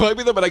 And he's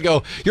wiping them. And I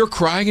go, "You're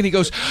crying?" And he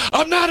goes,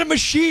 "I'm not a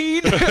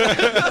machine." And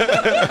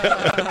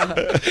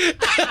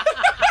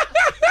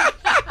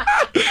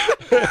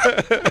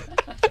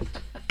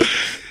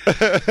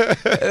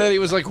then he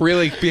was like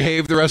really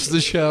behaved the rest of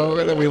the show.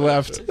 And then we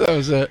left. That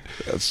was it.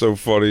 That's so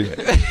funny.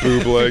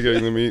 Bublé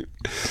getting to meet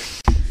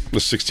the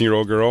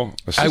 16-year-old girl.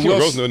 A 16-year-old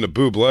girl's into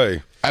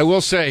Bublé. I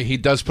will say he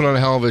does put on a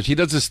hell of a. He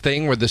does this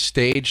thing where the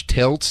stage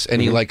tilts and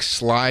he like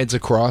slides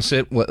across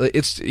it.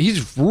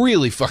 He's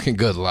really fucking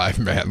good live,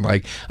 man.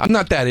 Like I'm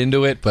not that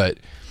into it, but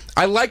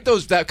I like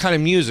that kind of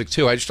music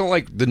too. I just don't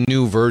like the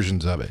new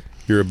versions of it.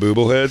 You're a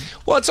Bubblehead?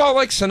 Well, it's all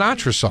like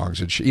Sinatra songs,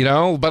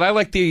 and but I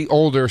like the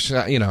older,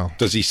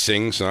 Does he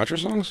sing Sinatra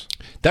songs?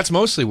 That's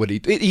mostly what he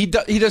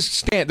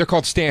does. They're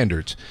called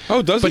standards.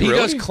 Oh, does he? But he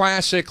really? does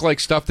classic like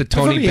stuff that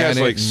Tony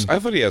Bennett. I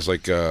thought he has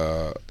like.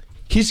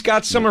 He's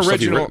got some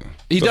original.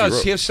 He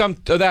does. He has some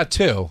of that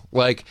too.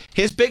 Like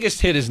his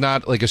biggest hit is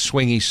not like a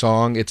swingy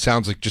song. It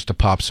sounds like just a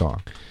pop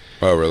song.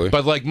 Oh, really?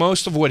 But like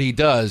most of what he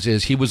does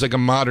is he was like a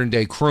modern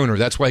day crooner.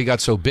 That's why he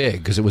got so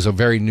big, because it was a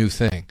very new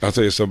thing. I'll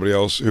tell you somebody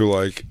else who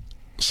like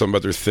something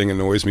about their thing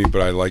annoys me,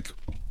 but I like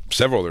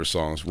several of their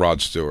songs.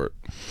 Rod Stewart.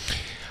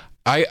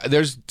 I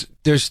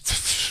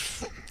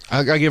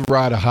give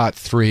Rod a hot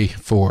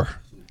 3-4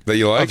 that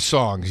you like of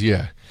songs.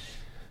 Yeah,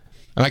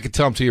 and I can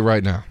tell them to you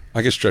right now.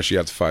 I can stretch you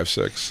out to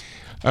 5-6.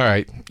 All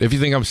right, if you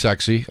think I'm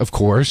sexy, of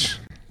course.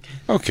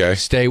 Okay,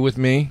 Stay With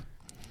Me.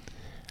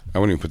 I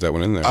wouldn't even put that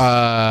one in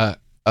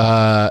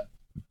there.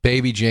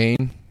 Baby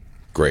Jane.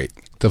 Great.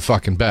 The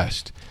fucking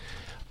best.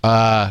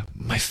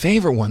 My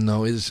favorite one,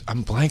 though, is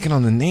I'm blanking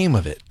on the name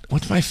of it.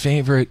 What's my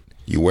favorite?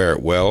 You Wear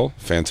It Well.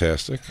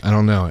 Fantastic. I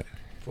don't know it.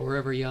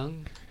 Forever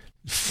Young.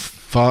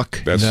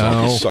 Fuck that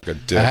song. You suck a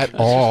dick at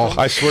all.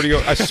 I swear to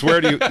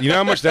you. You know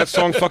how much that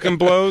song fucking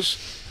blows,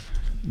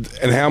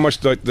 and how much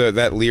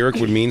that lyric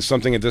would mean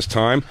something at this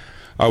time.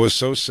 I was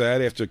so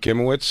sad after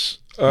Kimowitz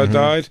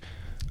died.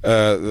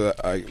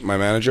 My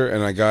manager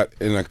and I got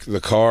in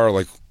the car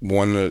like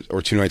 1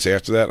 or 2 nights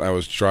after that. I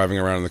was driving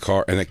around in the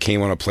car and it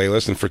came on a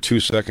playlist, and for 2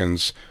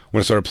 seconds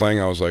when it started playing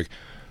I was like,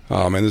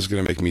 oh man, this is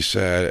gonna make me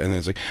sad. And then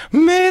it's like,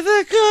 may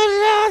the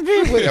good Lord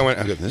be with you. I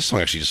go, this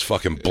song actually just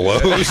fucking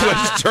blows. I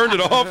just turned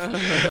it off.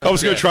 I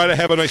was gonna try to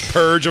have a nice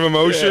purge of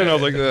emotion. I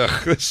was like,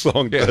 ugh, this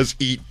song does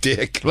eat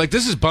dick. Like,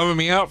 this is bumming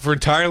me out for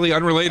entirely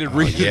unrelated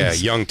reasons. Yeah,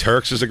 Young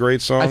Turks is a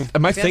great song. I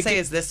was gonna say,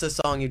 is this a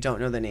song you don't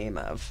know the name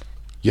of?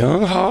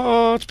 Young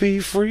hearts be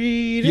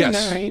free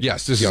tonight.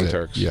 Yes, this Young is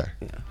Turks. Yeah.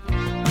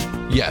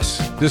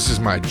 Yes, this is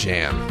my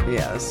jam.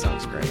 Yeah, this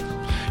sounds great.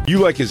 You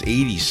like his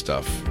 80s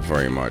stuff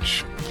very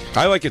much.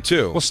 I like it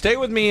too. Well, Stay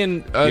With Me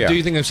and Do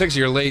You Think I'm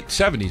Sexy are late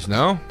 70s,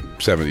 no?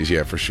 70s,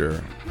 yeah, for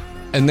sure.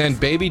 And then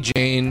Baby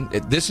Jane.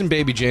 This and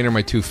Baby Jane are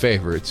my 2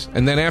 favorites.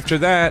 And then after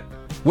that,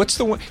 what's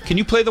the one? Can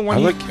you play the one?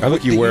 I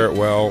like You Wear It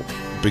Well,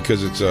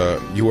 because it's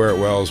You Wear It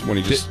Well is when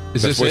he just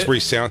is this voice it? where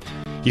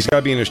he's got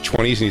to be in his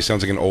 20s and he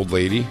sounds like an old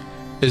lady.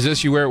 Is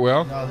this You Wear It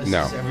Well? No, this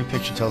No. is Every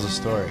Picture Tells a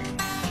Story.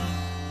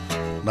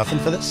 Nothing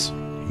for this?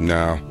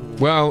 No.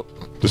 Well,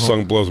 this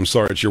song blows. I'm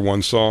sorry, it's your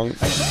one song.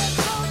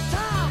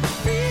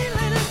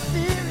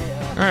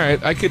 All right,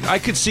 I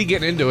could see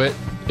getting into it.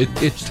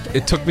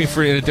 It took me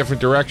in a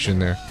different direction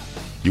there.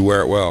 You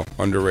Wear It Well,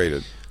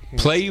 underrated.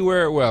 Play You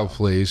Wear It Well,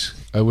 please.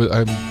 I'm.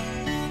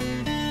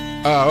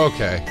 Oh,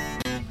 okay.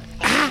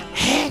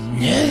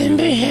 Nothing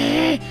but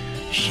her.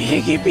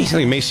 Shaggy be. It's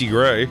like Macy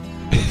Gray.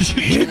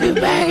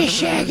 Goodbye,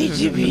 Shaggy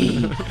to be.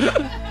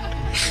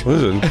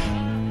 Listen.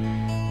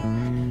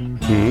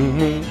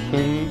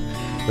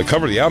 The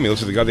cover of the album, he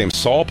looks like the goddamn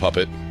Saw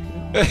puppet.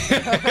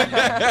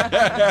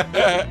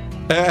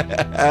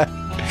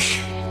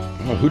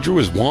 Oh, who drew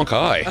his wonk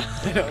eye?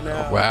 I don't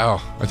know.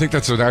 Wow, I think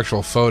that's an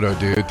actual photo,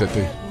 dude.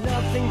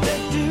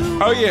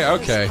 Oh yeah,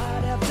 okay.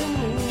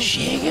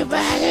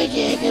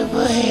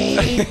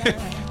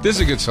 This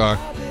is a good song.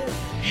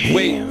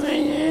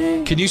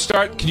 Wait, can you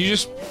start? Can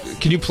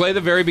you play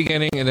the very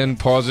beginning and then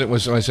pause it when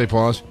I say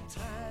pause?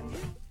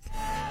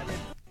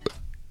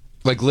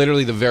 Like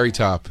literally the very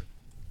top.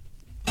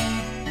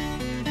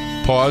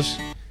 Pause.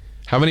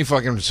 How many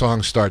fucking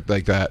songs start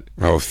like that?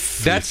 Oh,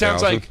 that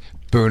sounds like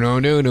do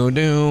do do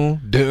do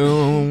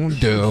do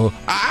do.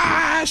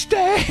 I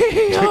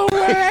stay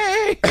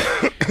away.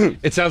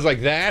 It sounds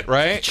like that,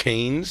 right?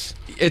 Chains.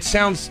 It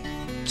sounds.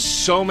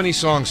 So many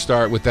songs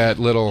start with that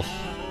little,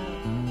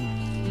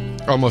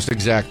 almost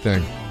exact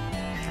thing.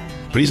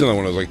 But he's another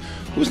one of those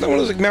who's not one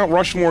of those Mount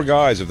Rushmore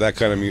guys of that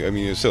kind of music. I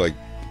mean, you say like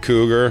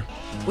Cougar.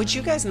 Would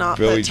you guys not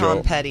Billy put Tom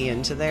Joel. Petty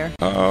into there?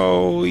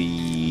 Oh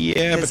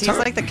yeah, Because but he's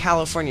like the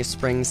California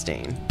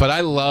Springsteen. But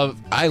I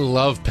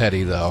love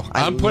Petty though.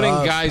 I'm putting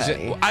love guys.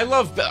 Petty. I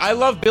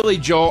love Billy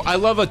Joel. I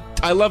love a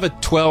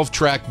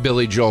 12-track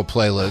Billy Joel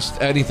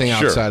playlist. Anything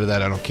Sure. outside of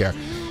that, I don't care.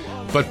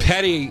 But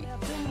Petty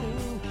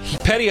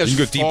has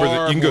you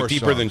can go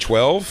deeper than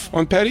 12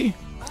 on Petty.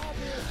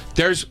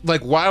 There's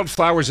like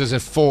Wildflowers is a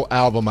full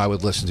album I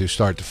would listen to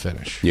start to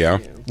finish. Yeah.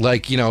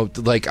 Like,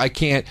 I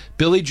can't.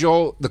 Billy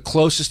Joel, the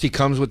closest he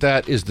comes with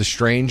that is The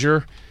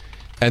Stranger,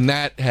 and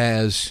that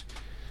has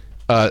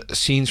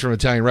Scenes from an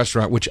Italian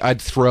Restaurant, which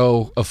I'd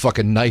throw a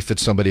fucking knife at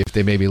somebody if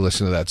they made me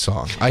listen to that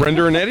song.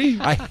 Brenda and Eddie?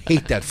 I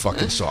hate that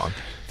fucking song.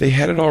 They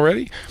had it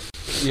already?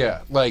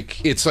 Yeah,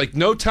 like it's like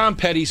no Tom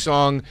Petty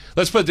song.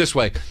 Let's put it this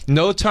way: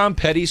 no Tom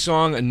Petty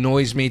song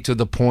annoys me to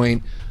the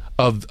point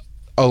of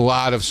a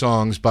lot of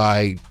songs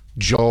by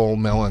Joel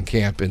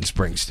Mellencamp and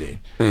Springsteen.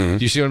 Mm-hmm.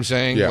 Do you see what I'm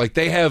saying? Yeah. Like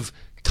they have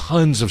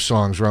tons of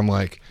songs where I'm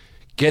like,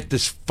 get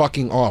this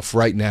fucking off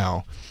right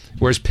now.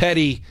 Whereas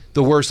Petty,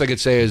 the worst I could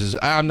say is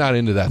I'm not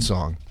into that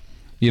song.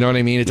 You know what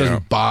I mean? It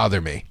doesn't bother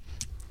me.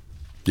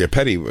 Yeah,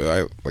 Petty.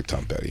 I like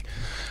Tom Petty.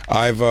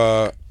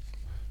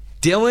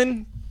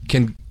 Dylan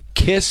can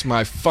kiss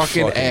my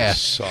fucking ass.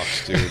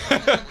 Sucks, dude.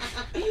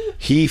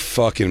 He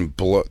fucking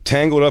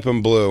tangled up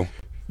in blue.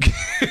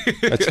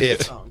 That's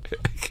it.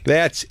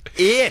 That's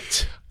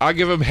it. I'll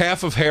give him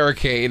half of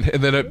Hurricane,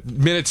 and then at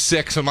minute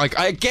 6, I'm like,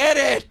 I get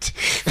it.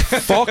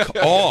 Fuck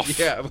off.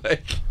 Yeah,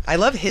 like I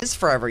love his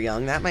Forever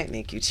Young. That might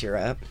make you tear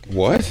up.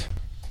 What?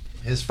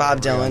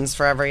 Bob Dylan's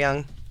Forever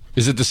Young.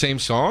 Is it the same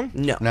song?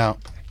 No.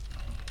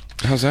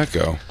 How's that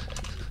go?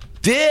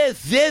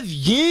 This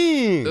is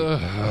you.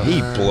 He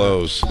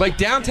blows. Like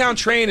Downtown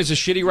Train is a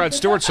shitty Rod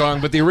Stewart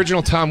song, but the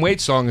original Tom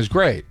Waits song is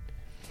great.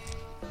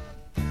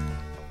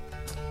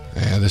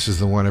 Yeah, this is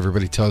the one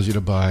everybody tells you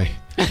to buy.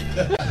 Wait,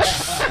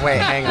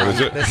 hang on.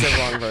 This is the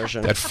wrong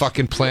version. That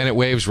fucking Planet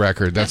Waves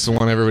record. That's the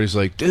one everybody's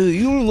like, dude,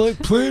 you don't like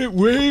Planet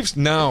Waves?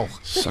 No,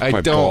 I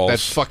don't. balls. That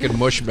fucking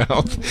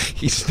mushmouth.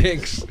 He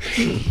stinks.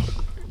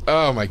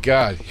 Oh my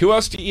God. Who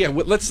else do you?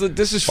 Yeah, this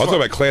is. I'll fun.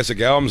 talk about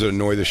classic albums that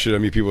annoy the shit out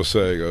of me. People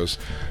say, it goes,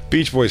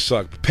 Beach Boys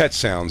suck. Pet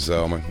Sounds,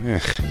 though. I'm like,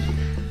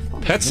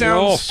 Pet It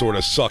all Sounds. sort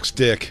of sucks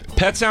dick.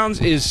 Pet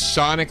Sounds is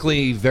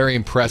sonically very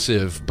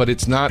impressive, but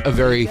it's not a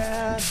very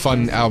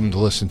fun album to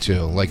listen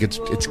to. Like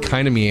it's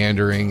kind of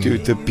meandering.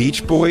 Dude, the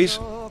Beach Boys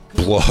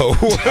blow.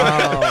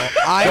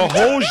 The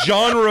whole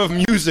genre of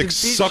music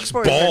sucks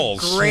Boys are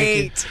balls.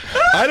 great.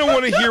 I don't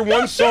want to hear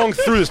one song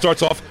through that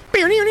starts off.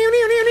 They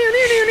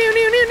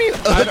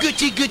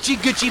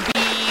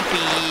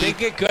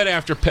get good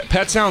after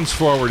Pet Sounds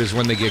forward is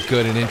when they get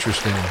good and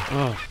interesting.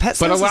 Pet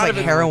Sounds is like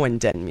heroin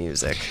den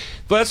music.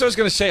 But that's what I was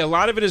going to say. A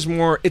lot of it is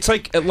more. It's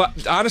like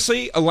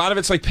honestly, a lot of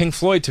it's like Pink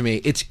Floyd to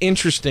me. It's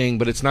interesting,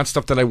 but it's not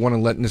stuff that I want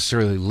to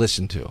necessarily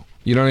listen to.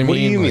 You know what I mean? What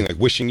do you mean? Like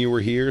Wishing You Were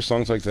Here,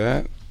 songs like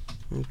that?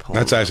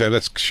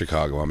 That's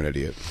Chicago. I'm an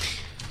idiot.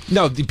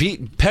 No,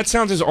 Pet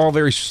Sounds is all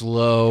very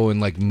slow and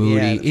like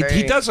moody. Yeah,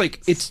 he does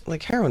like it's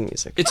like heroin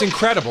music. It's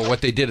incredible what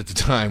they did at the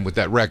time with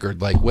that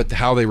record, like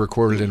how they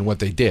recorded it and what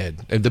they did.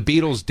 And the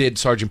Beatles did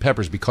Sgt.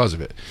 Pepper's because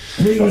of it.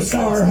 Ringo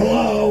Starr,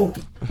 hello.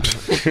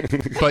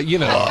 But you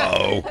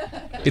know,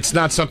 it's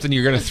not something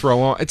you're going to throw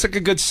on. It's like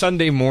a good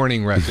Sunday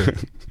morning record.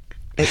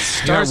 It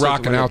starts with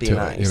rocking Wouldn't out It to Be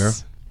it, Nice. you know.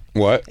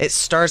 What? It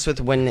starts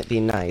with Wouldn't It Be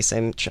Nice?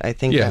 I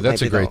think Yeah, that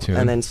that's might a be great tune.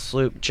 And then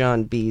Sloop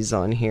John B's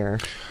on here.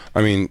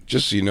 I mean,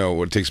 just so you know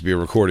what it takes to be a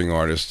recording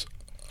artist.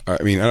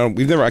 I mean, I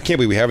can't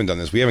believe we haven't done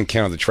this. We haven't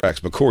counted the tracks,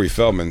 but Corey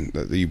Feldman,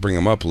 that you bring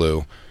him up,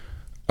 Lou,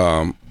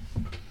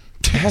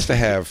 has to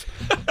have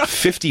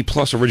 50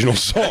 plus original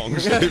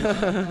songs.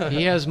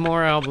 He has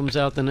more albums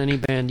out than any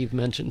band you've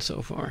mentioned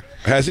so far.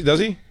 Has he?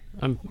 Does he?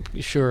 I'm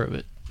sure of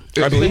it.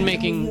 I He's believe- been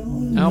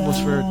making albums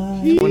for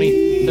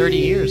 20, 30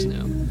 years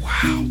now.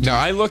 Wow. No,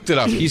 I looked it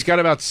up. He's got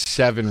about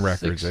 7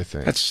 records, I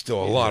think. That's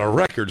still a lot of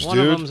records, One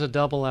dude. of them's a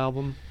double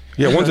album.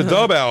 Yeah, one's a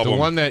dub album. The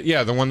one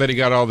that he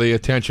got all the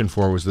attention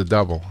for was the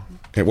double.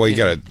 Okay, well,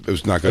 it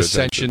was not good.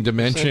 Ascension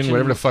Dimension,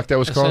 whatever the fuck that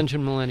was called.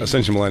 Ascension Millennium.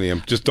 Ascension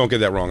Millennium. Just don't get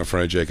that wrong in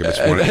front of Jacob.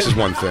 This is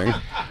one thing.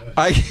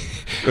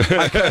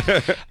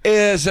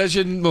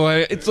 Ascension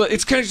Millennium.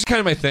 It's kind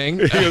of my thing.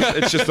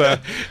 It's just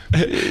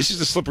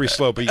a slippery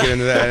slope. But you get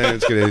into that, and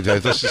it's gonna.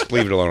 Let's just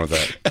leave it alone with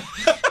that.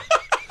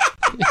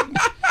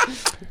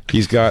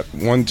 He's got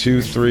 1,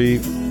 2, 3.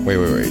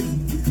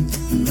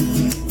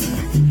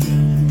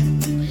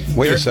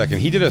 Wait a second.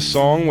 He did a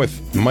song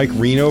with Mike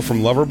Reno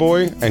from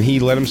Loverboy, and he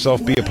let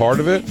himself be a part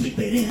of it.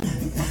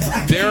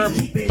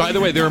 By the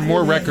way, there are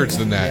more records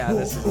than that. Yeah,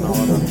 this is all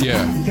of them.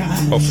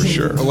 Yeah. Oh, for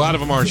sure. A lot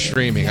of them aren't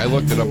streaming. I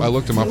looked it up. I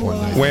looked them up one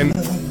night.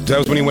 That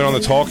was when he went on the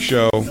talk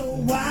show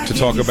to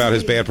talk about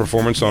his bad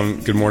performance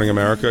on Good Morning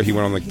America. He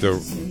went on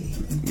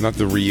not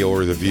the Real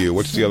or the View.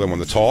 What's the other one?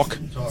 The Talk.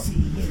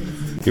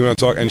 He went on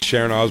talk, and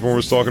Sharon Osbourne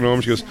was talking to him.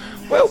 She goes,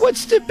 "Well,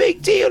 what's the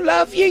big deal,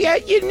 love? You're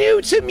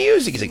new to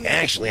music." He's like,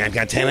 "Actually, I've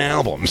got 10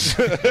 albums."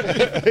 He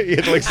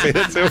had to say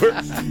that to her.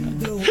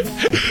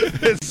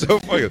 It's so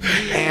funny.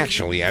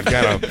 Actually, I've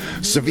got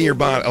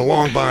a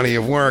long body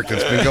of work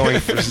that's been going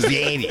since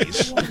the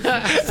 80s.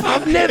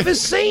 I've never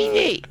seen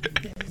it.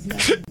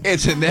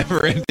 It's a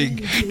never-ending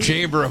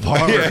chamber of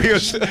horror. Yeah, he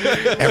goes,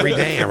 every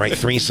day I write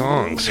 3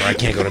 songs, so I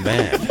can't go to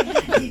bed.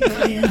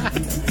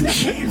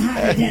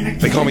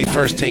 They call me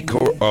First Take.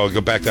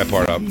 Go back that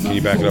part up. Can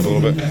you back it up a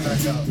little bit?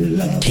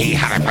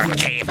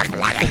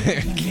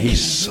 He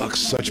sucks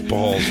such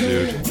balls,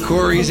 dude.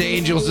 Corey's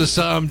angels to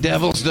some,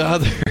 devils to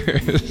others.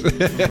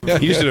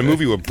 He just did a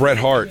movie with Bret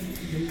Hart.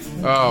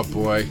 Oh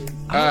boy.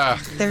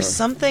 There's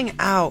something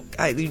out.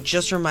 You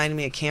just reminded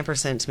me. A camper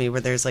sent to me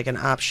where there's like an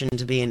option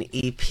to be an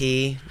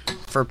EP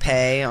for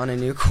pay on a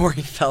new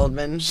Corey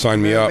Feldman.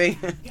 Sign me up.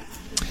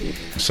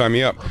 Sign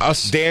me up.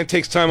 Dan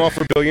takes time off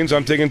for Billions.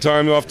 I'm taking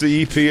time off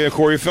the EP a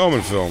Corey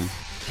Feldman film.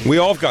 We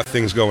all got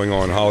things going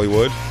on in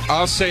Hollywood.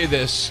 I'll say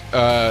this,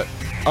 and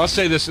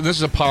this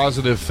is a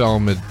positive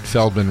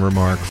Feldman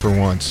remark for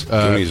once.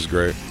 He's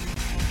great.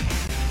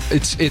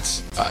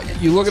 It's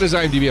you look at his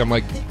IMDb, I'm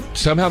like,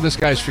 somehow this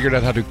guy's figured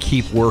out how to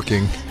keep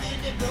working.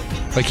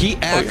 Like, he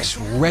acts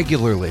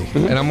regularly,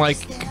 and I'm like,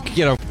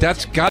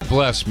 that's God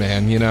bless,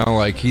 man.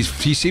 Like he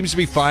seems to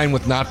be fine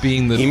with not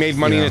being the. He made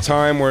money in a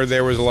time where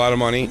there was a lot of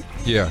money.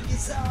 Yeah.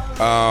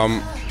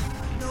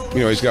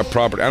 He's got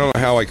property. I don't know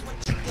how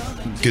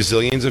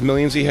gazillions of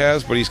millions he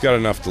has, but he's got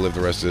enough to live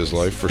the rest of his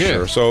life for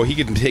sure. So he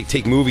can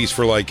take movies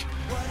for like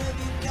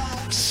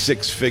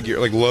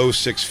low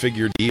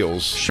six-figure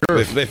deals. Sure.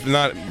 If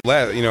not,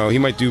 he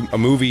might do a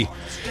movie.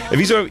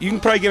 You can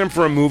probably get him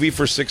for a movie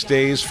for 6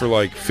 days for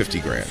like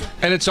 $50,000.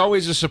 And it's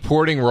always a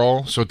supporting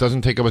role, so it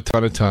doesn't take up a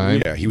ton of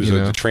time. Yeah, he was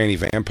the tranny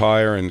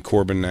vampire in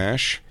Corbin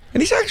Nash.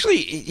 And he's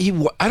actually,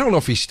 I don't know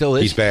if he still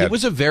is. He's bad. He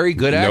was a very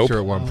good actor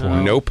at one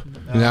point. Nope.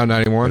 Now,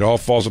 not anymore. It all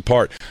falls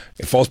apart.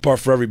 It falls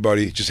apart for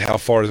everybody. Just how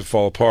far does it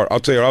fall apart?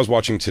 I'll tell you what I was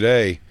watching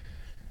today.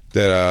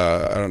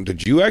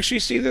 Did you actually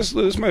see this?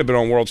 This might have been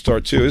on World Star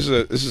too. This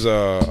is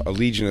a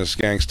Legion of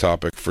Skanks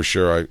topic for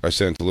sure. I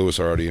sent it to Lewis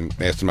already and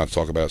asked him not to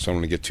talk about it, so I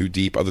don't want to get too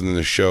deep other than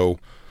to show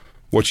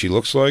what she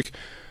looks like.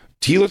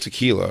 Tila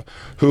Tequila,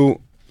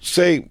 who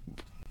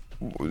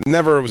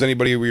never was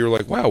anybody where you were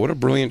like, wow, what a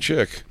brilliant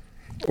chick.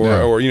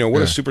 Or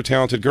what a super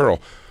talented girl.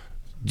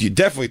 You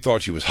definitely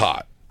thought she was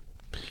hot.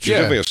 She's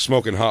definitely a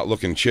smoking hot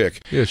looking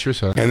chick. Yeah, sure.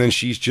 And then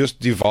she's just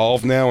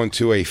devolved now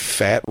into a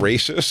fat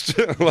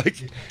racist,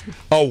 like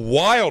a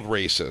wild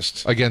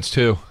racist. Against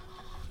who?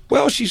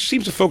 Well, she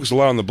seems to focus a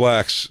lot on the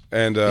blacks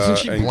and Isn't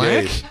she and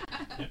black? gays.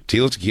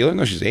 Tila Tequila?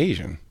 No, she's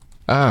Asian.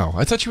 Oh,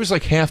 I thought she was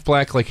like half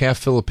black, like half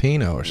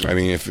Filipino or something. I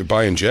mean, if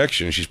by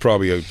injection, she's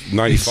probably a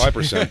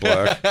 95%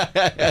 black.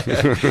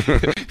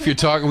 If you're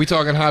talking, we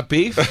talking hot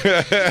beef?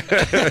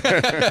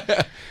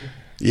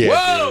 Yeah.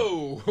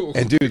 Whoa! Dude.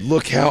 And dude,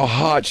 look how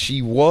hot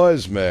she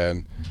was,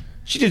 man.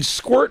 She did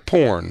squirt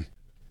porn.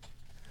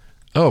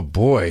 Oh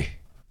boy.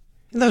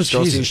 Those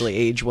girls usually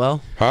age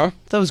well. Huh?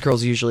 Those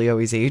girls usually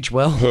always age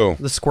well. Who?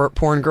 The squirt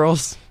porn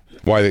girls.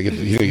 Why you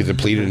think they get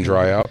depleted and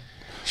dry out?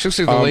 She looks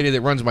like the lady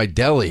that runs my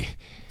deli.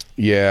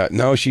 Yeah,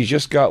 no, she's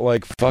just got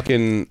like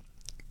fucking,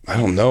 I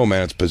don't know,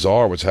 man. It's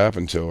bizarre what's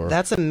happened to her.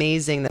 That's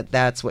amazing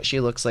that's what she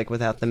looks like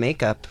without the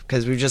makeup,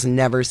 because we've just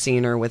never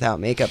seen her without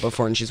makeup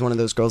before, and she's one of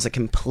those girls that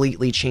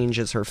completely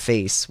changes her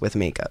face with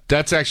makeup.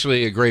 That's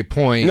actually a great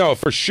point. No,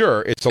 for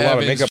sure, it's a lot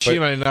of makeup. She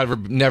might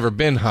have never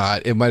been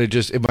hot.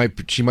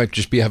 She might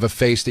just have a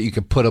face that you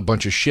could put a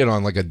bunch of shit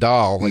on, like a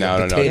doll, like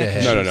a potato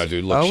head. No,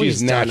 dude. Look,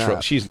 she's natural.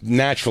 She's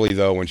naturally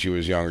though. When she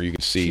was younger, you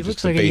could see. She just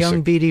looks the like basic. a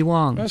young B.D.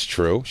 Wong. That's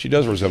true. She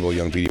does resemble a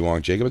young B.D.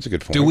 Wong. Jacob, it's a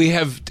good point.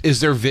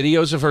 Is there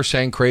videos of her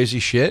saying crazy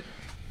shit?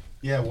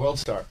 Yeah, World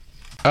Star.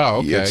 Oh,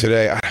 okay. Yeah,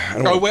 today.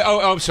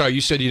 I'm sorry.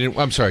 You said you didn't.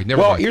 I'm sorry.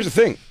 Never mind. Here's the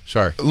thing.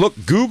 Sorry. Look,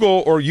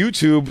 Google or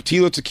YouTube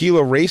Tila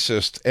Tequila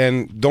racist,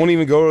 and don't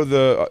even go to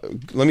the.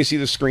 Let me see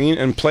the screen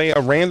and play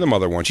a random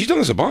other one. She's done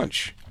this a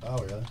bunch. Oh,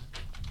 really?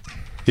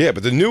 Yeah,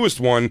 but the newest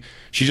one,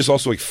 she's just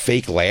also like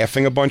fake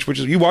laughing a bunch. Which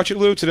is, you watch it,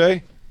 Lou,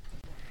 today?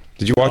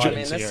 Did you watch it? I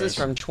mean, this is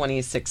from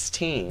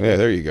 2016. Yeah,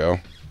 there you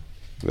go.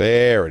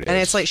 There it is. And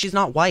it's like she's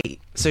not white,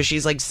 so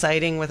she's like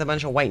siding with a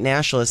bunch of white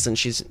nationalists, and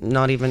she's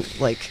not even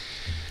like.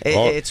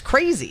 It's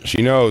crazy.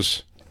 She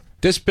knows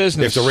this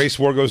business. If the race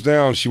war goes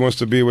down, she wants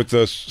to be with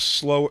the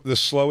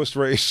slowest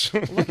race.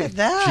 Look at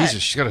that.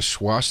 Jesus, she's got a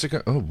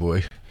swastika. Oh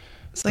boy.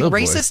 It's like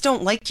racists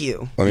don't like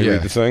you. Let me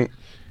read the thing.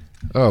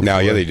 Oh no,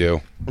 yeah, they do.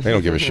 They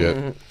don't give a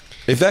shit.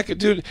 If that could,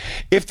 dude,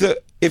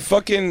 if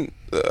fucking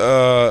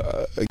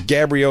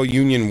Gabrielle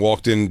Union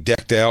walked in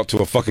decked out to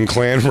a fucking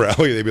Klan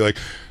rally, they'd be like,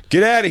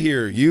 "Get out of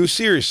here, you!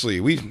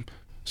 Seriously,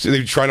 So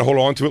they're trying to hold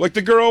on to it, like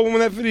the girl in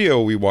that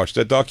video we watched,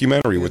 that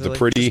documentary with the like,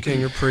 pretty. "Just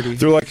kidding, you're pretty."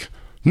 They're like,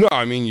 "No,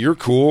 I mean you're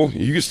cool.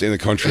 You can stay in the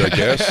country, I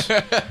guess.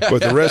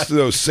 But the rest of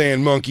those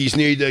sand monkeys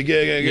need to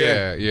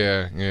Yeah.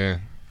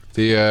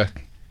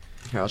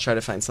 Here, I'll try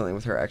to find something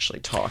with her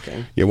actually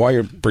talking. Yeah, while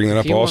you're bringing it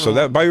up, there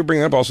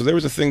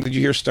was a thing. Did you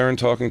hear Stern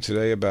talking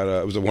today about?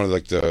 It was one of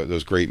like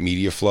those great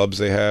media flubs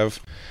they have,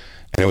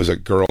 and it was a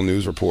girl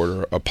news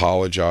reporter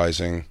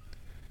apologizing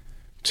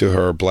to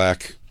her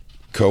black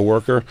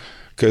coworker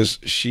because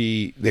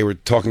they were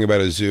talking about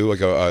a zoo,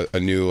 like a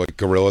new like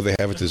gorilla they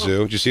have at the zoo.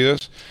 Did you see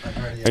this?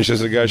 And she says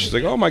to the guy, she's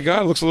like, "Oh my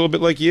God, it looks a little bit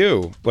like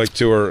you," like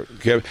to her,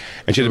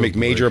 and she had to make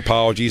major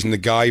apologies. And the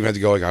guy even had to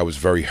go like, "I was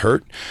very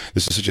hurt.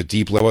 This is such a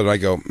deep level." And I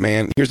go,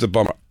 "Man, here's the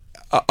bummer.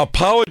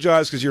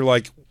 Apologize because you're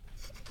like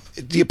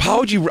the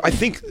apology. I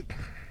think."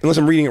 Unless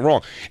I'm reading it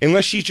wrong.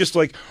 Unless she's just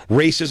like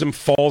racism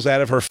falls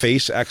out of her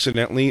face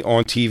accidentally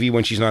on TV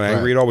when she's not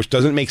angry at all, which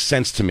doesn't make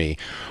sense to me.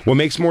 What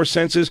makes more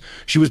sense is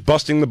she was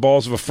busting the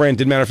balls of a friend.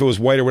 Didn't matter if it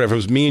was white or whatever. If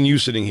it was me and you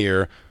sitting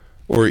here,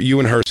 or you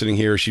and her sitting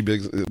here, she'd be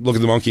like, look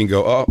at the monkey and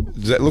go, "Oh,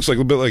 that looks like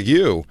a bit like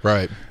you."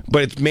 Right.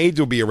 But it's made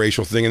to be a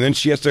racial thing, and then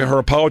her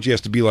apology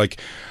has to be like,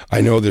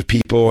 "I know the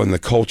people and the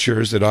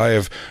cultures that I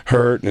have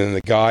hurt," and then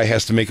the guy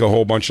has to make a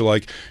whole bunch of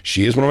like,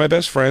 "She is one of my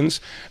best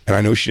friends, and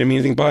I know she didn't mean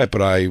anything by it,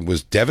 but I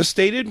was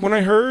devastated when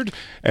I heard,"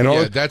 and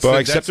all. But I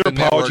accept her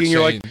apology, and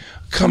you're like,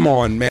 "Come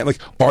on, man! Like,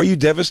 are you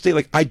devastated?"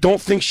 Like, I don't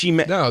think she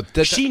meant. No,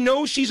 she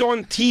knows she's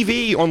on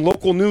TV on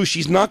local news.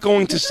 She's not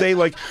going to say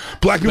like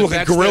black people look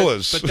like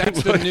gorillas. But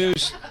that's the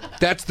news.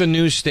 That's the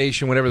news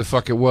station, whatever the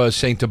fuck it was,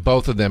 saying to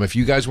both of them, if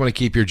you guys want to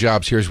keep your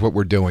jobs, here's what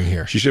we're doing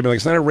here. She should have been like,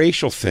 it's not a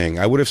racial thing.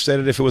 I would have said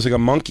it if it was like a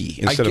monkey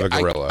instead of a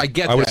gorilla. I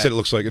get I would have that. said it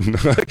looks like.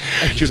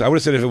 She goes, I would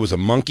have said if it was a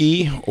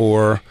monkey,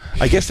 or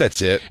I guess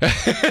that's it.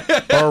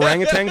 Are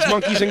orangutans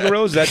monkeys and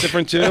gorillas? Is that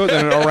different too?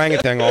 Then an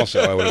orangutan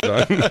also. I would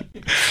have done.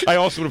 I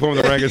also would have gone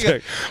with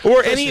orangutan,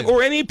 or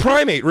any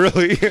primate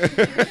really.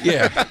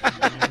 Yeah.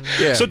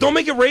 So don't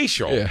make it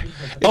racial. Yeah.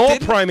 All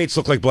primates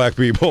look like black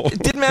people.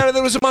 It didn't matter that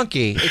it was a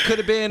monkey. It could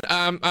have been.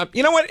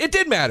 You know what? It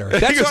did matter.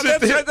 I'm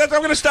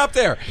going to stop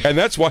there. And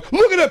that's why.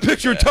 Look at that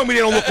picture and tell me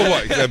they don't look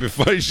alike. That'd be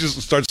funny. She just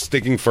starts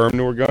sticking firm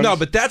to her guns. No,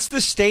 but that's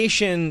the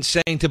station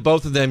saying to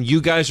both of them, you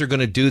guys are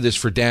going to do this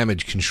for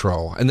damage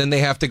control. And then they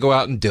have to go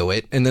out and do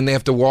it. And then they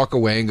have to walk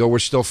away and go, we're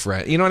still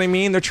friends. You know what I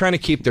mean? They're trying to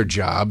keep their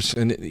jobs.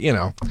 And, you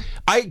know,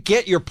 I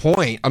get your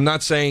point. I'm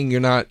not saying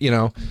you're not, you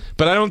know,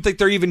 but I don't think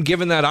they're even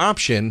given that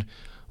option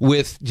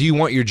with, do you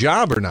want your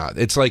job or not?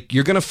 It's like,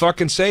 you're going to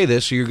fucking say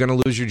this or you're going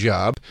to lose your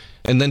job.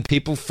 And then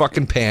people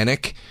fucking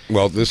panic.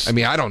 Well, this... I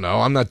mean, I don't know.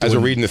 I'm not doing... As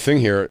I'm reading the thing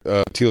here,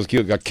 Tila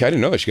Tequila got... I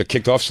didn't know that. She got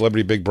kicked off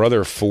Celebrity Big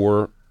Brother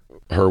for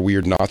her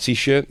weird Nazi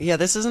shit. Yeah,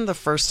 this isn't the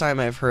first time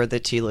I've heard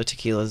that Tila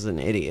Tequila's an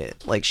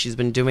idiot. Like, she's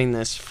been doing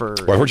this for...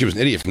 Well, I heard she was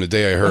an idiot from the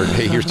day I heard,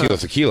 hey, here's Tila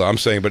Tequila. I'm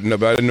saying, but I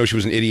didn't know she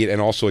was an idiot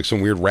and also like some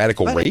weird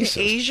radical racist.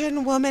 An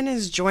Asian woman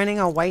is joining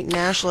a white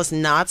nationalist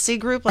Nazi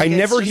group? Like, I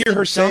never hear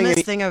her saying...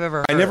 dumbest thing I've ever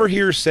heard. I never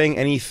hear her saying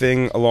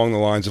anything along the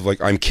lines of, like,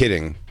 I'm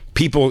kidding.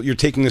 People, you're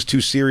taking this too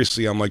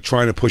seriously. I'm, like,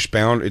 trying to push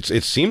bound.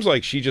 It seems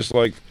like she just,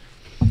 like,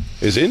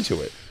 is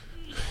into it.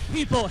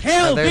 People,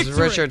 hail there's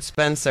victory. Richard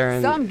Spencer,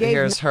 and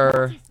here's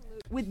her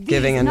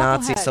giving a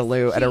Nazi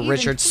salute at a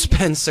Richard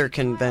Spencer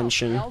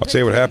convention. I'll tell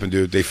you what happened,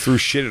 dude. They threw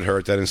shit at her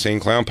at that Insane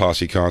Clown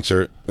Posse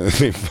concert.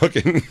 They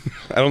fucking...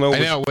 I don't know. I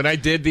know. When I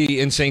did the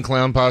Insane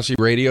Clown Posse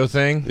radio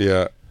thing...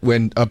 Yeah.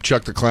 When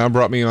Upchuck the Clown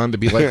brought me on to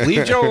be like,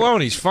 leave Joe alone.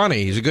 He's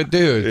funny. He's a good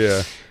dude.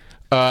 Yeah.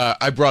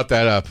 I brought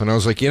that up, and I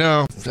was like, you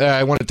know,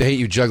 I wanted to hate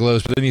you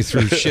juggalos, but then you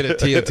threw shit at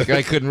Tia.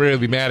 I couldn't really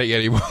be mad at you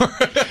anymore.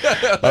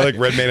 I like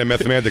Redman and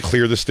Method Man to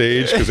clear the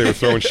stage because they were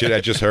throwing shit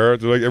at just her.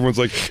 They're like, everyone's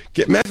like,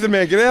 get Method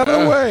Man, get out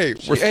of the way.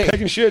 We're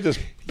taking shit at this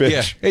bitch.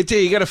 Yeah. Hey,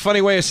 Tia, you got a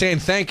funny way of saying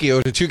thank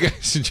you to two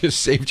guys who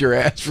just saved your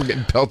ass from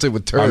getting pelted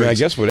with turds. I mean, I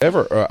guess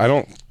whatever. I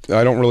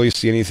don't really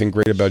see anything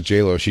great about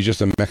J-Lo. She's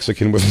just a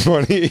Mexican with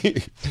money.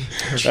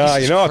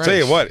 You know, I'll tell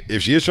you what.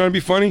 If she is trying to be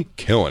funny,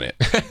 killing it.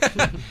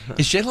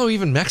 Is J-Lo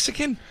even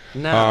Mexican?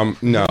 No.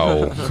 No.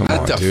 Come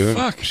on, the dude.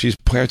 fuck? She's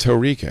Puerto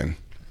Rican.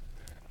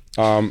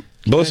 But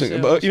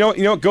listen, you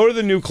know, go to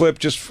the new clip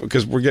just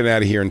because we're getting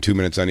out of here in 2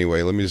 minutes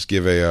anyway. Let me just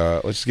give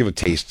let's give a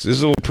taste. This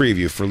is a little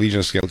preview for Legion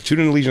of Skanks. Tune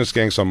in to Legion of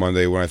Skanks on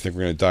Monday when I think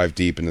we're going to dive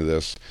deep into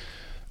this.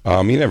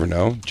 You never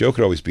know. Joe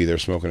could always be there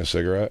smoking a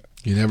cigarette.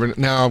 You never.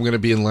 Now I'm going to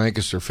be in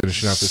Lancaster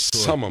finishing out this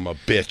tour. Some of 'em a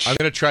bitch. I'm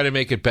going to try to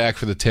make it back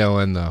for the tail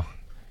end though,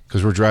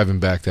 because we're driving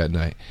back that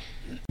night.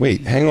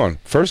 Wait, hang on.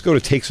 First, go to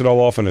Takes It All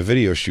Off on a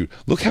video shoot.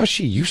 Look how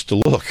she used to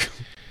look.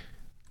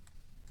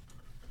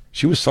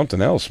 She was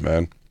something else,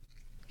 man.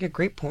 Yeah,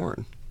 great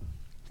porn.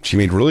 She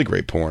made really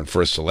great porn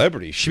for a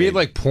celebrity. She made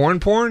like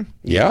porn?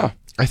 Yeah.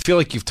 I feel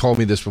like you've told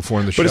me this before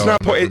in the show. But it's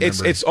not porn.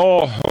 It's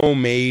all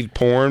homemade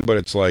porn, but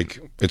it's like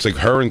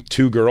her and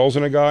two girls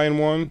and a guy in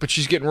one. But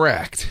she's getting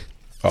racked.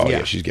 Oh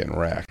yeah, she's getting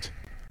racked.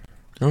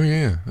 Oh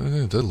yeah,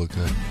 it did look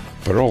good.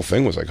 But her whole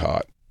thing was like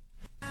hot.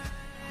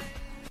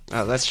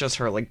 Oh, that's just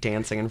her like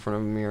dancing in front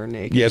of a mirror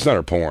naked. Yeah, it's not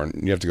her porn.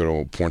 You have to go to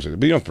a porn site,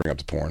 but you don't have to bring up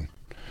the porn.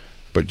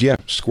 But yeah,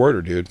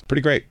 Squirter, dude,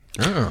 pretty great.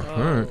 Oh,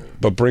 all right.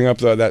 But bring up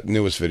that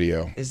newest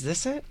video. Is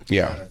this it?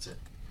 Yeah, that's it.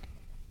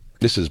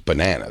 This is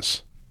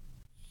bananas.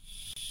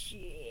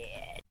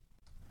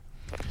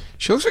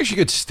 She looks like she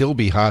could still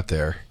be hot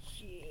there.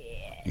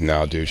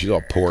 No, dude, she's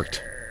all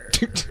porked.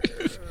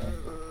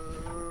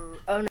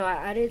 Oh no,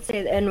 I didn't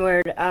say the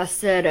N-word. I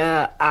said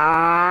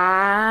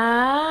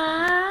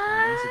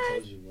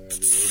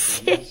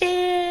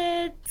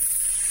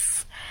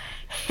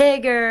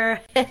Higger.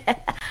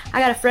 I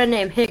got a friend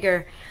named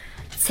Higger.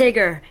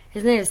 Tigger.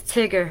 His name is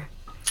Tigger.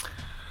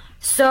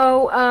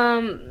 So,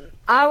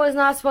 I was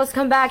not supposed to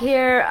come back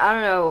here. I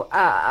don't know.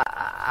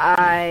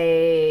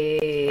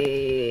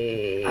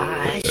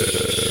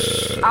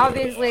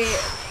 Obviously,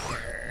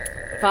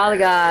 Father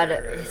God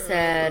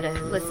said,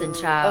 listen,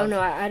 child. Oh no,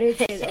 I didn't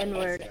say the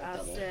N-word.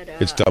 I said,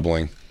 it's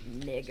doubling.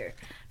 Nigger.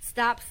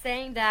 Stop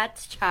saying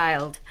that,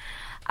 child.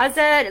 I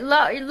said,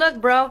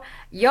 look, bro,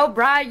 your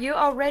bride, you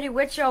already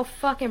with your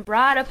fucking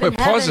bride up in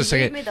heaven. Pause a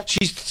second.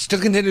 She still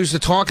continues to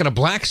talk in a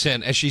black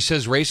accent as she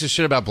says racist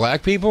shit about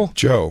black people.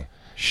 Joe,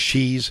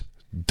 she's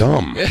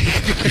dumb.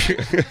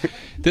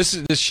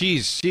 She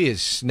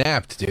is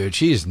snapped, dude.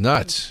 She is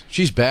nuts.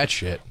 She's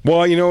batshit.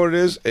 Well, you know what it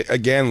is?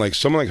 Again, like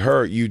someone like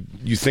her, you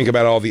think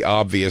about all the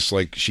obvious,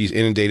 like she's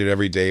inundated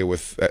every day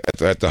with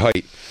at the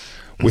height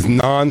with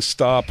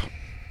nonstop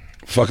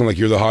fucking like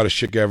you're the hottest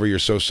chick ever, you're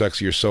so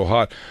sexy, you're so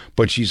hot.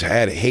 But she's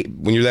had hate.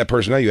 When you're that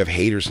person now, you have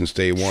haters since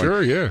day one.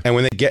 Sure, yeah. And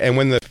when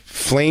the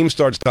flame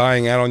starts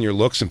dying out on your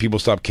looks and people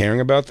stop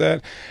caring about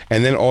that,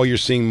 and then all you're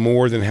seeing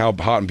more than how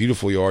hot and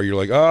beautiful you are, you're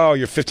like, oh,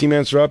 you're 15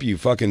 minutes up, you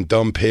fucking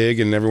dumb pig,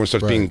 and everyone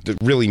starts being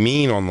really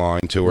mean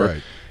online to her.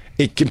 Right.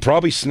 It can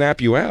probably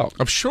snap you out.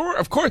 I'm sure,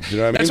 of course. You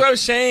know what I mean? That's what I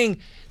was saying.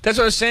 That's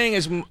what I was saying.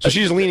 Is so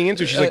she's leaning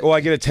into it. She's like, "Oh,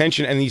 I get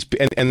attention, and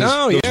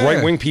those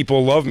right-wing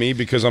people love me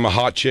because I'm a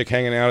hot chick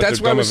hanging out at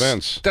their dumb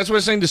events." That's what I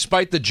was saying.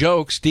 Despite the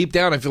jokes, deep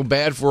down, I feel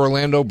bad for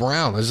Orlando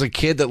Brown. There's a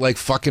kid that like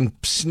fucking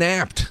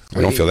snapped.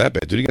 I don't feel that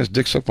bad, dude. You guys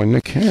dick sucked by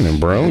Nick Cannon,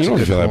 bro. You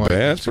don't feel that bad.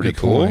 That's pretty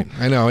cool. Point.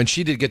 I know, and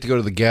she did get to go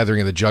to the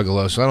gathering of the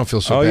Juggalos, so I don't feel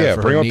so bad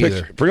for her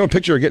either. Bring on a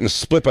picture of getting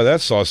split by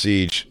that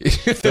sausage.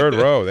 Third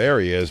row, there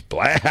he is.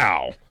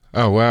 Blow.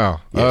 Oh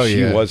wow. Yeah,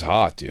 she was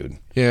hot, dude.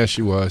 Yeah,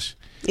 she was.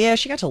 Yeah,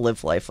 she got to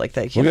live life like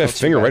that. Look at that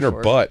finger right in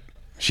her butt.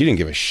 She didn't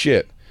give a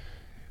shit.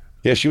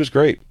 Yeah, she was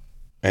great.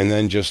 And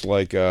then just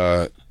like,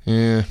 but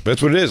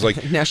that's what it is.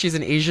 Like now she's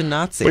an Asian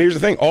Nazi. But here's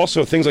the thing.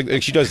 Also, things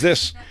like she does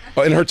this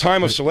in her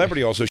time of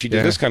celebrity. Also, she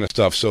did this kind of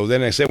stuff. So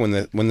then I said, when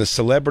the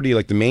celebrity,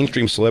 like the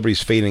mainstream celebrity,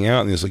 is fading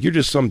out, and it's like you're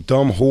just some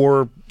dumb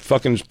whore,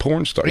 fucking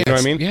porn star. You know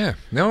what I mean? Yeah.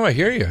 No, I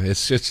hear you.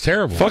 It's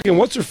terrible. Fucking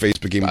what's her face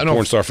became a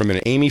porn star for a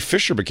minute. Amy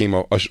Fisher became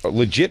a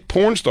legit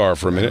porn star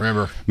for a minute. I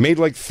remember. Made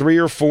like 3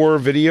 or 4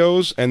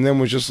 videos, and then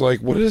was just like,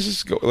 what is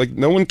this? Like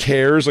no one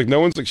cares. Like no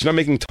one's like she's not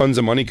making tons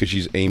of money because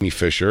she's Amy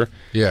Fisher.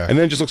 Yeah. And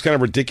then it just looks kind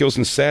of ridiculous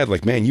and sad.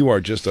 Like man, you are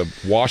just a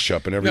wash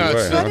up in every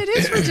way. But it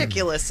is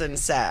ridiculous and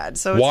sad.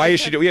 So why is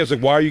she doing? Yeah, it's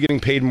like why are you getting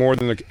paid more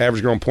than the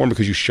average girl in porn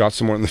because you shot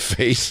someone in the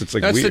face? It's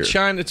like that's weird. The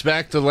China. It's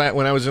back to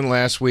when I was in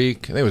last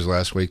week. I think it was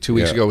last week. 2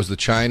 weeks ago was the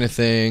China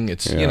thing.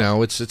 It's you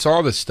know it's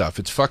all this stuff.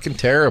 It's fucking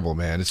terrible,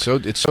 man. It's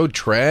so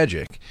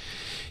tragic.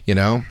 You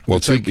know. Well,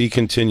 to be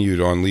continued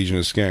on Legion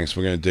of Skanks.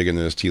 We're going to dig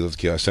into this T-Lift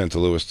key I sent to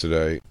Lewis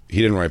today.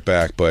 He didn't write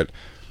back, but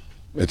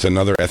it's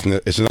another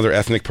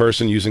ethnic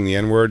person using the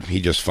N-word. He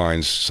just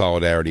finds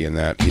solidarity in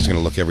that. He's going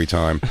to look every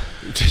time.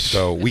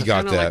 So we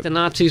got that. Like the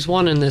Nazis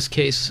won in this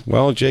case.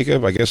 Well,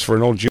 Jacob, I guess for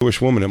an old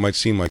Jewish woman, it might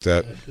seem like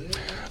that.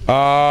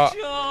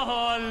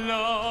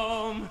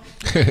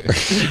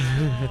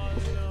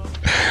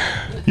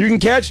 You can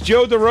catch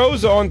Joe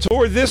DeRosa on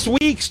tour this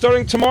week,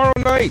 starting tomorrow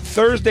night,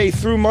 Thursday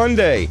through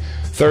Monday.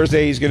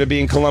 Thursday, he's going to be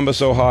in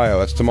Columbus, Ohio.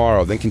 That's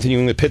tomorrow. Then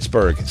continuing to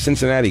Pittsburgh,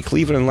 Cincinnati,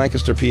 Cleveland, and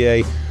Lancaster,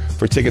 PA.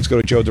 For tickets,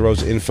 go to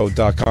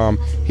joederosainfo.com.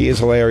 He is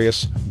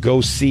hilarious.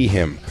 Go see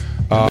him.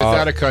 It's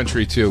out of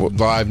country, too.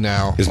 Live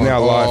now. Is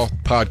now all live.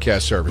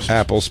 Podcast services.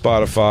 Apple,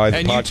 Spotify.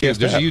 And YouTube.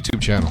 There's a YouTube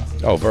channel.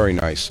 Oh, very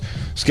nice.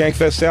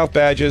 Skankfest South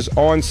badges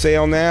on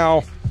sale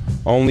now.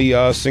 Only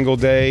a single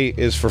day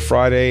is for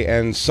Friday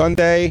and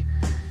Sunday.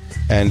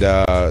 And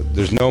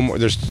there's no more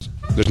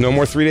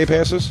 3-day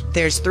passes?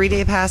 There's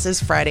 3-day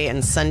passes Friday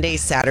and Sunday,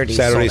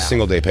 Saturday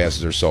single day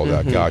passes are sold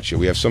out. Gotcha.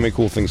 We have so many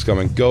cool things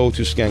coming. Go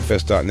to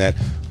skankfest.net.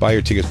 Buy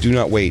your tickets. Do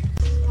not wait.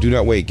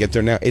 Get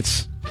there now.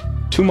 It's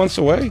 2 months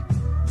away.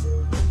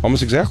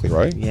 Almost exactly,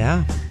 right?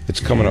 Yeah. It's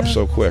coming up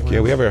so quick. Yeah,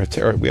 we have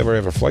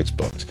our flights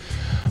booked.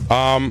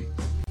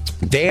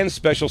 Dan's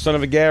special, Son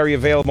of a Gary,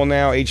 available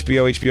now.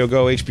 HBO, HBO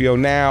Go, HBO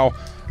Now,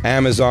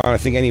 Amazon. I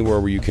think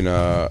anywhere where you can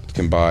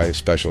buy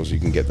specials,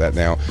 you can get that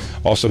now.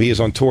 Also, he is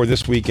on tour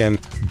this weekend.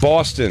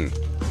 Boston.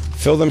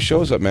 Fill them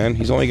shows up, man.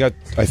 He's only got,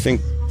 I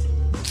think,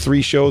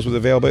 3 shows with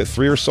available.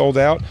 3 are sold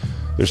out.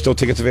 There's still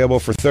tickets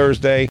available for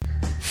Thursday,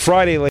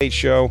 Friday late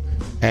show,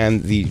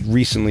 and the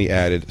recently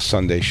added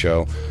Sunday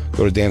show.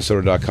 Go to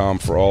dansoder.com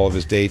for all of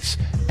his dates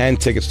and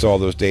tickets to all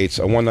those dates.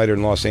 A one-nighter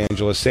in Los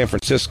Angeles, San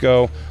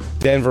Francisco,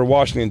 Denver,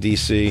 Washington,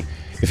 D.C.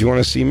 If you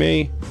want to see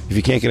me, if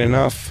you can't get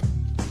enough,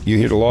 you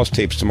hear the Lost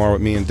Tapes tomorrow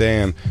with me and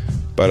Dan.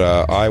 But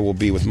I will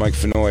be with Mike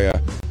Fenoya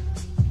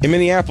in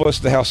Minneapolis,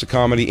 the House of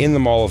Comedy, in the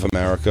Mall of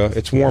America.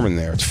 It's warm in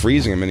there. It's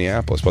freezing in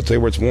Minneapolis, but I'll tell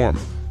you where it's warm.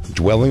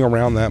 Dwelling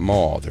around that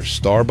mall. There's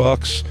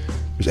Starbucks.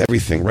 There's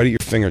everything right at your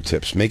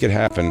fingertips. Make it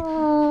happen.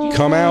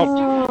 Come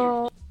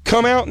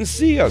out and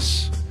see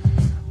us.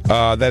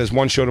 That is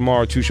 1 show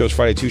tomorrow, 2 shows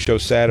Friday, 2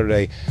 shows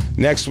Saturday.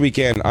 Next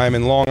weekend, I'm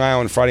in Long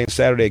Island Friday and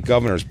Saturday at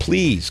Governor's.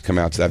 Please come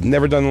out to that. I've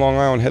never done Long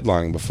Island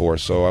headlining before,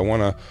 so I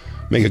want to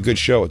make a good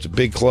show. It's a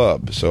big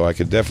club, so I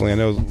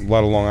know a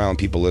lot of Long Island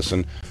people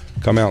listen.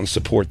 Come out and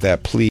support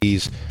that,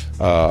 please.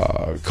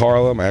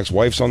 Carla, my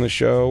ex-wife's on the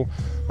show.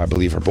 I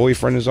believe her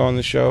boyfriend is on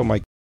the show.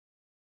 Mike